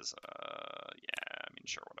classes, yeah, I mean,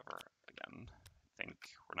 sure, whatever. Again, I think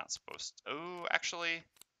we're not supposed to... Oh, actually...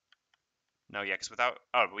 No, yeah, because without...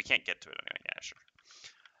 Oh, but we can't get to it anyway. Yeah, sure.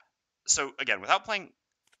 So again, without playing...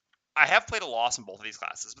 I have played a loss in both of these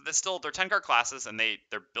classes, but they're 10 card classes, and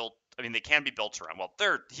they're built. I mean, they can be built around. Well,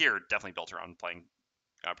 they're here definitely built around playing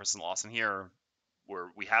persistent loss, and here where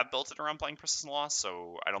we have built it around playing persistent loss,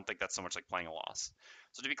 so I don't think that's so much like playing a loss.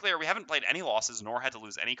 So to be clear, we haven't played any losses nor had to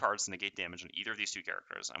lose any cards to negate damage on either of these two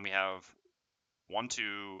characters, and we have 1,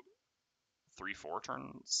 2, 3, 4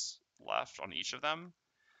 turns left on each of them,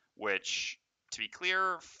 which, to be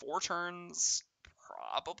clear, 4 turns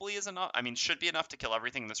probably is enough. I mean, should be enough to kill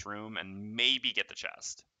everything in this room and maybe get the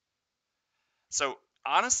chest. So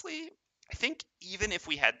honestly, I think even if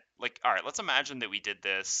we had like, all right, let's imagine that we did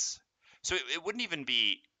this. So it wouldn't even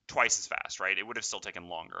be twice as fast, right? It would have still taken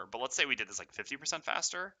longer. But let's say we did this like 50%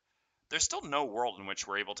 faster. There's still no world in which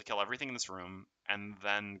we're able to kill everything in this room and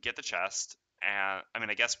then get the chest. And I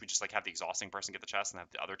mean, I guess we just like have the exhausting person get the chest and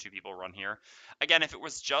have the other 2 people run here. Again, if it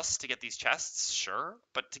was just to get these chests, sure.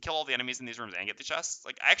 But to kill all the enemies in these rooms and get the chests,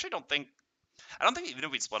 like I actually don't think even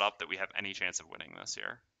if we split up that we have any chance of winning this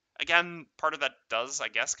here. Again, part of that does, I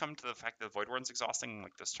guess, come to the fact that Voidwarden's exhausting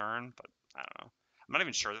like this turn, but I don't know. I'm not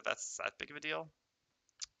even sure that that's that big of a deal.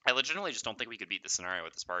 I legitimately just don't think we could beat this scenario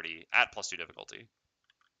with this party at +2 difficulty.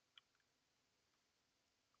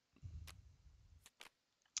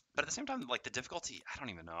 But at the same time, like the difficulty, I don't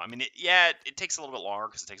even know. I mean, it takes a little bit longer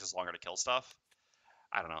because it takes us longer to kill stuff.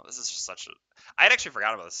 I don't know. This is just such a... I had actually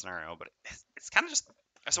forgot about this scenario, but it's kind of just...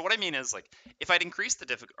 So what I mean is, like, if I'd increase the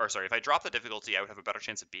if I drop the difficulty, I would have a better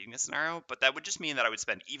chance of beating this scenario, but that would just mean that I would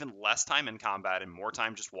spend even less time in combat and more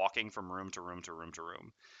time just walking from room to room to room to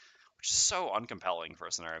room, which is so uncompelling for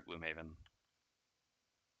a scenario of Gloomhaven.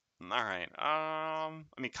 All right. I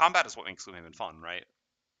mean, combat is what makes Gloomhaven fun, right?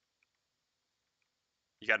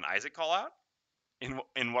 You got an Isaac call out?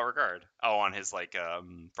 In what regard? Oh, on his, like,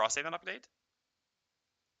 Frosthaven update?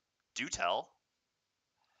 Do tell.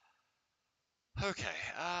 Okay,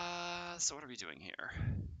 so what are we doing here?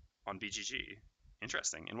 On BGG.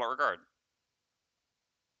 Interesting. In what regard?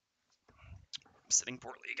 I'm sitting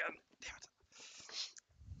poorly again. Damn it.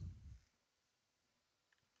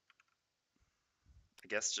 I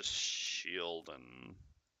guess just shield and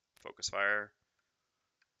focus fire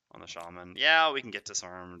on the shaman. Yeah, we can get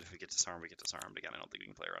disarmed. If we get disarmed, we get disarmed. Again, I don't think we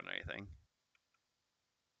can play around anything.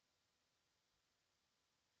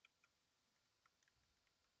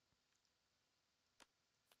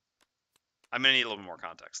 I'm going to need a little bit more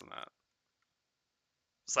context than that.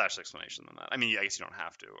 / explanation than that. I mean, I guess you don't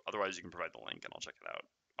have to. Otherwise, you can provide the link and I'll check it out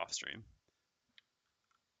off stream.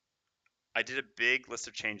 I did a big list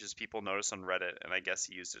of changes people noticed on Reddit, and I guess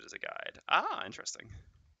he used it as a guide. Ah, interesting.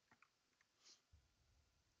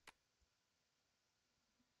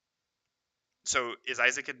 So is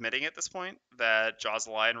Isaac admitting at this point that Jaws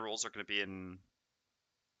the Lion rules are going to be in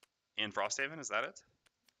Frosthaven? Is that it?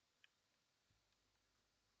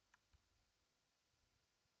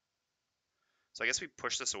 So I guess we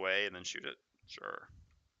push this away and then shoot it. Sure.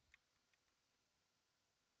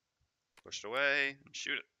 Push it away and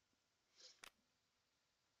shoot it.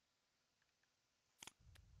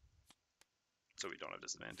 So we don't have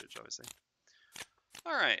disadvantage, obviously.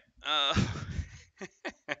 All right. I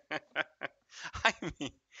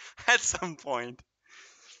mean, at some point.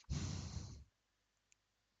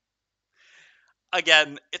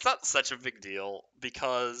 Again, it's not such a big deal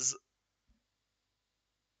because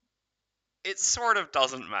it sort of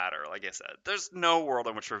doesn't matter, like I said. There's no world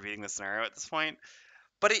in which we're beating the scenario at this point.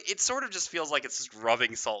 But it sort of just feels like it's just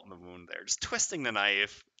rubbing salt in the wound there. Just twisting the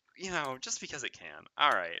knife, just because it can. All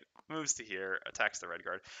right. Moves to here, attacks the red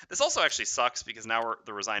guard. This also actually sucks because now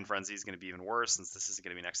the Resign Frenzy is going to be even worse since this isn't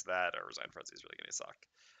going to be next to that. Our Resign Frenzy is really going to suck.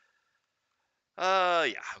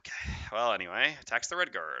 Yeah, okay. Well, anyway, attacks the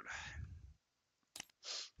red guard.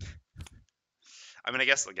 I mean, I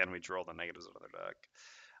guess, again, we draw the negatives of other deck.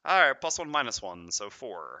 Alright, +1, -1, so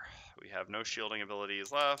 4. We have no shielding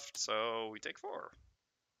abilities left, so we take 4.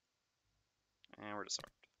 And we're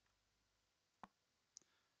disarmed.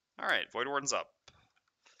 Alright, Voidwarden's up.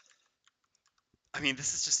 I mean,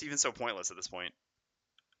 this is just even so pointless at this point.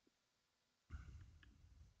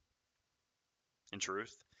 In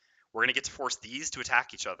truth. We're going to get to force these to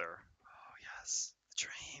attack each other. Oh, yes. The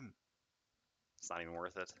dream. It's not even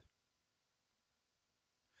worth it.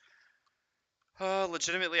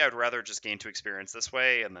 Legitimately, I would rather just gain 2 experience this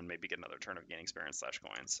way, and then maybe get another turn of gaining experience /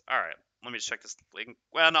 coins. Alright, let me just check this link.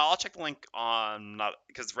 Well, no, I'll check the link on, not,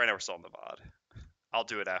 because right now we're still on the VOD. I'll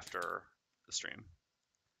do it after the stream.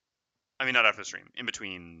 I mean, not after the stream, in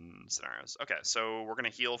between scenarios. Okay, so we're going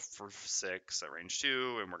to heal for 6 at range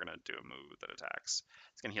 2, and we're going to do a move that attacks.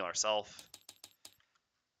 It's going to heal ourselves,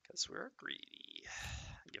 because we're greedy.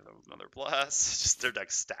 Give them another bless. Just their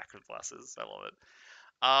deck's stacked with blesses. I love it.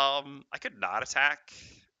 I could not attack,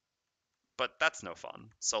 but that's no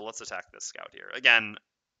fun. So let's attack this scout here. Again,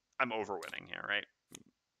 I'm overwinning here, right?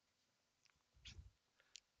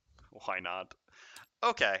 Why not?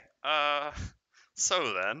 Okay,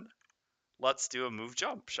 so then, let's do a move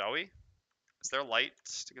jump, shall we? Is there light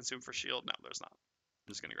to consume for shield? No, there's not.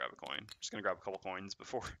 I'm just gonna grab a coin. I'm just gonna grab a couple coins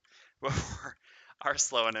before our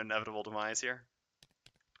slow and inevitable demise here.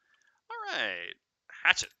 Alright,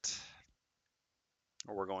 Hatchet.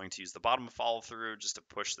 We're going to use the bottom of follow through just to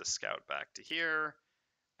push the scout back to here,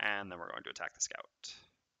 and then we're going to attack the scout.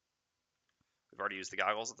 We've already used the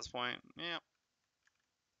goggles at this point. Yeah.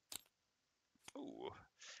 Ooh.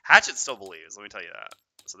 Hatchet still believes, let me tell you that.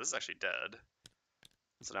 So this is actually dead.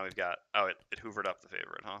 So now we've got, oh, it hoovered up the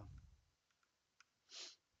favorite, huh?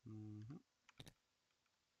 Mm-hmm.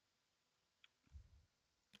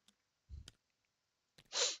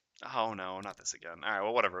 Oh no, not this again. Alright,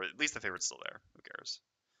 well whatever. At least the favorite's still there. Who cares?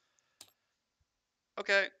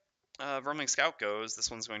 Okay. Vermling Scout goes.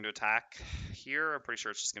 This one's going to attack here. I'm pretty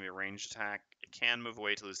sure it's just going to be a ranged attack. It can move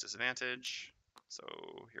away to lose disadvantage. So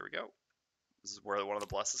here we go. This is where one of the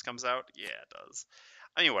blesses comes out. Yeah, it does.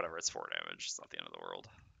 I mean, whatever. It's 4 damage. It's not the end of the world.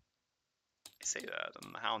 I say that,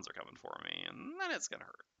 and the hounds are coming for me, and then it's gonna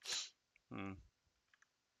hurt.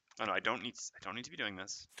 Oh no, I don't need to be doing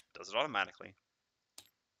this. It does it automatically.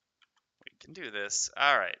 We can do this.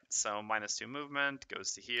 All right. So -2 movement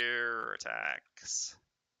goes to here. Attacks.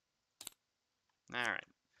 All right.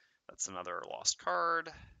 That's another lost card.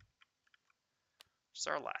 Which is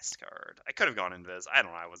our last card. I could have gone invis. I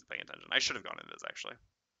don't know. I wasn't paying attention. I should have gone invis actually.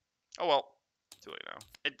 Oh well. Too late now.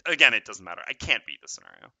 Again, it doesn't matter. I can't beat this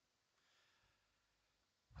scenario.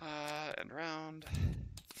 End round.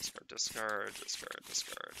 Discard, discard, discard,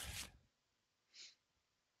 discard.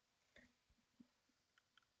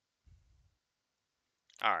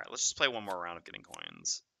 Alright, let's just play one more round of getting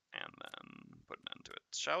coins, and then put an end to it,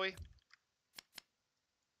 shall we?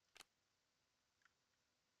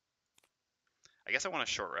 I guess I want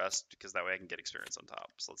a short rest, because that way I can get experience on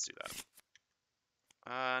top, so let's do that.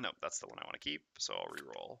 No, that's the one I want to keep, so I'll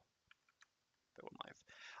reroll. Pay 1 life.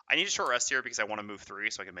 I need a short rest here because I want to move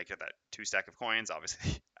 3 so I can make it that 2 stack of coins,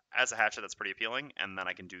 obviously. As a Hatchet, that's pretty appealing, and then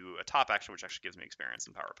I can do a top action, which actually gives me experience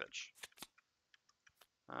in Power Pitch.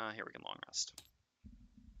 Here we can long rest.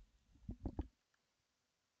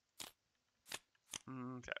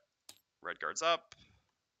 Okay. Red guard's up.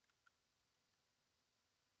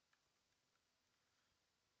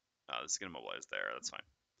 This is going to mobilize there. That's fine.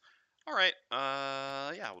 All right.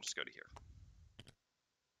 Yeah, we'll just go to here.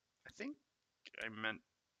 I think I meant...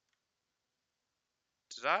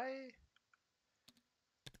 Did I?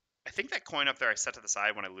 I think that coin up there I set to the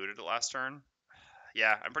side when I looted it last turn.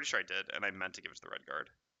 Yeah, I'm pretty sure I did, and I meant to give it to the red guard.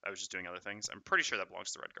 I was just doing other things. I'm pretty sure that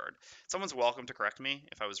belongs to the red guard. Someone's welcome to correct me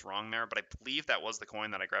if I was wrong there, but I believe that was the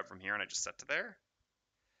coin that I grabbed from here and I just set to there.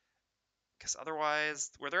 Because otherwise,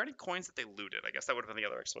 were there any coins that they looted? I guess that would have been the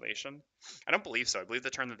other explanation. I don't believe so. I believe the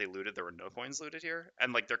turn that they looted, there were no coins looted here.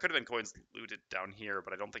 And like there could have been coins looted down here,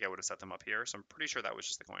 but I don't think I would have set them up here. So I'm pretty sure that was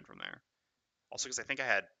just the coin from there. Also, because I think I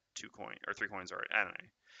had 2 coins or 3 coins already. I don't know.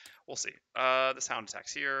 We'll see. This hound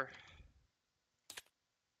attacks here.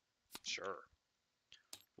 Sure.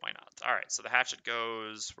 Why not? All right, so the hatchet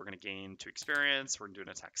goes. We're going to gain 2 experience. We're going to do an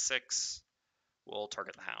attack 6. We'll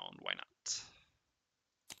target the hound. Why not?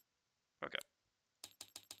 Okay.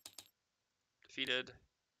 Defeated.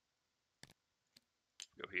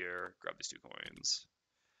 Go here. Grab these 2 coins.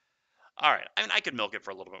 All right. I mean, I could milk it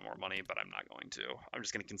for a little bit more money, but I'm not going to. I'm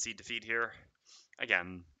just going to concede defeat here.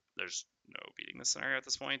 Again, there's no beating this scenario at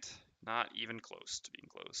this point. Not even close to being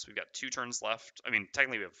close. We've got 2 turns left. I mean,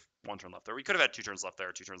 technically we have 1 turn left there. We could have had 2 turns left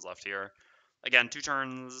there, 2 turns left here. Again, 2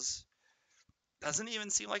 turns doesn't even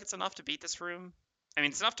seem like it's enough to beat this room. I mean,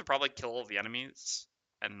 it's enough to probably kill all the enemies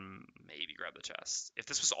and maybe grab the chest. If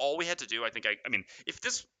this was all we had to do, I think I mean, if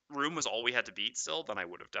this room was all we had to beat still, then I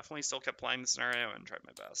would have definitely still kept playing the scenario and tried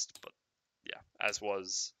my best. But yeah, as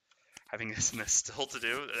was having this still to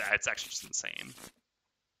do, it's actually just insane.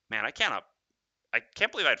 Man, I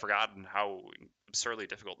can't believe I'd forgotten how absurdly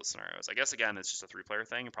difficult this scenario is. I guess again, it's just a 3-player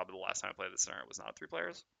thing, and probably the last time I played this scenario was not 3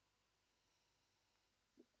 players.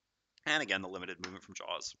 And again, the limited movement from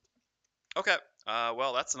Jaws. Okay,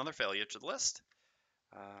 well, that's another failure to the list.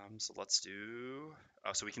 So let's do.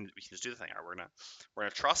 Oh, so we can just do the thing. All right, we're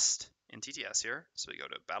gonna trust in TTS here. So we go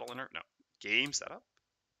to battle game setup,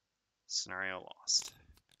 scenario lost.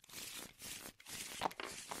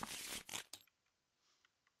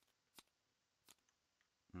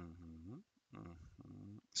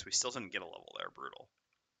 So we still didn't get a level there. Brutal.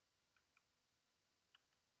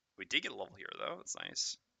 We did get a level here though. That's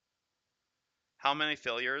nice. How many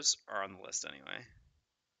failures are on the list anyway?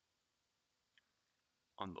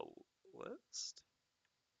 On the list?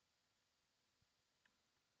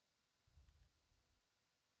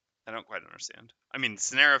 I don't quite understand. I mean,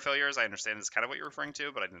 scenario failures, I understand is kind of what you're referring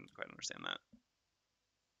to, but I didn't quite understand that.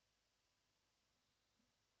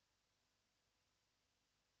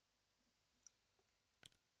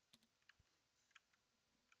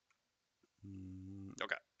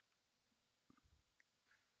 Okay.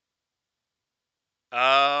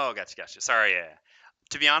 Oh, gotcha. Sorry, yeah.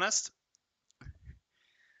 To be honest,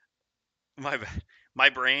 my my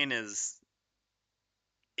brain is.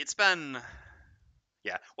 It's been.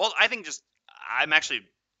 Yeah. Well, I think just I'm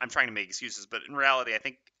trying to make excuses, but in reality, I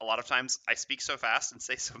think a lot of times I speak so fast and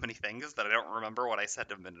say so many things that I don't remember what I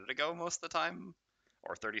said a minute ago most of the time,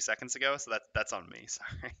 or 30 seconds ago. So that's on me.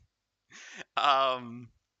 Sorry. Um.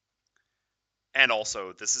 And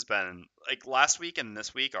also, this has been like last week and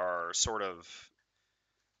this week are sort of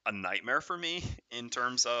a nightmare for me in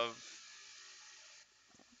terms of.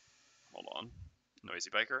 Hold on, noisy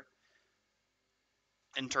biker.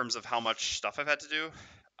 In terms of how much stuff I've had to do,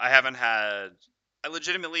 I haven't had. I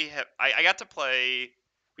legitimately have. I got to play.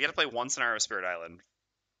 We got to play one scenario of Spirit Island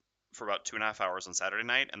for about 2.5 hours on Saturday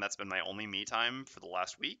night, and that's been my only me time for the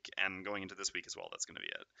last week, and going into this week as well. That's going to be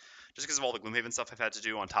it. Just because of all the Gloomhaven stuff I've had to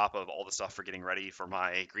do, on top of all the stuff for getting ready for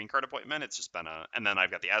my green card appointment, it's just been a. And then I've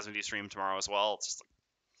got the Asmodee stream tomorrow as well. It's just like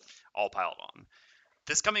all piled on.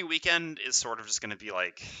 This coming weekend is sort of just going to be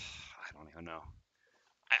like, I don't even know.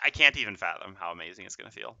 I can't even fathom how amazing it's going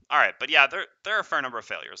to feel. All right, but yeah, there are a fair number of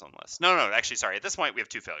failures on the list. No, actually, sorry. At this point, we have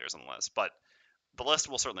 2 failures on the list, but the list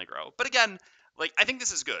will certainly grow. But again, like I think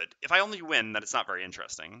this is good. If I only win, then it's not very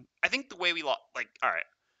interesting. I think the way we lost, like, all right,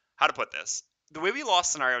 how to put this? The way we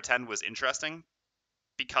lost scenario 10 was interesting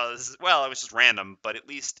because, well, it was just random, but at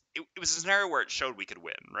least it was a scenario where it showed we could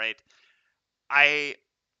win, right? I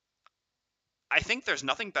I think there's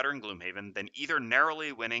nothing better in Gloomhaven than either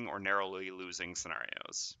narrowly winning or narrowly losing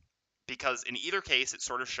scenarios. Because in either case, it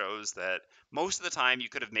sort of shows that most of the time you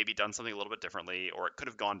could have maybe done something a little bit differently, or it could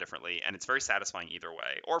have gone differently, and it's very satisfying either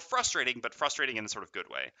way. Or frustrating, but frustrating in a sort of good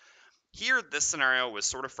way. Here, this scenario was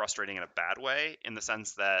sort of frustrating in a bad way, in the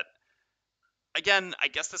sense that, again, I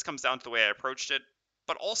guess this comes down to the way I approached it,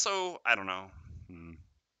 but also, I don't know.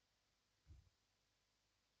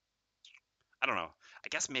 I don't know. I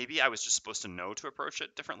guess maybe I was just supposed to know to approach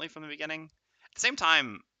it differently from the beginning. At the same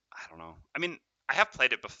time, I don't know. I mean, I have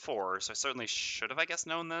played it before, so I certainly should have, I guess,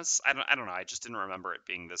 known this. I don't know. I just didn't remember it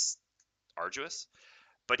being this arduous.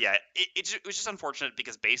 But yeah, it was just unfortunate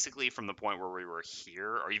because basically from the point where we were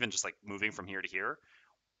here, or even just like moving from here to here,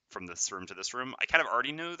 from this room to this room, I kind of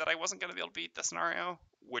already knew that I wasn't going to be able to beat the scenario,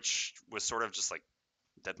 which was sort of just like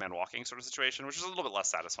dead man walking sort of situation, which was a little bit less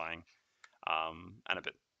satisfying, and a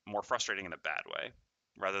bit more frustrating in a bad way.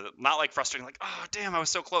 Rather than not like frustrating, like, oh damn, I was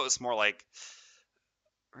so close. More like,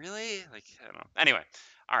 really? Like, I don't know. Anyway,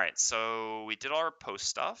 all right. So we did our post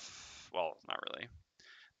stuff. Well, not really.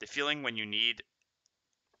 The feeling when you need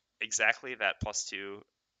exactly that +2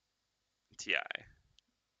 TI.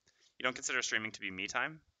 You don't consider streaming to be me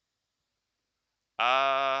time?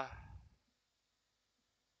 Uh,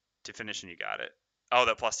 to finish and you got it. Oh,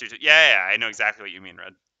 that +2. Yeah, I know exactly what you mean,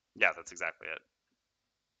 Red. Yeah, that's exactly it.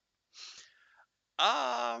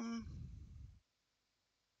 Um,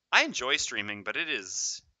 I enjoy streaming, but it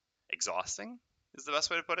is exhausting, is the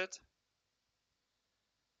best way to put it.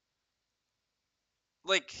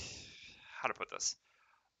 Like, how to put this?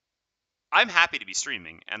 I'm happy to be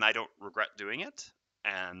streaming, and I don't regret doing it.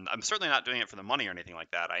 And I'm certainly not doing it for the money or anything like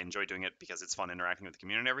that. I enjoy doing it because it's fun interacting with the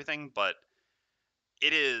community and everything. But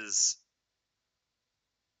it is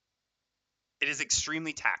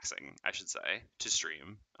extremely taxing, I should say, to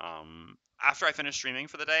stream. After I finish streaming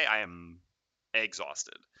for the day, I am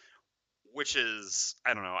exhausted, which is,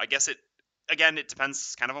 I don't know. I guess it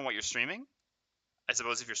depends kind of on what you're streaming. I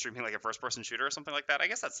suppose if you're streaming like a first person shooter or something like that, I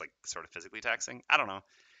guess that's like sort of physically taxing. I don't know.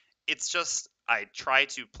 It's just I try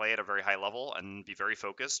to play at a very high level and be very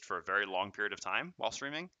focused for a very long period of time while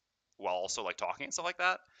streaming, while also like talking and stuff like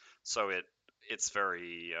that. So it's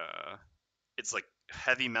very it's like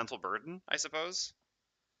heavy mental burden, I suppose.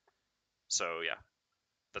 So yeah,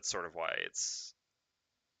 that's sort of why it's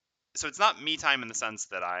not me time in the sense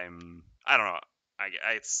that I don't know.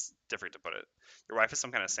 It's different to put it. Your wife is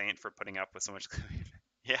some kind of saint for putting up with so much.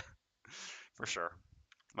 Yeah, for sure.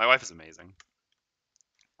 My wife is amazing.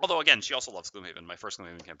 Although again, she also loves Gloomhaven. My first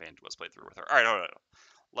Gloomhaven campaign was played through with her. All right, no.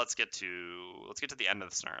 Let's get to the end of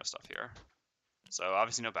the scenario stuff here. So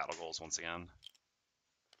obviously no battle goals once again.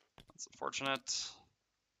 That's unfortunate.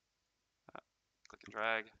 Click and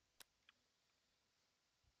drag.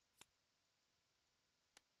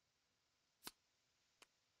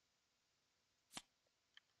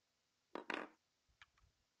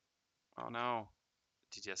 Oh no.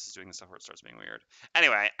 TTS is doing the stuff where it starts being weird.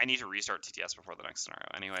 Anyway, I need to restart TTS before the next scenario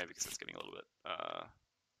anyway because it's getting a little bit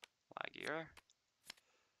laggier.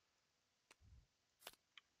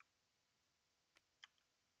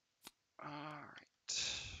 Alright.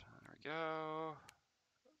 There we go.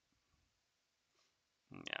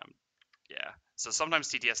 Yeah. So sometimes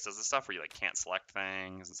TTS does this stuff where you like can't select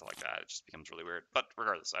things and stuff like that. It just becomes really weird. But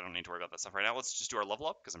regardless, I don't need to worry about that stuff right now. Let's just do our level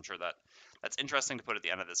up because I'm sure that's interesting to put at the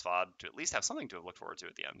end of this VOD to at least have something to look forward to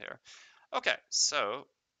at the end here. Okay, so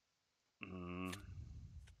you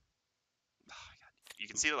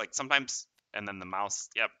can see that like sometimes, and then the mouse.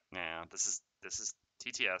 Yep. Yeah. This is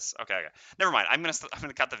TTS. Okay. Never mind. I'm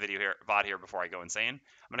gonna cut the video here, VOD here before I go insane.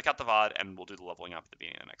 I'm gonna cut the VOD and we'll do the leveling up at the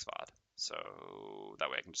beginning of the next VOD. So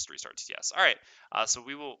that way I can just restart TTS. All right. So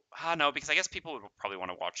we will. No, because I guess people would probably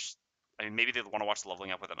want to watch. I mean, maybe they want to watch the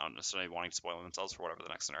leveling up without not necessarily wanting to spoil themselves for whatever the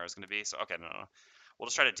next scenario is going to be. So okay, no. We'll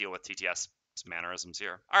just try to deal with TTS mannerisms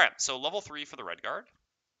here. All right. So level 3 for the red guard.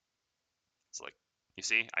 So like you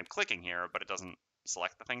see, I'm clicking here, but it doesn't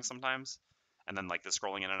select the thing sometimes. And then like the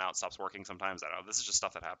scrolling in and out stops working sometimes. I don't know. This is just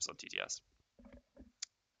stuff that happens on TTS.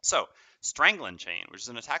 So, Strangling Chain, which is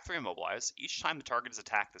an attack 3 immobilize. Each time the target is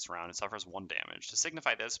attacked this round, it suffers 1 damage. To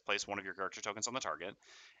signify this, place one of your character tokens on the target,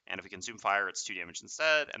 and if we consume fire, it's 2 damage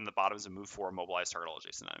instead, and the bottom is a move 4 immobilize target all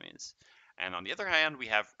adjacent enemies. And on the other hand, we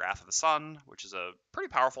have Wrath of the Sun, which is a pretty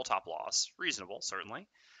powerful top loss. Reasonable, certainly.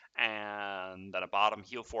 And then a bottom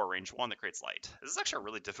heal 4 range 1 that creates light. This is actually a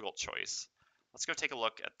really difficult choice. Let's go take a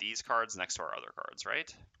look at these cards next to our other cards,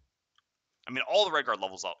 right? I mean, all the red guard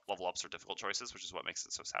level ups are difficult choices, which is what makes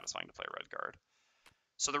it so satisfying to play red guard.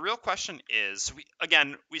 So the real question is,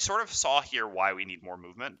 we sort of saw here why we need more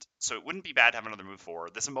movement. So it wouldn't be bad to have another move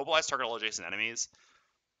forward. This immobilized target all adjacent enemies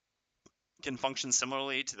can function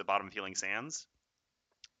similarly to the bottom of Healing Sands,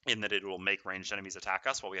 in that it will make ranged enemies attack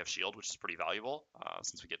us while we have shield, which is pretty valuable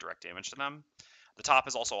since we get direct damage to them. The top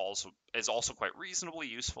is also quite reasonably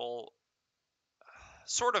useful,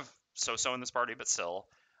 sort of so-so in this party, but still.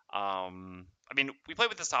 I mean, we played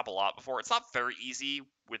with this top a lot before. It's not very easy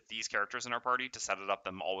with these characters in our party to set it up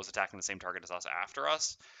them always attacking the same target as us after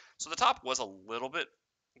us. So the top was a little bit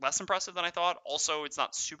less impressive than I thought. Also, it's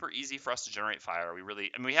not super easy for us to generate fire.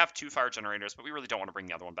 We have 2 fire generators, but we really don't want to bring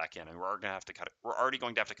the other one back in, and we're already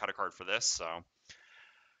going to have to cut a card for this, so.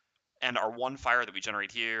 And our 1 fire that we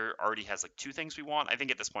generate here already has like 2 things we want. I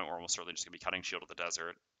think at this point we're almost certainly just gonna be cutting Shield of the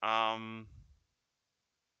Desert.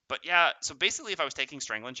 But yeah, so basically if I was taking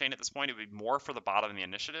Strangling Chain at this point, it would be more for the bottom in the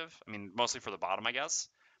initiative. I mean, mostly for the bottom, I guess.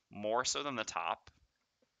 More so than the top.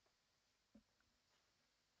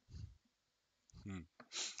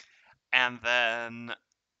 And then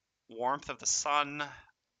Warmth of the Sun.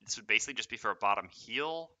 This would basically just be for a bottom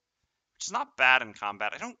heal, which is not bad in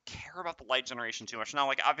combat. I don't care about the light generation too much. Now,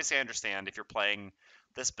 like, obviously I understand if you're playing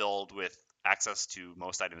this build with access to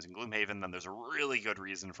most items in Gloomhaven, then there's a really good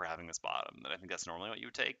reason for having this bottom. That I think that's normally what you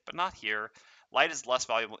would take, but not here. Light is less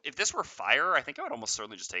valuable. If this were fire, I think I would almost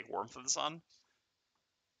certainly just take Warmth of the Sun.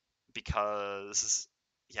 Because,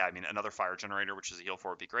 yeah, I mean, another fire generator, which is a heal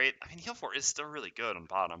 4, would be great. I mean, heal 4 is still really good on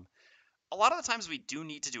bottom. A lot of the times we do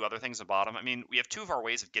need to do other things on bottom. I mean, we have 2 of our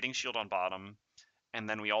ways of getting shield on bottom. And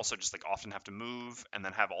then we also just like often have to move and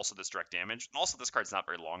then have also this direct damage. And also this card's not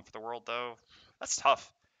very long for the world though. That's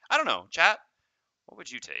tough. I don't know. Chat, what would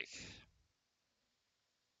you take?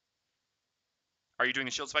 Are you doing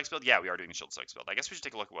the shield spikes build? Yeah, we are doing the shield spikes build. I guess we should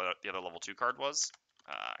take a look at what the other level 2 card was.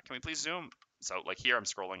 Can we please zoom? So, like here, I'm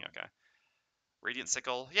scrolling. Okay. Radiant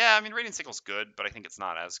Sickle. Yeah, I mean, Radiant Sickle's good, but I think it's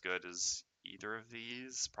not as good as either of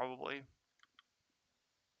these, probably.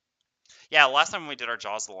 Yeah, last time we did our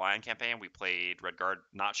Jaws of the Lion campaign, we played Redguard,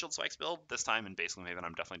 not Shield Spikes build. This time in base Gloomhaven,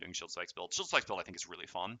 I'm definitely doing Shield Spikes build. Shield Spikes build, I think, is really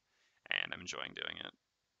fun, and I'm enjoying doing it.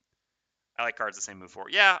 I like cards the same move for.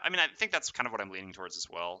 Yeah, I mean, I think that's kind of what I'm leaning towards as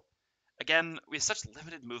well. Again, we have such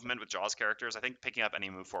limited movement with Jaws characters. I think picking up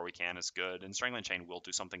any move 4 we can is good, and Strangling Chain will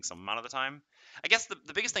do something some amount of the time. I guess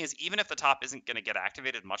the biggest thing is even if the top isn't going to get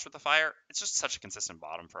activated much with the fire, it's just such a consistent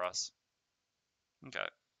bottom for us. Okay.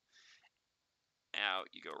 Now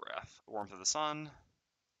you go Wrath. Warmth of the Sun.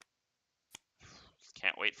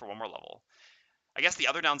 Can't wait for one more level. I guess the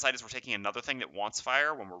other downside is we're taking another thing that wants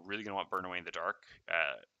fire when we're really going to want Burn Away in the Dark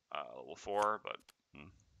at level 4, but...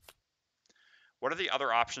 What are the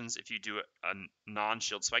other options if you do a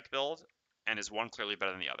non-shield spike build, and is one clearly better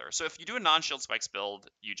than the other? So if you do a non-shield spikes build,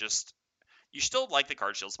 you still like the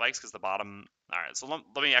card shield spikes because the bottom... All right, so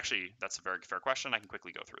let me actually... That's a very fair question. I can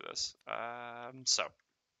quickly go through this. So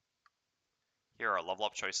here are our level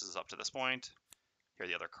up choices up to this point. Here are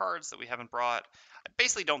the other cards that we haven't brought. I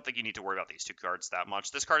basically don't think you need to worry about these two cards that much.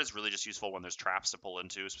 This card is really just useful when there's traps to pull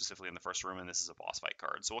into, specifically in the first room, and this is a boss fight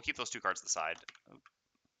card. So we'll keep those two cards to the side.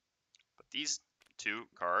 But these two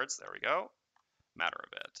cards, there we go, matter a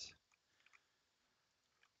bit.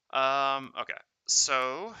 Okay,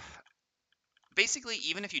 so basically,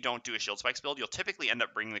 even if you don't do a shield spikes build, you'll typically end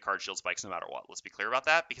up bringing the card shield spikes no matter what. Let's be clear about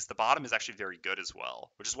that, because the bottom is actually very good as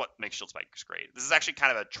well, which is what makes shield spikes great. This is actually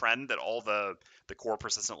kind of a trend that all the core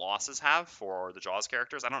persistent losses have for the Jaws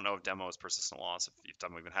characters. I don't know if Demo is persistent loss, if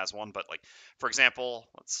Demo even has one, but like, for example,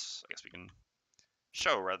 I guess we can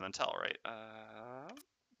show rather than tell, right?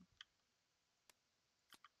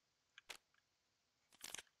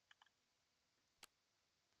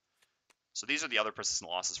 So these are the other persistent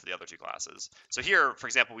losses for the other two classes. So here, for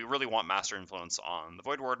example, we really want Master Influence on the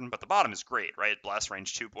Voidwarden, but the bottom is great, right? Bless,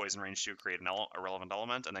 range 2, Poison, range 2, create a relevant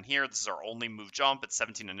element. And then here, this is our only move jump. It's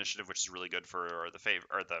 17 initiative, which is really good for the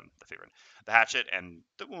the Hatchet, and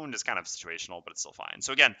the Wound is kind of situational, but it's still fine.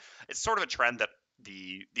 So again, it's sort of a trend that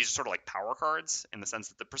these are sort of like power cards in the sense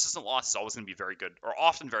that the persistent loss is always going to be very good, or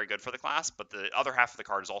often very good for the class, but the other half of the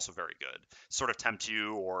card is also very good. Sort of tempt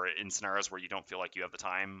you, or in scenarios where you don't feel like you have the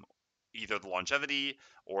time, either the longevity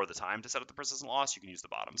or the time to set up the persistent loss, you can use the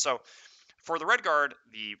bottom. So for the red guard,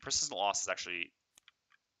 the persistent loss is actually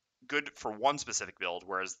good for one specific build,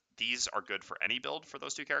 whereas these are good for any build for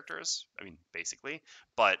those two characters. I mean, basically.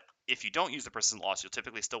 But if you don't use the persistent loss, you'll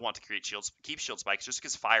typically still want to keep shield spikes just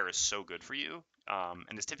because fire is so good for you,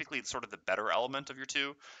 and is typically sort of the better element of your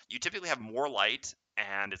two. You typically have more light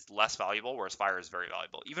and it's less valuable, whereas fire is very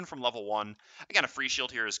valuable. Even from level 1, again, a free shield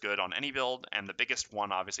here is good on any build, and the biggest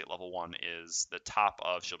one, obviously, at level 1 is the top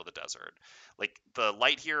of Shield of the Desert. Like, the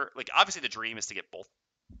light here, like, obviously the dream is to get both.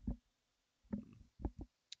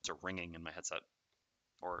 It's a ringing in my headset.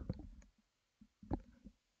 Or,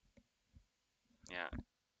 yeah,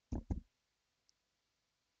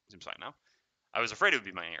 seems fine now. I was afraid it would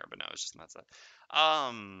be my ear, but no, it's just not that.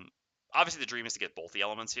 Obviously the dream is to get both the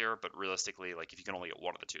elements here, but realistically, like if you can only get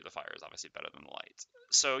one of the two, the fire is obviously better than the light.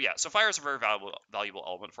 So yeah, so fire is a very valuable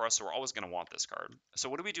element for us, so we're always going to want this card. So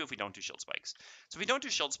what do we do if we don't do shield spikes? So if we don't do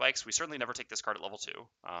shield spikes, we certainly never take this card at level 2.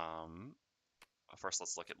 First,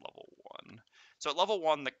 let's look at level 1. So at level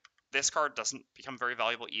 1, this card doesn't become very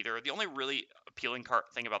valuable either. The only really appealing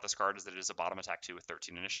thing about this card is that it is a bottom attack 2 with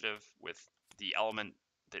 13 initiative, with the element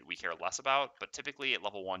that we care less about. But typically at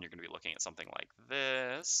level 1, you're going to be looking at something like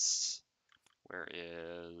this. Where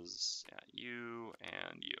is you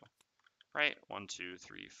and you, right? 1, 2,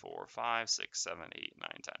 3, 4, 5, 6, 7, 8, 9,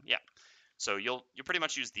 10. Yeah. So you'll pretty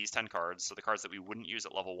much use these 10 cards. So the cards that we wouldn't use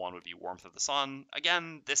at level 1 would be Warmth of the Sun.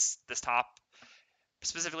 Again, this top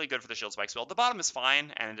specifically good for the shield spikes build. The bottom is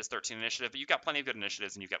fine, and it is 13 initiative, but you've got plenty of good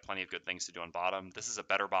initiatives, and you've got plenty of good things to do on bottom. This is a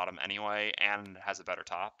better bottom anyway, and has a better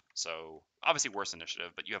top. So obviously worse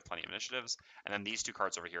initiative, but you have plenty of initiatives. And then these two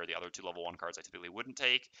cards over here, the other two level 1 cards I typically wouldn't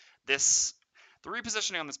take. The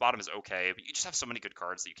repositioning on this bottom is okay, but you just have so many good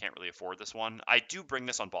cards that you can't really afford this one. I do bring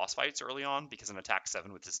this on boss fights early on, because an attack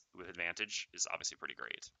 7 with advantage is obviously pretty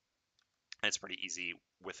great. And it's pretty easy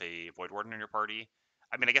with a Voidwarden in your party.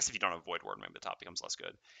 I mean, I guess if you don't have Voidwarden, maybe the top becomes less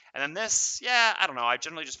good. And then this, yeah, I don't know. I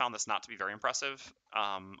generally just found this not to be very impressive.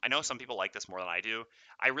 I know some people like this more than I do.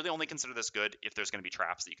 I really only consider this good if there's going to be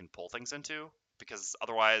traps that you can pull things into, because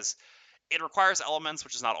otherwise, It requires elements,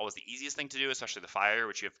 which is not always the easiest thing to do, especially the fire,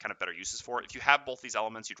 which you have kind of better uses for. If you have both these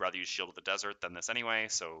elements, you'd rather use Shield of the Desert than this anyway.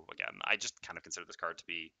 So again, I just kind of consider this card to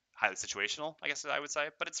be highly situational, I guess I would say,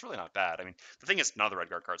 but it's really not bad. I mean, the thing is, none of the red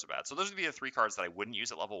guard cards are bad. So those would be the 3 cards that I wouldn't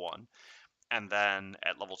use at level 1. And then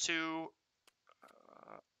at level 2,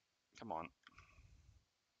 come on.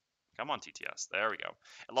 Come on, TTS. There we go.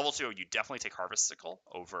 At level 2, you definitely take Harvest Sickle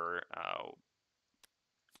over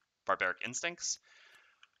Barbaric Instincts.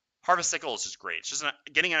 Harvest Sickle is just great. It's just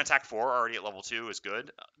getting an attack 4 already at level 2 is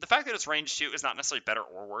good. The fact that it's range 2 is not necessarily better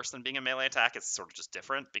or worse than being a melee attack. It's sort of just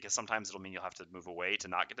different because sometimes it'll mean you'll have to move away to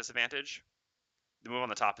not get disadvantage. The move on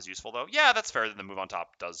the top is useful though. Yeah, that's fair that the move on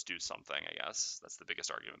top does do something, I guess. That's the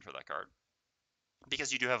biggest argument for that card.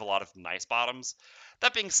 Because you do have a lot of nice bottoms.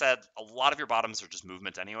 That being said, a lot of your bottoms are just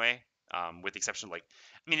movement anyway. With the exception of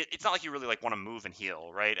it's not like you really want to move and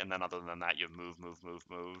heal, right? And then other than that, you have move,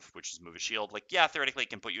 which is move a shield. Yeah, theoretically, it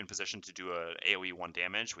can put you in position to do a AoE 1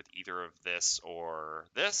 damage with either of this or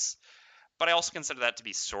this. But I also consider that to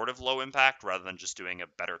be sort of low impact rather than just doing a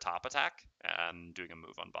better top attack and doing a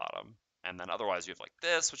move on bottom. And then otherwise you have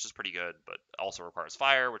this, which is pretty good, but also requires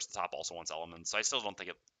fire, which the top also wants elements. So I still don't think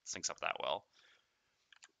it syncs up that well.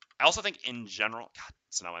 I also think in general, God,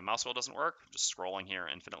 so now my mouse wheel doesn't work. I'm just scrolling here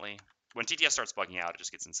infinitely. When TTS starts bugging out, it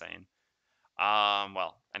just gets insane.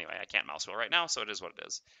 Well, anyway, I can't mouse wheel right now, so it is what it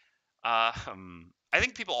is. I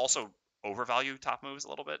think people also overvalue top moves a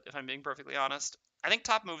little bit, if I'm being perfectly honest. I think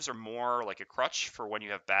top moves are more like a crutch for when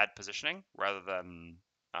you have bad positioning rather than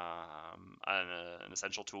an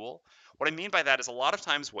essential tool. What I mean by that is a lot of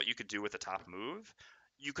times what you could do with a top move,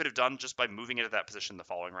 you could have done just by moving it to that position the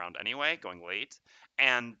following round anyway, going late.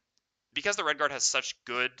 And because the red guard has such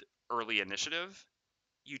good early initiative,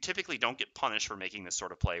 you typically don't get punished for making this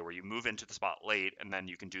sort of play where you move into the spot late and then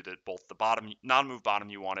you can do both the bottom non-move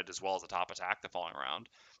bottom you wanted as well as the top attack the following round,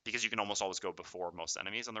 because you can almost always go before most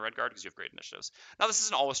enemies on the red guard because you have great initiatives. Now this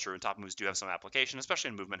isn't always true, and top moves do have some application, especially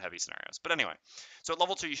in movement heavy scenarios. But anyway, so at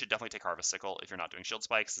level 2 you should definitely take Harvest Sickle if you're not doing shield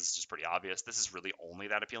spikes. This is just pretty obvious. This is really only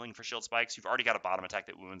that appealing for shield spikes. You've already got a bottom attack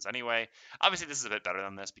that wounds anyway. Obviously this is a bit better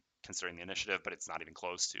than this considering the initiative, but it's not even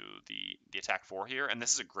close to the attack 4 here, and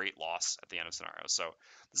this is a great loss at the end of scenarios. So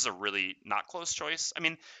this is a really not close choice. I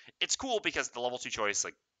mean, it's cool because the level 2 choice,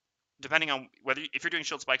 depending on if you're doing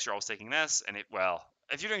shield spikes, you're always taking this, and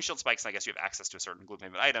if you're doing shield spikes, I guess you have access to a certain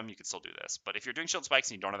Gloomhaven item, you could still do this. But if you're doing shield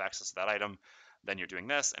spikes and you don't have access to that item, then you're doing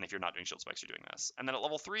this, and if you're not doing shield spikes, you're doing this. And then at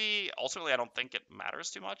level 3, ultimately, I don't think it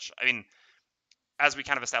matters too much. I mean, as we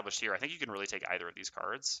kind of established here, I think you can really take either of these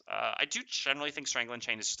cards. I do generally think Strangling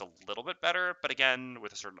Chain is just a little bit better, but again,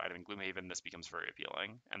 with a certain item in Gloomhaven, this becomes very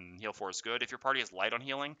appealing. And Heal 4 is good if your party is light on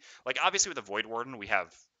healing. Obviously with the Voidwarden, we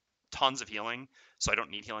have tons of healing, so I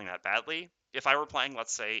don't need healing that badly. If I were playing,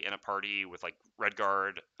 let's say, in a party with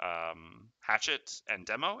Redguard, Hatchet, and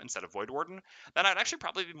Demo instead of Voidwarden, then I'd actually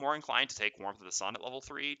probably be more inclined to take Warmth of the Sun at level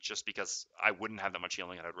 3, just because I wouldn't have that much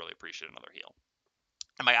healing and I'd really appreciate another heal.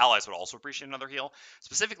 And my allies would also appreciate another heal,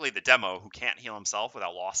 specifically the Demo, who can't heal himself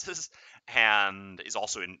without losses, and is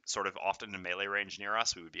also in sort of often in melee range near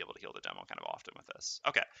us. We would be able to heal the Demo kind of often with this.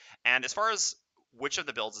 Okay, and as far as which of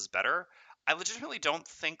the builds is better, I legitimately don't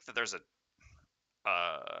think that there's a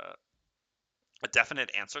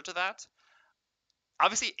definite answer to that.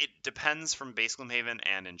 Obviously, it depends from base Gloomhaven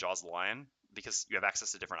and in Jaws of the Lion, because you have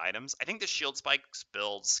access to different items. I think the Shield Spikes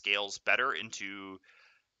build scales better into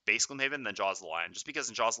base Gloomhaven than Jaws of the Lion, just because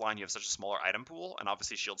in Jaws of the Lion you have such a smaller item pool, and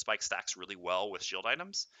obviously Shield Spike stacks really well with shield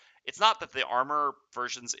items. It's not that the armor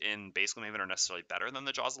versions in base Gloomhaven are necessarily better than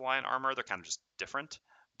the Jaws of the Lion armor, they're kind of just different,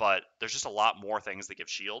 but there's just a lot more things that give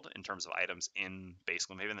shield in terms of items in base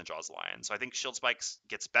Gloomhaven than Jaws of the Lion. So I think Shield Spikes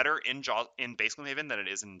gets better in base Gloomhaven than it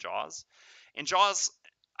is in Jaws. In Jaws,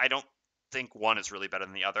 I don't think one is really better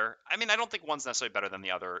than the other. I mean, I don't think one's necessarily better than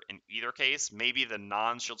the other in either case. Maybe the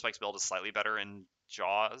non-Shield Spikes build is slightly better in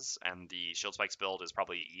Jaws, and the Shield Spikes build is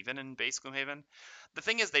probably even in base Gloomhaven. The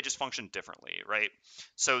thing is, they just function differently, right?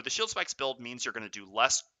 So the Shield Spikes build means you're going to do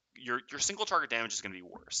less. Your single target damage is going to be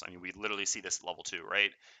worse. I mean, we literally see this at level 2,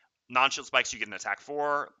 right? Non-Shield Spikes, you get an attack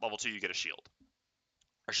 4. Level 2, you get a shield.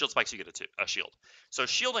 Or Shield Spikes, you get a shield. So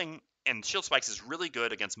shielding and Shield Spikes is really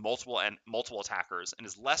good against multiple attackers, and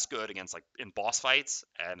is less good against in boss fights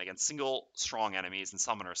and against single strong enemies and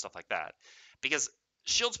summoners, stuff like that. Because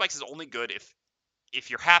Shield Spikes is only good if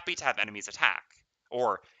you're happy to have enemies attack,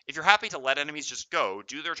 or if you're happy to let enemies just go,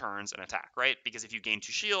 do their turns, and attack, right? Because if you gain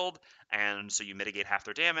 2 shield, and so you mitigate half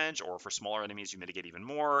their damage, or for smaller enemies you mitigate even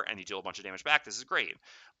more, and you deal a bunch of damage back, this is great.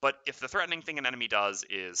 But if the threatening thing an enemy does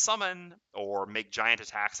is summon, or make giant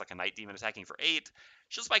attacks like a Night Demon attacking for 8,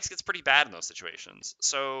 Shield Spikes gets pretty bad in those situations.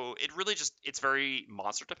 So it really just, it's very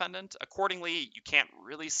monster dependent. Accordingly, you can't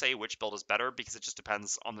really say which build is better because it just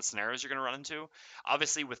depends on the scenarios you're going to run into.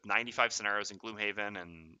 Obviously, with 95 scenarios in Gloomhaven,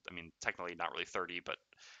 and I mean, technically not really 30, but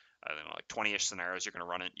I don't know, like 20-ish scenarios you're going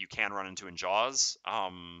to run it, you can run into in Jaws.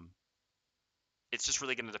 It's just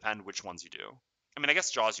really going to depend which ones you do. I mean, I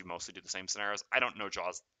guess Jaws, you mostly do the same scenarios. I don't know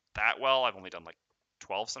Jaws that well. I've only done like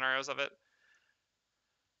 12 scenarios of it.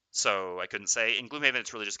 So I couldn't say. In Gloomhaven,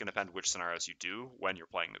 it's really just going to depend which scenarios you do when you're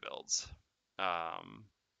playing the builds.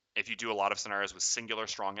 If you do a lot of scenarios with singular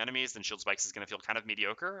strong enemies, then Shield Spikes is going to feel kind of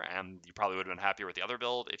mediocre, and you probably would have been happier with the other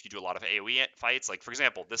build. If you do a lot of AoE fights, like for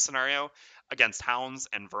example, this scenario against Hounds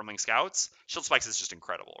and Vermling Scouts, Shield Spikes is just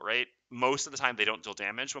incredible, right? Most of the time they don't deal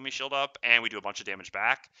damage when we shield up, and we do a bunch of damage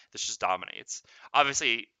back. This just dominates.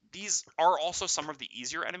 Obviously, these are also some of the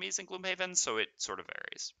easier enemies in Gloomhaven, so it sort of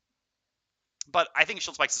varies. But I think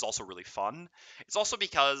Shield Spikes is also really fun. It's also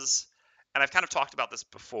because, and I've kind of talked about this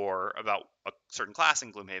before about a certain class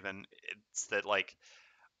in Gloomhaven. It's that like,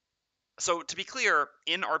 so to be clear,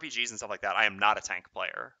 in RPGs and stuff like that, I am not a tank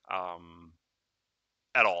player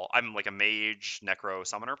at all. I'm like a mage, necro,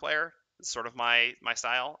 summoner player. It's sort of my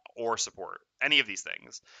style, or support. Any of these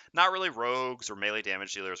things. Not really rogues or melee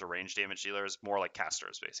damage dealers or range damage dealers. More like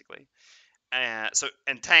casters, basically. And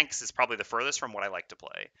tanks is probably the furthest from what I like to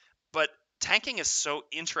play. But tanking is so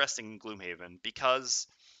interesting in Gloomhaven because,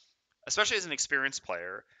 especially as an experienced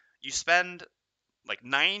player, you spend like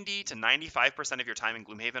 90 to 95% of your time in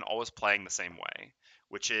Gloomhaven always playing the same way,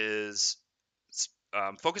 which is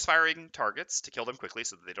focus firing targets to kill them quickly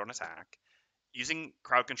so that they don't attack, using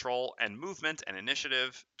crowd control and movement and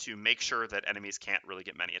initiative to make sure that enemies can't really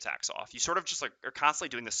get many attacks off. You sort of just like are constantly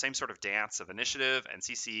doing the same sort of dance of initiative and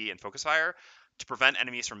CC and focus fire to prevent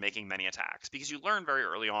enemies from making many attacks. Because you learn very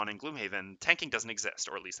early on in Gloomhaven, tanking doesn't exist,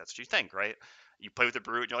 or at least that's what you think, right? You play with the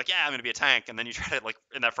brute, and you're like, yeah, I'm going to be a tank, and then you try to like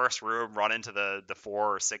in that first room run into the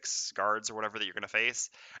 4 or 6 guards or whatever that you're going to face,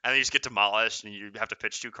 and then you just get demolished, and you have to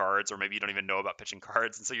pitch 2 cards, or maybe you don't even know about pitching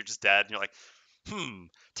cards, and so you're just dead, and you're like,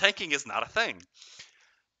 tanking is not a thing.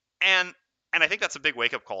 And I think that's a big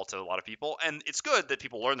wake up call to a lot of people. And it's good that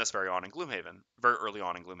people learn this very early on in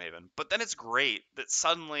Gloomhaven. But then it's great that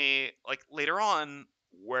suddenly, like later on,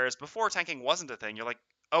 whereas before tanking wasn't a thing, you're like,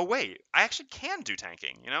 oh wait, I actually can do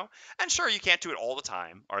tanking, you know? And sure, you can't do it all the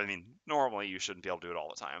time. Or I mean, normally you shouldn't be able to do it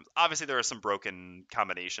all the time. Obviously, there are some broken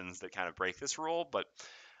combinations that kind of break this rule, but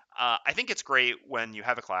I think it's great when you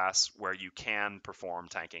have a class where you can perform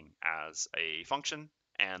tanking as a function,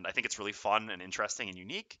 and I think it's really fun and interesting and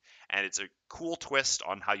unique, and it's a cool twist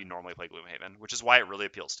on how you normally play Gloomhaven, which is why it really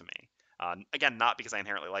appeals to me. Again, not because I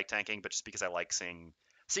inherently like tanking, but just because I like seeing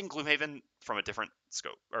Gloomhaven from a different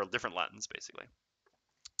scope or a different lens, basically.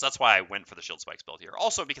 So that's why I went for the Shield Spikes build here.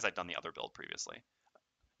 Also because I'd done the other build previously.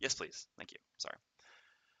 Yes, please. Thank you. Sorry.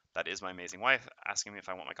 That is my amazing wife asking me if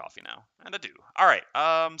I want my coffee now, and I do. All right.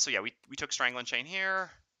 So yeah, we took Strangling Chain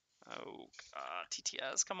here. Oh,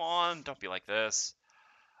 TTS, come on, don't be like this.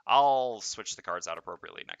 I'll switch the cards out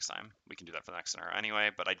appropriately next time. We can do that for the next scenario anyway,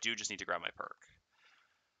 but I do just need to grab my perk.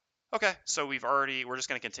 Okay, so we're just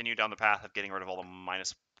going to continue down the path of getting rid of all the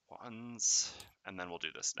 -1s, and then we'll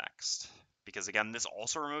do this next. Because again, this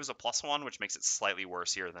also removes a +1, which makes it slightly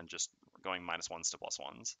worse here than just going -1s to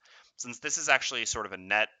 +1s. Since this is actually sort of a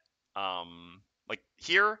net, like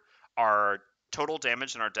here, our total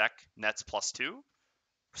damage in our deck nets +2.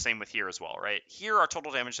 Same with here as well, right? Here, our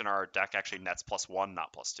total damage in our deck actually nets +1,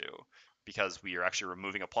 not +2, because we are actually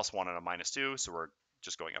removing a +1 and a -2, so we're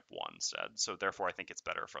just going up 1 instead. So therefore, I think it's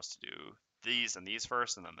better for us to do these and these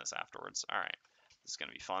first, and then this afterwards. All right, this is going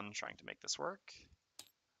to be fun trying to make this work.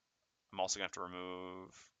 I'm also going to have to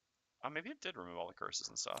remove... Oh, maybe it did remove all the curses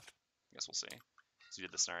and stuff. I guess we'll see. So we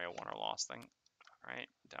did the scenario won or lost thing. All right,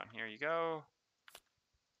 down here you go.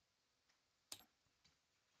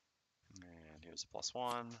 And here's a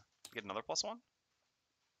 +1. We get another +1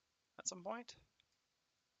 at some point.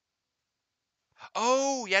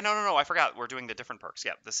 Oh, yeah, no, I forgot. We're doing the different perks.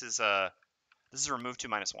 Yeah, this is remove 2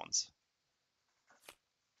 -1s.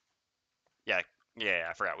 Yeah,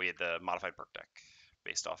 I forgot. We had the modified perk deck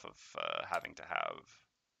based off of having to have.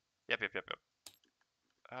 Yep.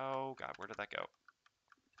 Oh God, where did that go?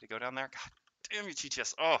 Did it go down there? God damn you,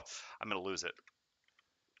 TTS. Oh, I'm gonna lose it.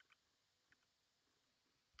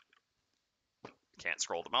 Can't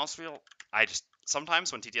scroll the mouse wheel.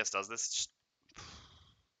 Sometimes when TTS does this,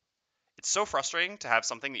 it's so frustrating to have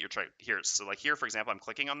something that you're trying here. So like here, for example, I'm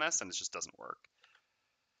clicking on this and it just doesn't work.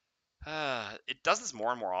 It does this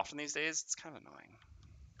more and more often these days. It's kind of annoying.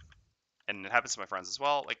 And it happens to my friends as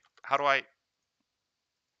well. Like, how do I...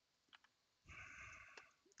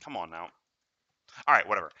 Come on now. All right,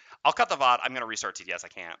 whatever. I'll cut the VOD. I'm going to restart TDS. I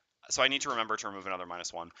can't. So I need to remember to remove another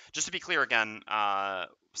 -1. Just to be clear again,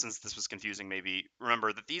 since this was confusing, maybe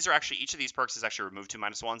remember that these are actually, each of these perks is actually remove 2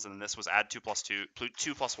 -1s, and then this was add 2 plus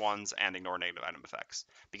 1s and ignore negative item effects,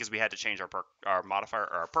 because we had to change our modifier,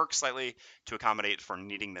 or our perk slightly to accommodate for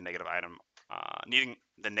needing the negative item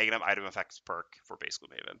effects perk for base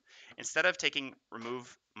Gloomhaven. Instead of taking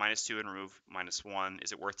remove -2 and remove -1,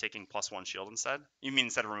 is it worth taking +1 shield instead? You mean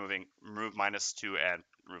instead of remove -2 and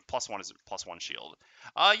remove +1 is +1 shield?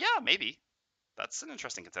 Yeah, maybe. That's an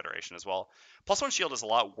interesting consideration as well. +1 shield is a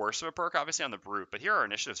lot worse of a perk, obviously, on the brute, but here our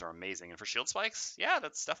initiatives are amazing. And for shield spikes, yeah,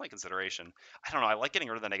 that's definitely a consideration. I don't know. I like getting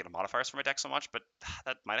rid of the negative modifiers for my deck so much, but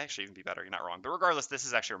that might actually even be better. You're not wrong. But regardless, this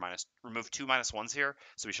is actually remove 2 -1s here,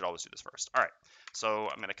 so we should always do this first. All right, so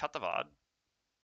I'm going to cut the VOD.